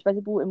shower is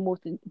visible in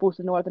both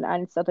the northern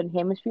and southern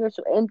hemispheres,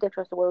 so anybody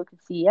across the world can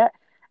see it.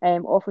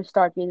 Offers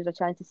stargazers a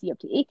chance to see up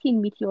to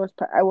 18 meteors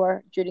per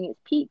hour during its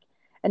peak.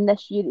 And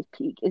this year, its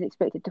peak is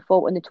expected to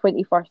fall on the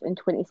 21st and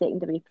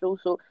 22nd of April.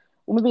 So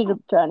we'll maybe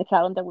put it on the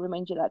calendar. We'll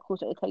remind you that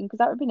closer to time because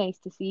that would be nice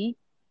to see.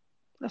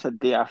 That's a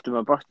day after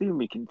my birthday, and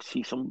we can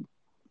see some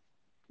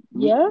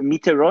Yeah,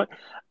 meteoroid.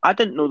 I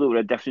didn't know there were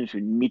a difference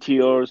between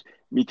meteors,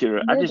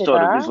 meteor. I neither just did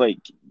thought it was I. like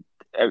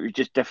it was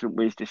just different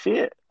ways to say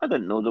it. I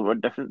didn't know there were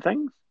different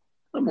things.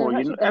 The more There's you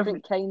actually know, every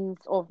different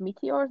kinds of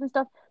meteors and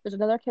stuff. There's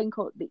another kind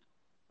called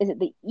is it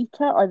the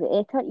ETA or the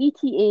ETA?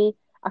 ETA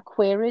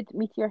Aquarid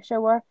meteor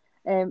shower.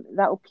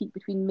 That will peak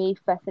between May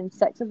 5th and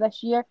 6th of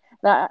this year.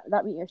 That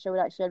meteor shower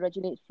actually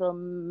originates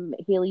from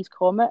Halley's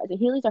Comet. Is it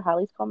Halley's or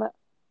Halley's Comet?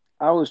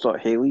 I always thought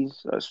Heyyy's.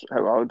 That's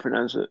how I would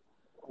pronounce it.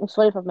 I'm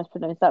sorry if I've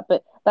mispronounced that,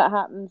 but that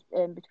happens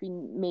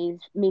between May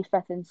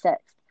 5th and 6th.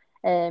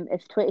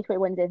 If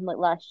 2021 is anything like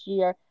last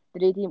year, the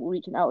radiant will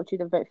reach an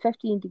altitude of about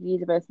 15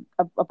 degrees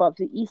above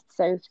the east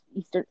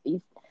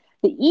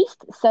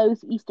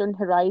southeastern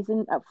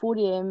horizon at 4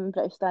 a.m.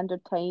 British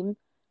Standard Time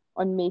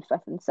on May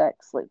 5th and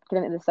 6th. Like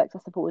getting into the 6th, I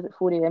suppose, at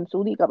 4 a.m. So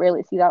we'll get up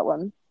early to see that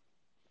one.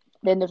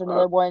 Then there's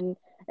another one,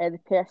 the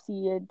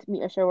Perseid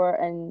meteor shower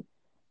in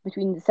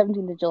between the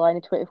 17th of July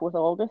and the 24th of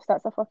August.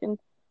 That's a fucking.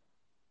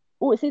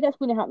 Oh, see, that's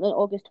going to happen on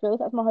August 12th.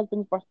 That's my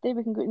husband's birthday.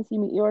 We can go out and see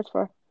meteors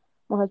for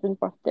my husband's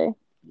birthday.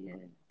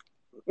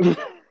 Yeah.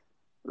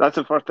 That's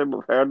the first time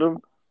I've heard him.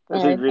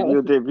 That's his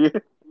radio debut.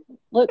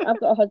 Look, I've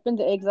got a husband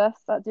that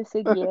exists. I just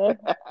said yeah.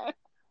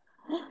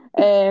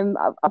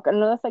 I've got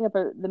another thing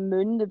about the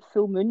moon, the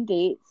full moon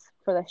dates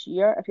for this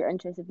year, if you're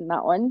interested in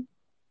that one.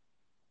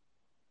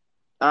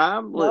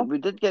 Look, we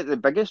did get the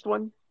biggest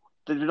one.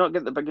 Did we not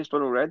get the biggest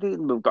one already?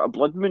 And we've got a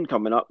blood moon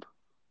coming up.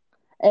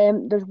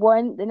 There's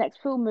one, the next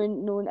full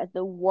moon, known as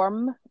the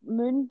worm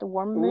moon. The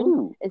worm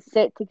moon is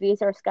set to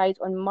grace our skies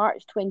on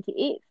March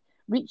 28th,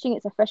 reaching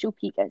its official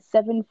peak at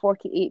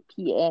 7:48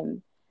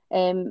 p.m.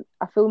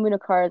 A full moon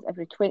occurs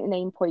every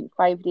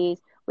 29.5 days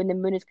when the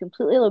moon is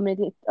completely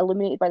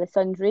illuminated by the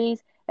sun's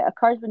rays. It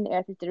occurs when the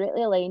Earth is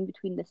directly aligned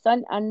between the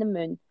sun and the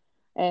moon.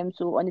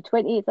 So on the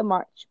 28th of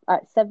March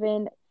at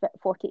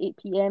 7:48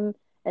 p.m.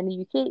 in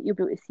the UK, you'll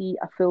be able to see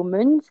a full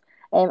moon.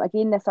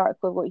 Again, this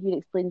article I've got here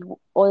explains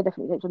all the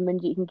different types of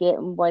moons you can get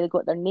and why they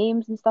got their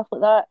names and stuff like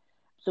that.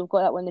 So we've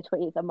got that one the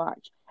 28th of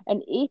March.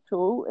 In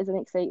April is an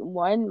exciting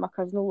one. My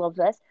cousin will love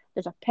this.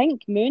 There's a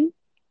pink moon.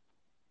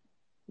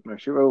 I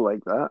sure will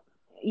like that.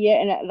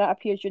 Yeah, and that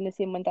appears during the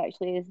same month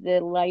actually as the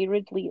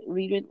Lyrid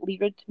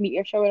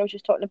meteor shower I was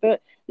just talking about.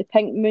 The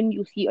pink moon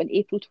you'll see on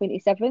April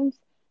 27th.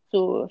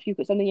 So if you've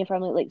got somebody in your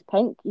family that likes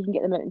pink, you can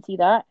get them out and see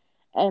that.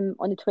 On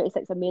the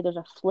 26th of May, there's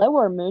a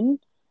flower moon,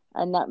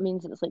 and that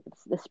means it's like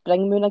the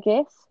spring moon, I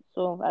guess.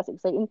 So that's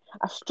exciting.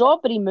 A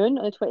strawberry moon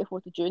on the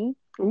 24th of June.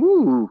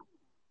 Ooh.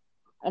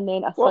 And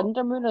then a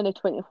thunder moon on the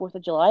 24th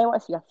of July. I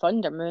want to see a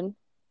thunder moon.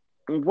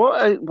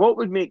 What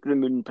would make the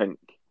moon pink?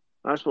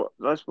 That's what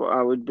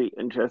I would be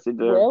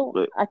interested in. Well,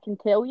 I can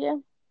tell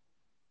you.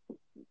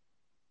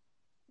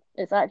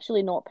 It's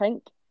actually not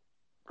pink.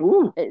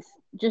 Ooh. It's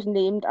just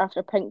named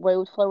after pink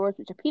wildflowers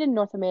which appear in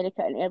North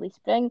America in early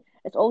spring.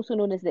 It's also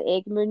known as the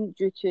egg moon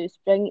due to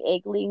spring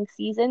egg laying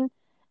season.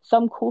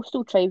 Some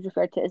coastal tribes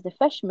refer to it as the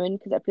fish moon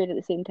because it appeared at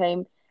the same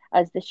time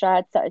as the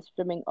shad started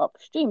swimming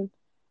upstream.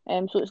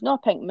 So it's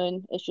not a pink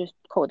moon, it's just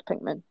called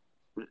pink moon.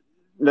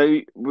 Now,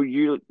 were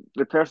you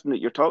the person that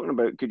you're talking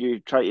about? Could you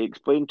try to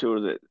explain to her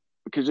that?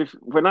 Because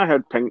when I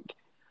heard pink,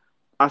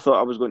 I thought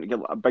I was going to get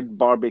a big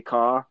Barbie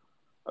car,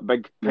 a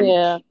big pink.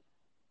 Yeah.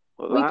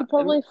 Like We could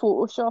probably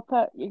Photoshop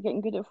it. You're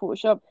getting good at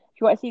Photoshop.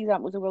 If you want to see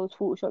examples of Will's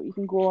Photoshop, you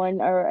can go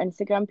on our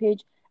Instagram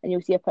page and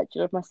you'll see a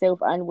picture of myself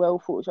and Will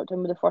photoshopped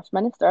him with the First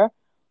Minister.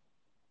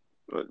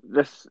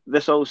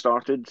 This all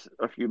started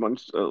a few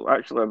months,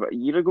 actually about a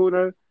year ago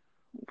now,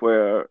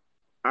 where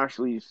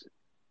Ashley's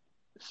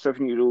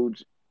 7-year-old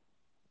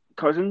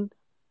cousin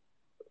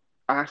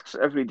asks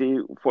every day,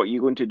 "What are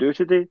you going to do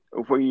today?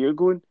 Or where are you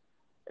going?"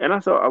 And I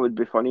thought I would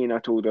be funny, and I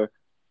told her,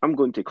 "I'm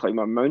going to climb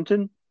a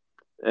mountain,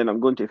 and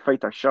I'm going to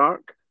fight a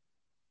shark,"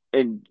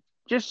 and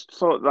just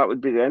thought that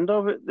would be the end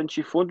of it. Then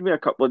she phoned me a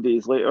couple of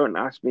days later and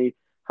asked me,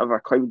 "Have I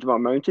climbed my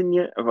mountain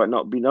yet? Have I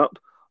not been up?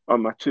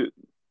 Am I too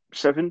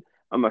 7?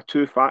 Am I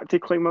too fat to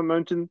climb a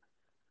mountain?"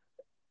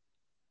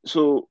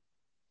 So,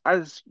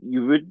 as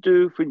you would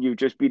do when you've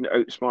just been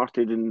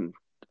outsmarted and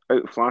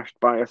outflashed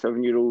by a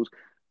 7-year-old,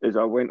 as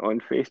I went on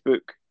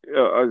Facebook,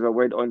 as I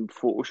went on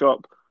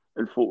Photoshop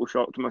and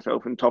photoshopped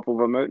myself on top of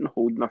a mountain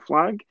holding a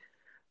flag,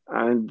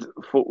 and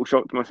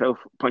photoshopped myself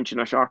punching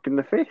a shark in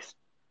the face.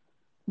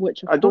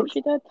 Which of course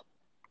she did.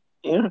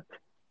 Yeah,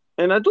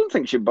 and I don't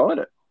think she bought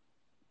it.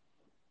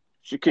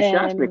 She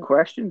asked me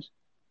questions.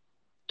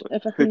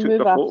 If I can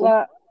move after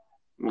that,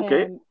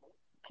 okay.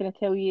 Can I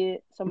tell you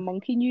some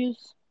monkey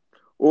news?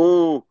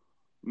 Oh,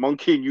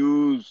 monkey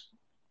news!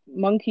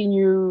 Monkey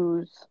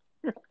news.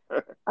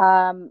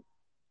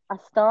 A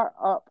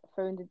start-up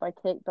founded by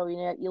tech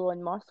billionaire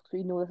Elon Musk, so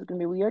you know this is going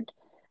to be weird,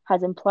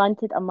 has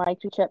implanted a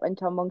microchip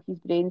into a monkey's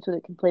brain so that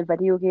it can play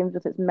video games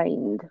with its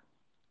mind.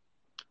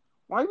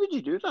 Why would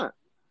you do that?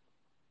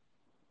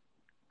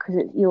 Because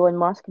it's Elon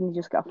Musk and he's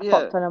just got a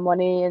fuck ton of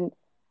money and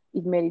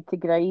he's married to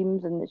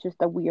Grimes and it's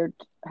just a weird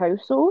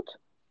household.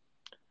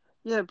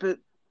 Yeah, but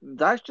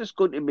that's just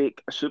going to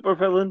make a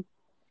supervillain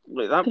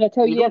like that. Can I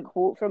tell you a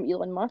quote from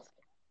Elon Musk?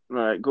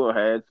 Right, go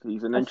ahead.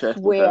 He's an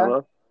interesting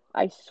fella.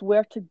 I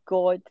swear to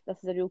God, this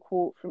is a real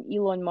quote from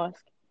Elon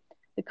Musk.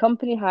 The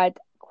company had,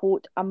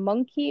 quote, a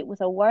monkey with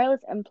a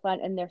wireless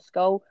implant in their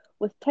skull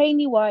with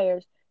tiny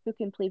wires who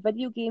can play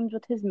video games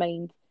with his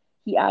mind.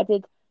 He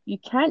added, "You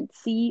can't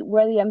see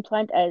where the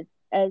implant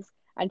is,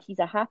 and he's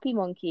a happy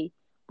monkey.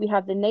 We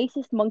have the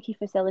nicest monkey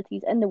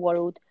facilities in the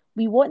world.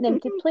 We want them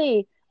to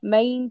play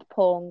mind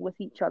pong with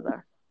each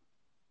other."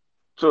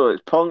 So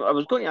it's Pong. I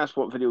was going to ask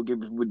what video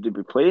games would they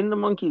be playing the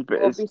monkeys, but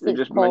Well, it's obviously it's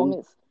just Pong.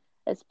 mind.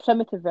 It's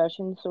primitive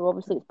version, so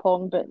obviously it's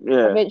Pong. But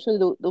Yeah, eventually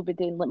they'll be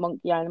doing like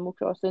Monkey Animal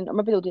Crossing, or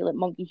maybe they'll do like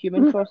Monkey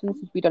Human Crossing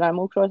since we done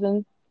Animal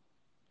Crossing.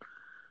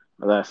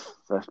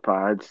 that's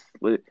bad.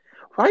 Like,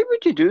 why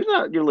would you do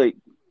that? You're like,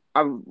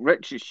 I'm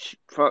rich as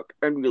fuck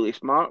and really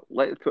smart.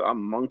 Let's put a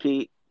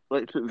monkey.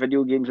 Let's put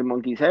video games in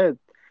monkey's head.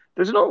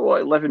 There's not a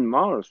lot of live in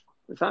Mars.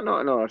 Is that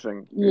not another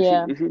thing?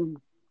 Yeah. Is he,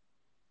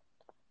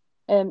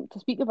 To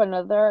speak of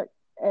another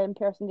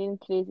person doing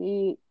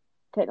crazy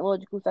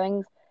technological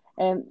things,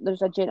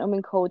 there's a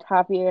gentleman called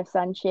Javier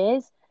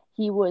Sanchez.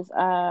 He was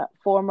a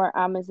former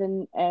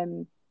Amazon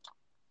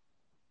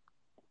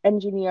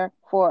engineer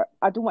for,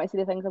 I don't want to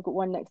say the things, I've got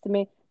one next to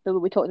me, but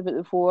we talked about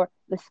it before,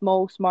 the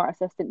small smart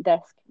assistant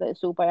disc that is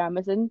sold by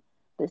Amazon,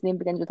 that's name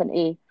begins with an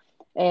A.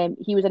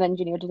 He was an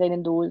engineer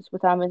designing those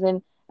with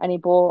Amazon, and he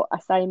bought a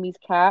Siamese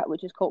cat,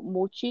 which is called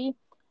Mochi,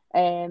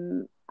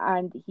 and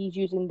he's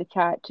using the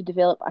cat to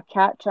develop a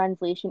cat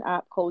translation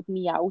app called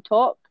Meow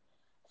Talk.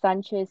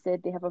 Sanchez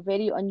said they have a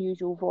very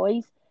unusual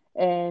voice.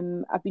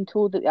 I've been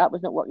told that the app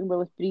was not working well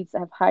with breeds that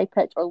have high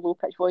pitch or low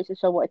pitch voices,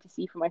 so I wanted to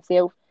see for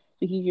myself.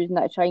 So he's using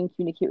that to try and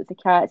communicate with the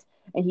cats.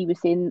 And he was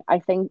saying, I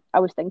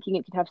was thinking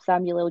it could have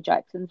Samuel L.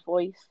 Jackson's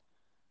voice.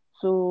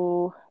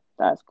 So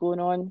that's going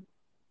on.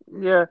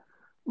 yeah.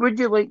 Would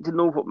you like to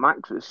know what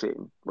Max was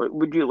saying? Like,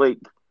 would you like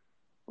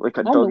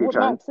a I know doggy what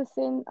chance? Max is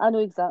saying. I know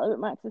exactly what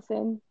Max is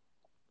saying.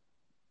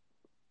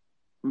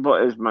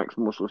 What is Max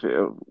mostly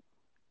saying?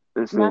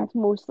 Max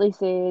mostly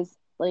says,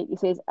 like, he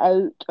says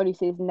out, or he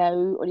says now,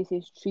 or he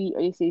says treat,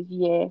 or he says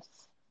yes.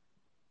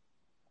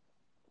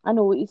 I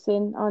know what he's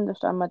saying. I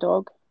understand my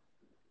dog.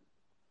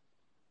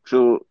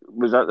 So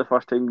was that the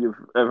first time you've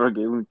ever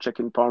given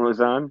chicken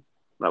parmesan?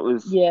 That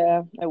was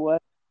Yeah, I was.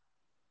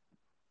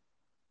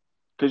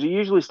 because he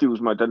usually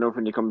steals my dinner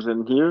when he comes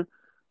in here.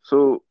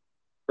 So,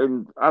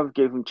 and I've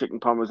gave him chicken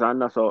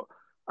parmesan. I thought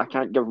I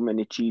can't give him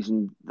any cheese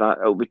and that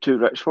it'll be too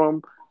rich for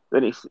him.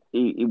 Then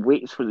he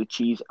waits for the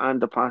cheese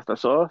and the pasta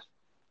sauce.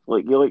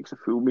 Like he likes a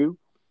full meal.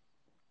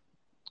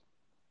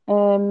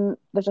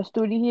 There's a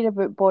story here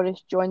about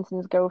Boris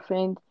Johnson's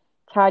girlfriend,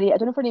 Carrie. I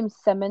don't know if her name's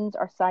Simmons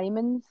or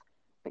Simons,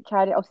 but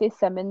Carrie, I'll say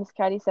Simmons,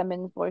 Carrie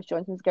Simmons, Boris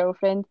Johnson's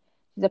girlfriend.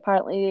 She's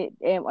apparently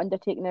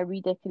undertaking a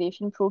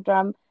redecoration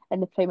programme in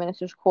the Prime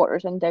Minister's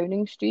quarters in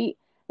Downing Street.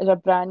 There's a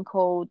brand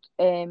called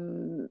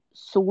Soane,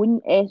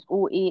 Soane,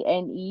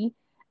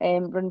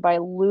 run by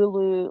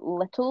Lulu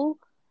Little.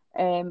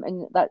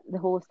 And that the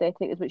whole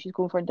aesthetic is what she's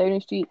going for in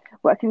Downing Street.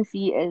 What I can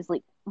see is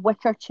like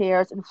wicker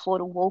chairs and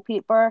floral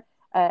wallpaper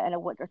and a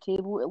wicker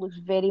table. It looks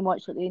very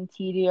much like the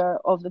interior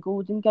of the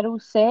Golden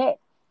Girls set.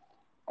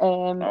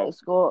 Oh,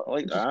 It's got I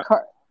like just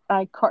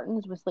that.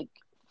 curtains with like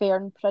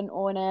fern print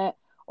on it,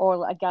 or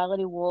like a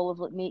gallery wall of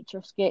like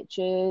nature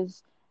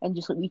sketches and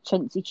just like wee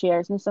chintzy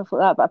chairs and stuff like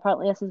that. But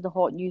apparently this is the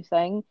hot new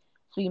thing,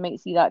 so you might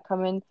see that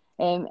coming.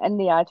 In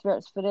the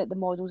adverts for it, the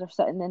models are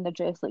sitting in their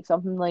dress like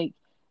something like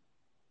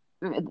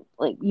you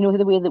know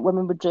the way that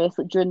women would dress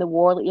like during the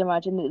war. Like you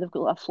imagine that they've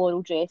got like a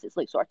floral dress. It's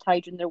like sort of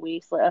tied around their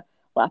waist like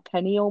a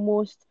penny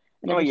almost,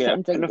 and they're Oh just yeah,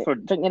 sitting Pinafore.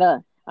 drinking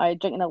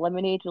a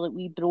lemonade with like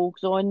wee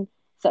brogues on,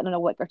 sitting on a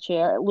wicker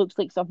chair. It looks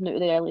like something out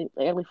of the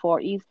early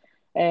 40s.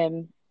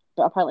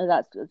 But apparently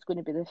it's going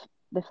to be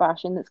the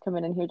fashion that's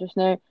coming in here just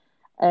now.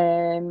 We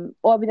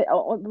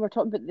were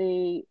talking about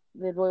the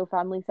royal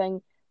family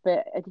thing,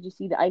 but did you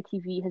see that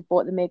ITV has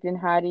bought the Meghan and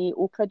Harry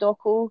Oprah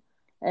doco?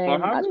 Or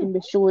have That's we? going to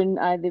be shown.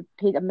 They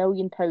paid £1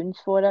 million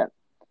for it.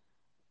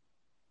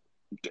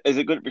 Is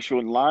it going to be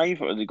shown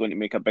live, or are they going to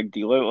make a big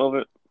deal out of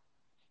it?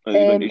 Are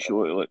they going to Um,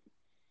 show it like?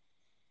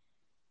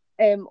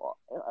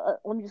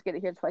 Let me just get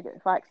it here so I get the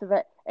facts of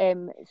it.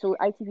 So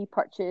ITV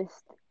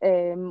purchased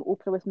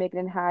Oprah with Meghan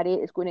and Harry.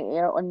 It's going to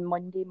air on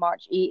Monday,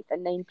 March 8th at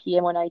 9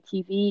 p.m. on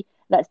ITV.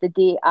 That's the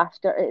day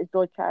after it is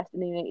broadcast in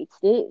the United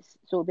States.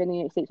 So it'll be in the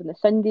United States on the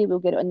Sunday. We'll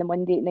get it on the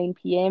Monday at 9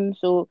 p.m.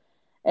 So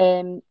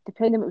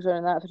depending on what goes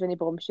on that, if there's any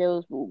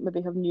bombshells, we'll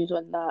maybe have news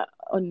on that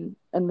on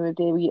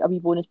maybe a wee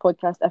bonus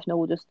podcast. If not,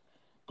 we'll just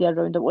do a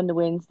roundup on the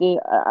Wednesday.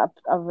 I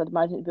would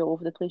imagine it'd be all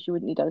over the place. You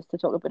wouldn't need us to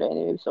talk about it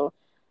anyway. So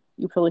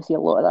you'll probably see a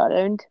lot of that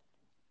around.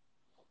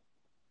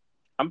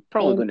 I'm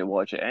probably Um, going to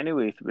watch it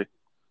anyway. To be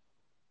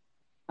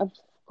I've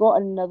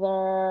got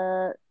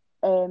another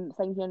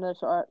thing here, another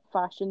sort of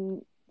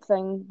fashion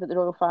thing that the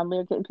royal family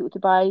are getting people to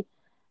buy.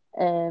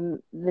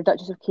 The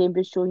Duchess of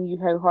Cambridge showing you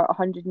how her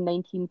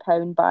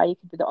 £119 buy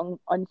could be the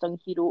unsung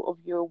hero of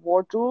your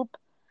wardrobe.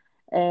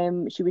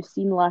 She was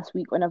seen last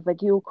week on a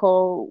video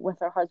call with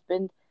her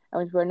husband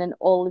and was wearing an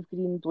olive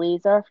green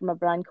blazer from a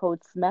brand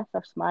called Smith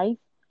or Smythe,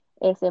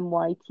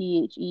 Smythe.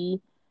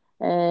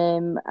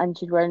 And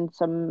she's wearing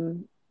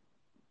some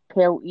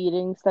pearl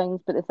earrings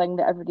things, but the thing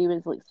that everybody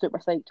was like super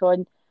psyched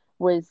on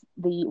was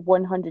the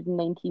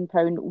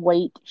 £119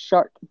 white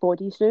shirt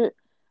bodysuit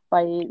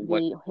by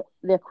what?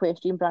 the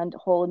equestrian brand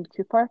Holland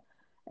Cooper.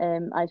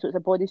 So it's a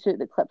bodysuit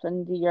that clips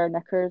under your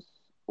knickers,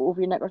 over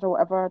your knickers or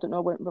whatever. I don't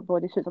know what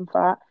bodysuits I'm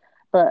fat,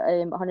 but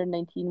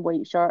 119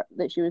 white shirt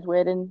that she was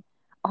wearing.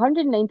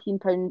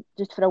 £119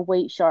 just for a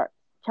white shirt.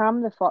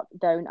 Calm the fuck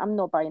down. I'm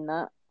not buying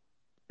that.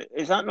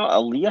 Is that not a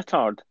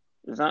leotard?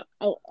 Is that?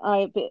 But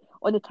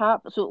on the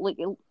top, so like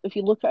if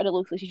you look at it, it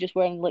looks like she's just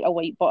wearing like a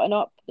white button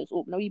up that's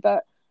open a wee bit.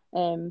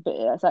 But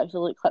it's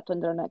actually like clipped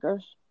under her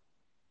knickers.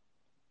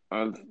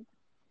 I've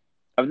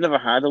I've never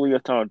had a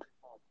leotard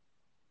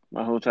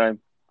my whole time.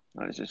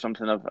 It's just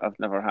something I've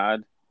never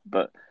had.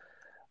 But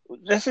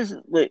this is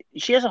like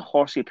she is a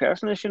horsey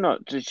person, is she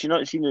not? Did she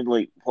not seem to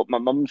like what my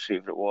mum's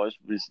favourite was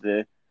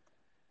the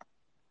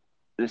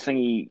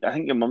thingy? I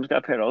think your mum's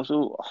got a pair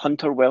also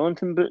Hunter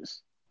Wellington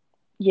boots.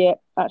 Yeah,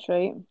 that's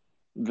right.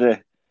 The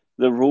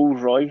the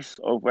Rolls Royce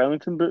of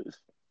Wellington boots.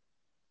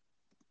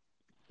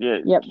 Yeah,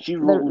 Yep, she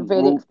they're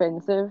very rolled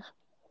expensive.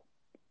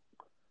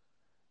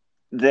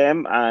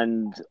 them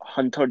and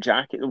Hunter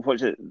jacket.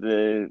 What's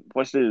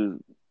the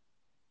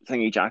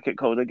thingy jacket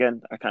called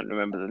again? I can't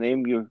remember the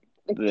name. You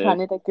The the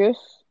Canada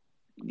Goose.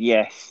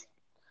 Yes,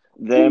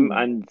 them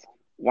and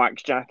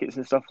wax jackets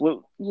and stuff.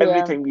 Look, every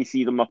Yeah. time you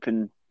see them up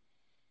in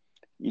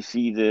you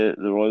see the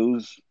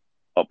Royals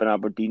up in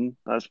Aberdeen,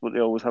 that's what they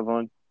always have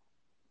on.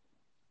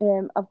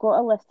 I've got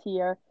a list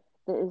here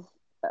that is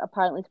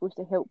apparently supposed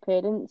to help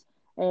parents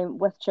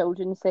with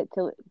children set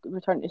to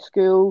return to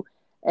school.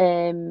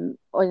 On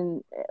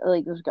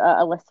like there's got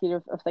a list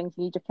here of things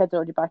you need. Your kids are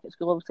already back at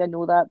school. Obviously, I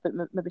know that, but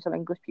maybe some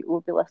English people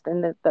will be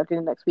listening that are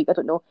doing it next week. I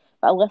don't know,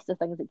 but a list of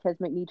things that kids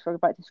might need for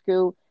back to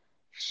school: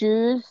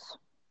 shoes,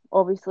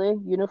 obviously,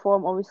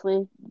 uniform,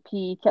 obviously,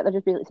 PE kit. They're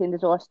just basically saying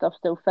there's all this stuff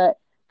still fit.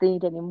 If they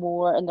need any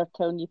more, and they're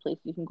telling you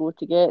places you can go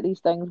to get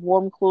these things.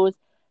 Warm clothes.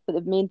 But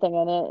the main thing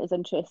in it is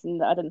interesting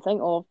that I didn't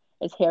think of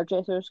is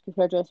hairdressers, because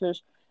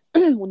hairdressers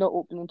will not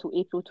open until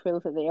April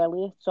 12th at the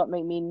earliest. So it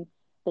might mean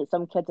that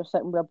some kids are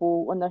sitting with a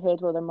bowl on their head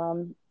while their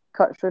mum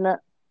cuts through it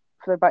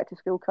for their back to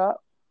school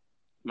cut.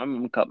 My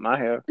mum cut my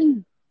hair.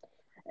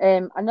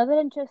 Another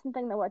interesting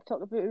thing that I want to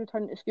talk about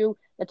returning to school,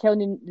 they're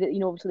telling you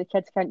that, obviously the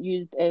kids can't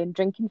use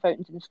drinking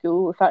fountains in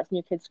school if that's in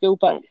your kid's school,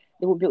 but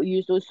they won't be able to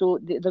use those, so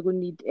they're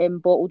going to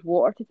need bottled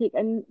water to take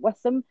in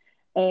with them.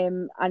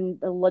 And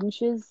the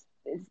lunches,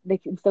 they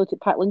can still take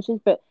packed lunches,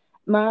 but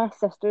my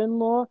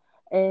sister-in-law,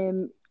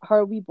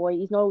 her wee boy,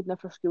 he's not old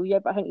enough for school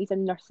yet, but I think he's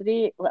in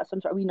nursery, like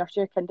some sort of wee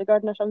nursery or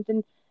kindergarten or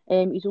something.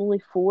 He's only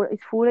 4. He's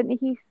 4, isn't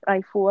he?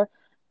 Aye, 4.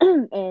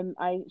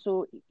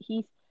 So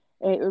he's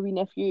our wee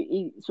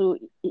nephew. He's going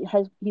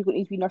to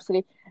his wee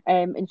nursery.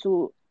 And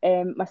so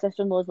my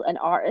sister in law is an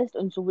artist,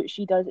 and so what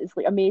she does is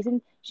like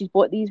amazing. She's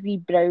bought these wee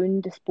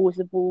brown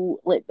disposable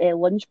like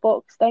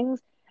lunchbox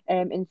things.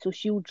 And so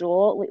she'll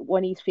draw like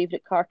one of his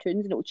favourite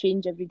cartoons, and it will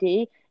change every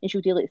day. And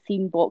she'll do like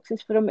themed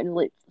boxes for him, and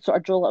like sort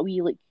of draw like a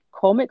wee like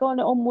comic on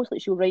it almost.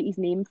 Like she'll write his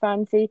name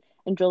fancy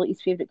and draw like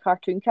his favourite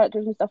cartoon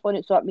characters and stuff on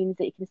it. So that means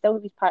that he can still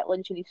have his packed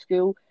lunch in his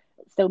school,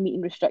 still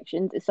meeting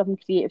restrictions. It's something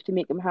creative to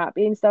make him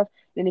happy and stuff.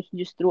 Then they can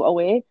just throw it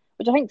away,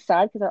 which I think's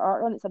sad because her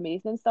art on it's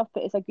amazing and stuff.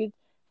 But it's a good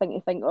thing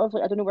to think of.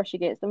 Like I don't know where she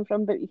gets them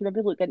from, but you can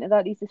maybe look into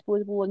that, these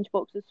disposable lunch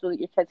boxes, so that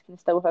your kids can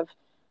still have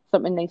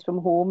something nice from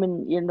home,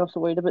 and you're not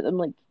so worried about them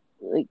like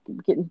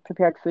getting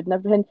prepared food and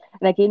everything.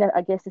 And again,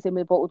 I guess the same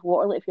with bottled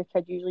water. Like if your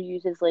kid usually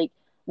uses like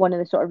one of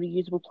the sort of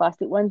reusable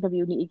plastic ones, maybe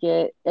you'll need to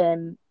get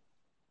the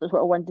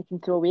sort of ones they can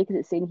throw away, because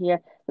it's saying here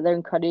that they're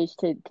encouraged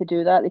to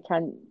do that. They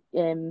can't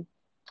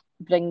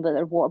bring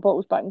their water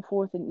bottles back and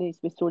forth, and it needs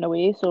to be thrown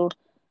away. So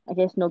I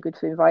guess not good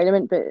for the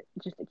environment, but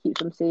just it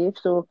keeps them safe.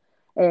 So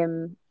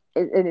and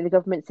the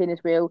government saying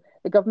as well,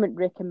 the government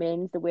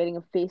recommends the wearing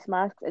of face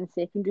masks in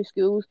secondary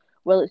schools.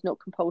 While it's not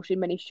compulsory,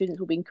 many students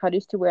will be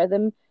encouraged to wear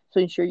them. So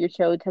ensure your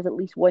child has at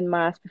least one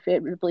mask,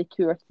 preferably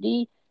 2 or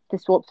 3, to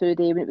swap through the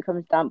day when it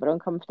becomes damp or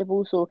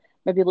uncomfortable. So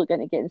maybe look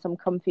into getting some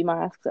comfy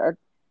masks that are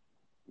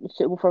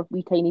suitable for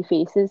wee tiny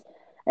faces.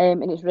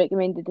 And it's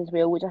recommended as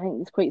well, which I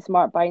think is quite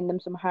smart, buying them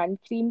some hand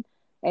cream,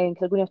 because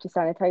they're going to have to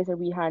sanitize their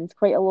wee hands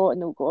quite a lot,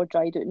 and they'll go all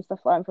dried out and stuff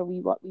like that. And for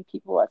wee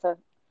people, that's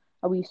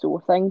a wee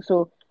sore thing.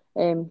 So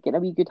getting a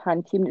wee good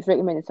hand cream. It's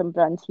recommended some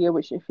brands here,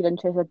 which if you're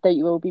interested, I doubt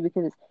you will be,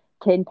 because it's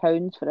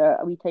 £10 for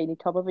a wee tiny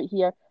tub of it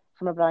here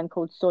from a brand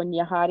called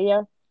Sonia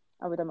Harrier.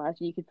 I would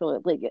imagine you could throw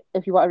it, like,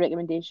 if you want a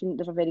recommendation,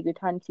 there's a very good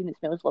hand cream that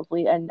smells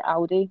lovely in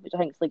Aldi, which I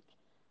think is like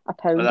a Well,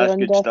 pound or that's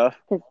good under,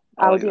 stuff. because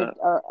I like Aldi that.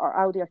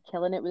 are Aldi are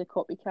killing it with a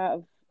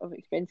copycat of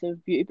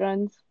expensive beauty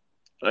brands.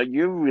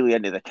 You're really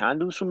into the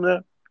candles from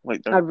there,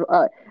 like they're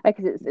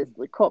Because it's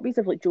like copies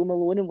of like Joe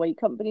Malone and White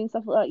Company and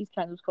stuff like that. These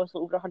candles cost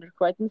like over 100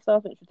 quid and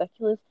stuff, and it's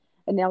ridiculous.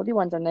 And the Aldi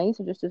ones are nice,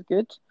 they're just as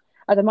good.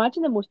 I'd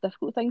imagine the most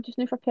difficult thing just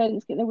now for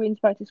parents getting their wains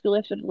back to school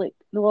after like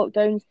the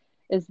lockdowns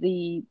is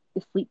the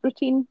sleep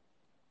routine.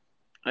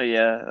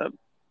 yeah.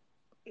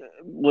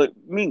 Like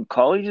me and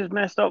college is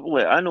messed up.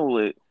 Like I know,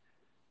 like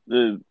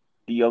the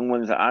young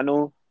ones that I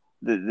know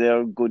that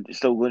they're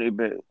still going to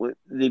be. Like,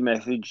 they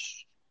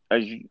message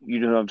as you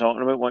know who I'm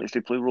talking about, wants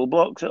to play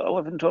Roblox at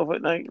 11, 12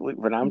 at night. Like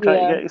when I'm trying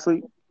to Yeah, get to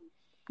sleep.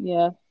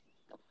 yeah.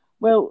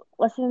 Well,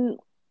 listen,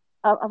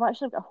 I've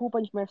actually got a whole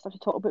bunch more stuff to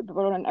talk about, but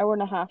we're on an hour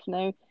and a half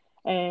now.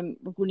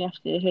 We're going to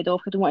have to head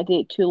off. I don't want to do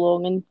it too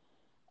long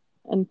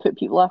and put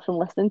people off from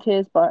listening to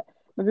us. But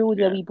Maybe we'll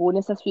do a Yeah. wee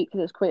bonus this week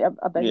because it's quite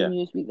a busy Yeah.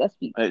 news week this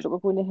week. It's- But we're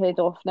going to head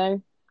off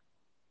now.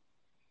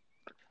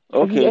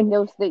 Have you Okay. anything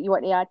else that you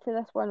want to add to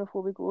this one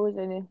before we go? Is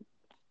any?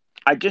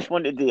 I just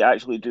wanted to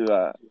actually do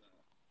a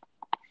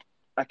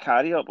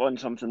carry up on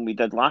something we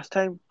did last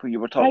time where you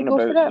were Aye, talking go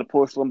for about the it.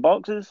 porcelain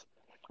boxes.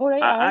 All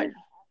right, I, aye.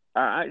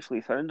 I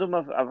actually found them.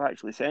 I've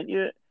actually sent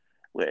you it.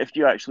 Like, if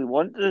you actually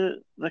want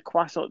the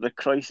croissant, the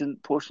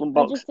croissant porcelain And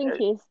box, just in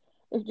case,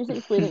 if just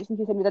explain it, just in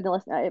case anybody didn't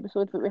listen to that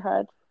episode that we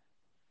had.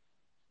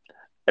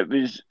 it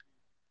was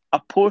a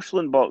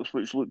porcelain box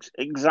which looks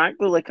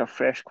exactly like a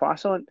fresh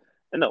croissant,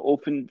 and it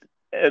opened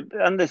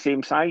in the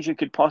same size. You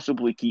could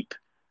possibly keep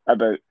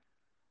about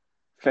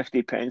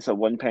 50p or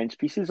 1p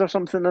pieces or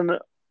something in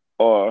it,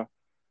 or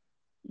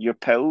your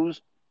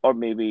pills, or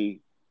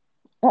maybe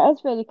It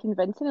is very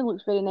convincing. It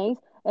looks very nice.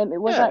 yeah,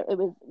 It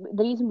was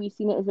the reason we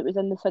seen it is it was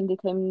in the Sunday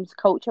Times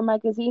Culture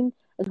magazine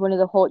as one of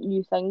the hot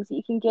new things that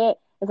you can get.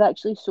 It's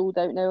actually sold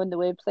out now on the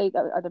website.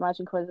 I'd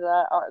imagine because of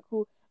that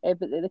article. But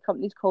the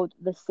company's called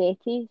the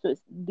SETI, so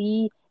it's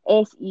the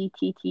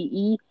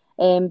SETTE.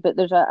 But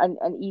there's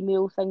an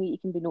email thing that you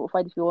can be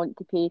notified if you want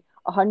to pay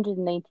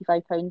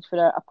 £195 for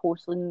a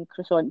porcelain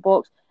croissant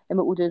box. And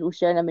what we'll do is we'll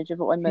share an image of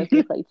it on Mouth of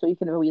the Clyde so you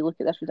can have a wee look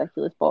at this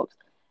ridiculous box.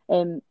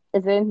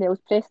 Is there anything else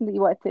pressing that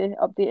you wanted to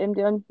update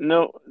him on?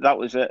 no, that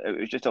was it. It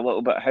was just a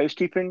little bit of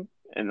housekeeping,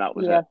 and that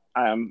was Yeah, it.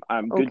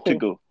 I'm good to okay.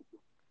 go.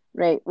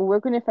 Right. Well, we're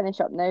going to finish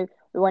up now.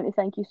 We want to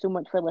thank you so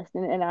much for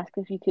listening and ask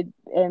if you could,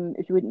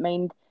 if you wouldn't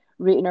mind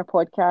rating our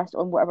podcast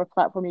on whatever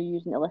platform you're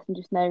using to listen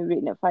just now,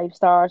 rating it 5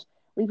 stars.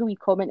 Leave a wee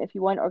comment if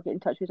you want, or get in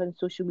touch with us on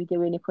social media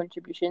with any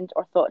contributions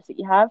or thoughts that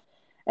you have.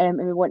 And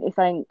we want to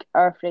thank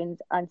our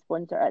friends and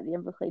sponsor at the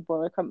Inverclyde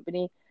Boiler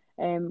Company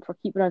for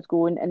keeping us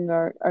going in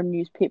our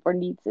newspaper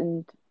needs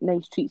and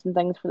nice treats and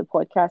things for the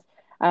podcast.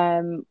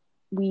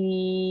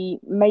 We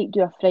might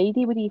do a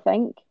Friday. What do you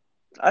think?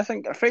 I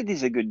think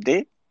Friday's a good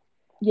day.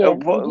 Yeah,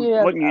 we'll do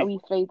What a news? wee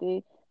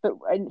Friday. But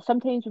and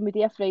sometimes when we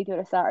do a Friday or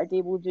a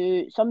Saturday, we'll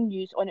do some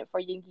news on it for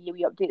you and give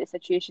you a wee update the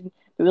situation.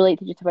 But we like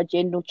to just have a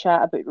general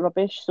chat about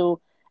rubbish. So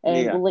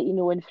Yeah, we'll let you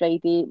know on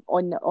Friday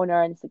on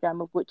our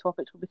Instagram of what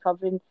topics we'll be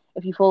covering.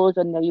 If you follow us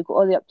on there, you've got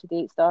all the up to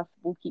date stuff.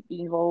 We'll keep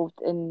you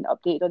involved and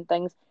updated on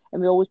things.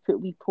 And we always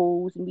put wee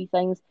polls and wee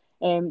things.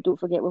 Don't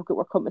forget we've got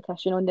our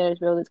competition on there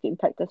as well that's getting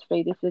picked this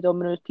Friday for the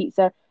Domino's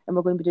pizza, and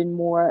we're going to be doing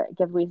more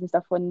giveaways and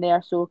stuff on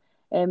there. So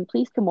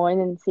please come on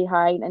and say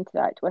hi and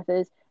interact with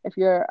us. If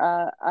you're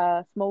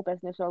a small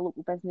business or a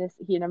local business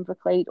here in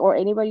Inverclyde or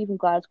anywhere, even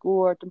Glasgow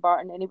or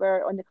Dumbarton,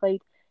 anywhere on the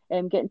Clyde,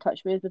 get in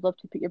touch with us. We'd love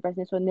to put your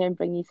business on there and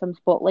bring you some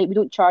spotlight. We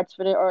don't charge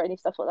for it or any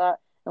stuff like that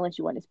unless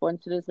you want to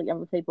sponsor us like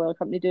Inverclyde Boiler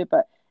Company do.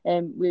 But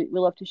we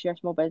love to share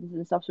small businesses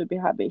and stuff, so we'd be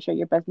happy to share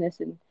your business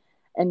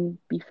and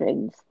be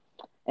friends.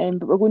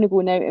 But we're going to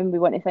go now, and we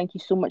want to thank you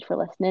so much for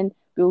listening.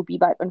 We'll be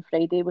back on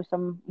Friday with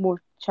some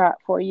more chat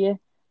for you,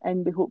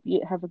 and we hope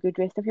you have a good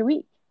rest of your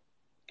week.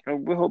 well,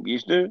 we hope you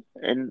do.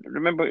 And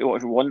remember to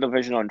watch One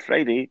Division on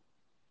Friday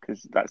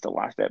because that's the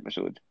last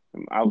episode.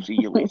 I'll see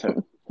you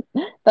later.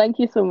 Thank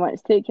you so much.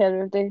 Take care,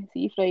 everybody. See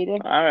you Friday.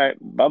 All right,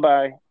 bye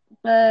bye.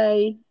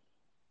 Bye.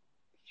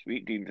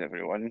 Sweet dreams,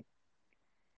 everyone.